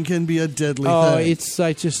situation can be a deadly thing. Oh, it's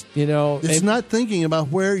It's not thinking about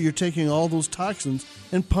where you're taking all those toxins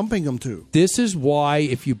and pumping them to. This is why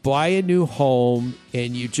if you buy a new home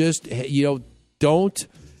and you just don't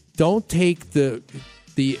take the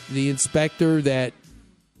inspector that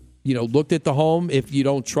looked at the home, if you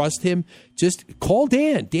don't trust him, just call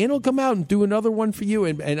Dan. Dan will come out and do another one for you,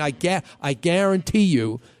 and I guarantee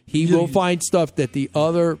you he will find stuff that the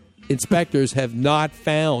other inspectors have not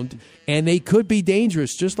found, and they could be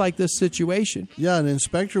dangerous, just like this situation. Yeah, an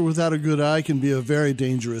inspector without a good eye can be a very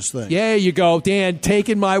dangerous thing. There you go, Dan,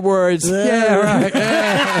 taking my words. Yeah, right.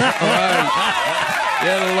 Yeah. All right.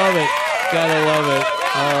 Gotta love it.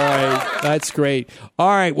 All right. That's great. All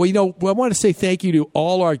right. Well, I want to say thank you to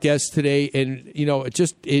all our guests today. And,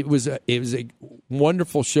 it was a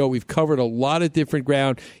wonderful show. We've covered a lot of different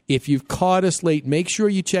ground. If you've caught us late, make sure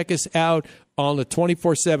you check us out on the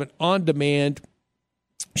 24/7 on-demand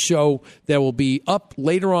show that will be up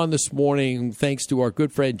later on this morning, thanks to our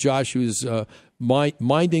good friend Josh, who's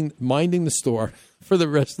minding the store for the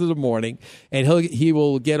rest of the morning. And he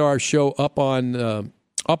will get our show up on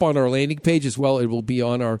our landing page as well. It will be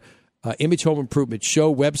on our Image Home Improvement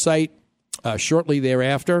Show website shortly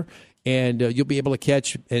thereafter, and you'll be able to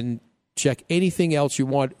catch and check anything else you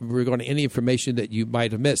want regarding any information that you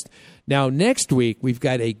might have missed. Now, next week, we've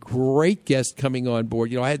got a great guest coming on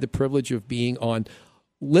board. I had the privilege of being on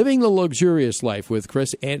Living the Luxurious Life with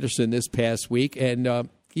Chris Anderson this past week, and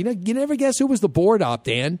you never guess who was the board op,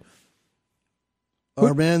 Dan?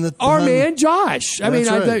 Our man Josh. I mean,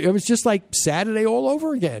 right. It was just like Saturday all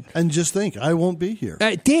over again. And just think, I won't be here.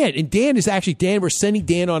 Dan, we're sending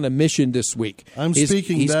Dan on a mission this week. I'm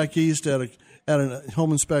speaking back east at a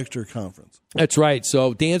home inspector conference. That's right.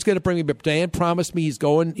 So Dan's going to bring me. Dan promised me he's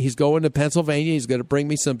going to Pennsylvania. He's going to bring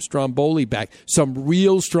me some Stromboli back, some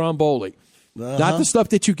real Stromboli. Not the stuff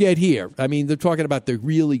that you get here. I mean, they're talking about the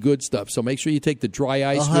really good stuff. So make sure you take the dry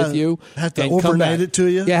ice with you. Have to overnight it to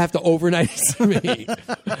you? Yeah, have to overnight it to me.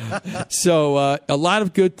 So a lot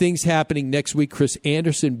of good things happening next week. Chris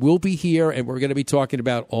Anderson will be here, and we're going to be talking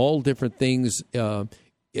about all different things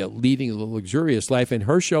leading a luxurious life. And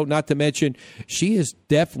her show, not to mention, she is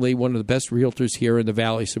definitely one of the best realtors here in the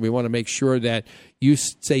Valley. So we want to make sure that you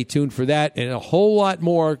stay tuned for that and a whole lot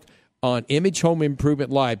more on Image Home Improvement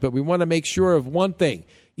Live. But we want to make sure of one thing.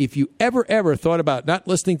 If you ever thought about not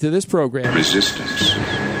listening to this program, resistance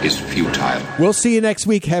is futile. We'll see you next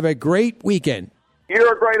week. Have a great weekend.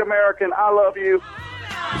 You're a great American. I love you.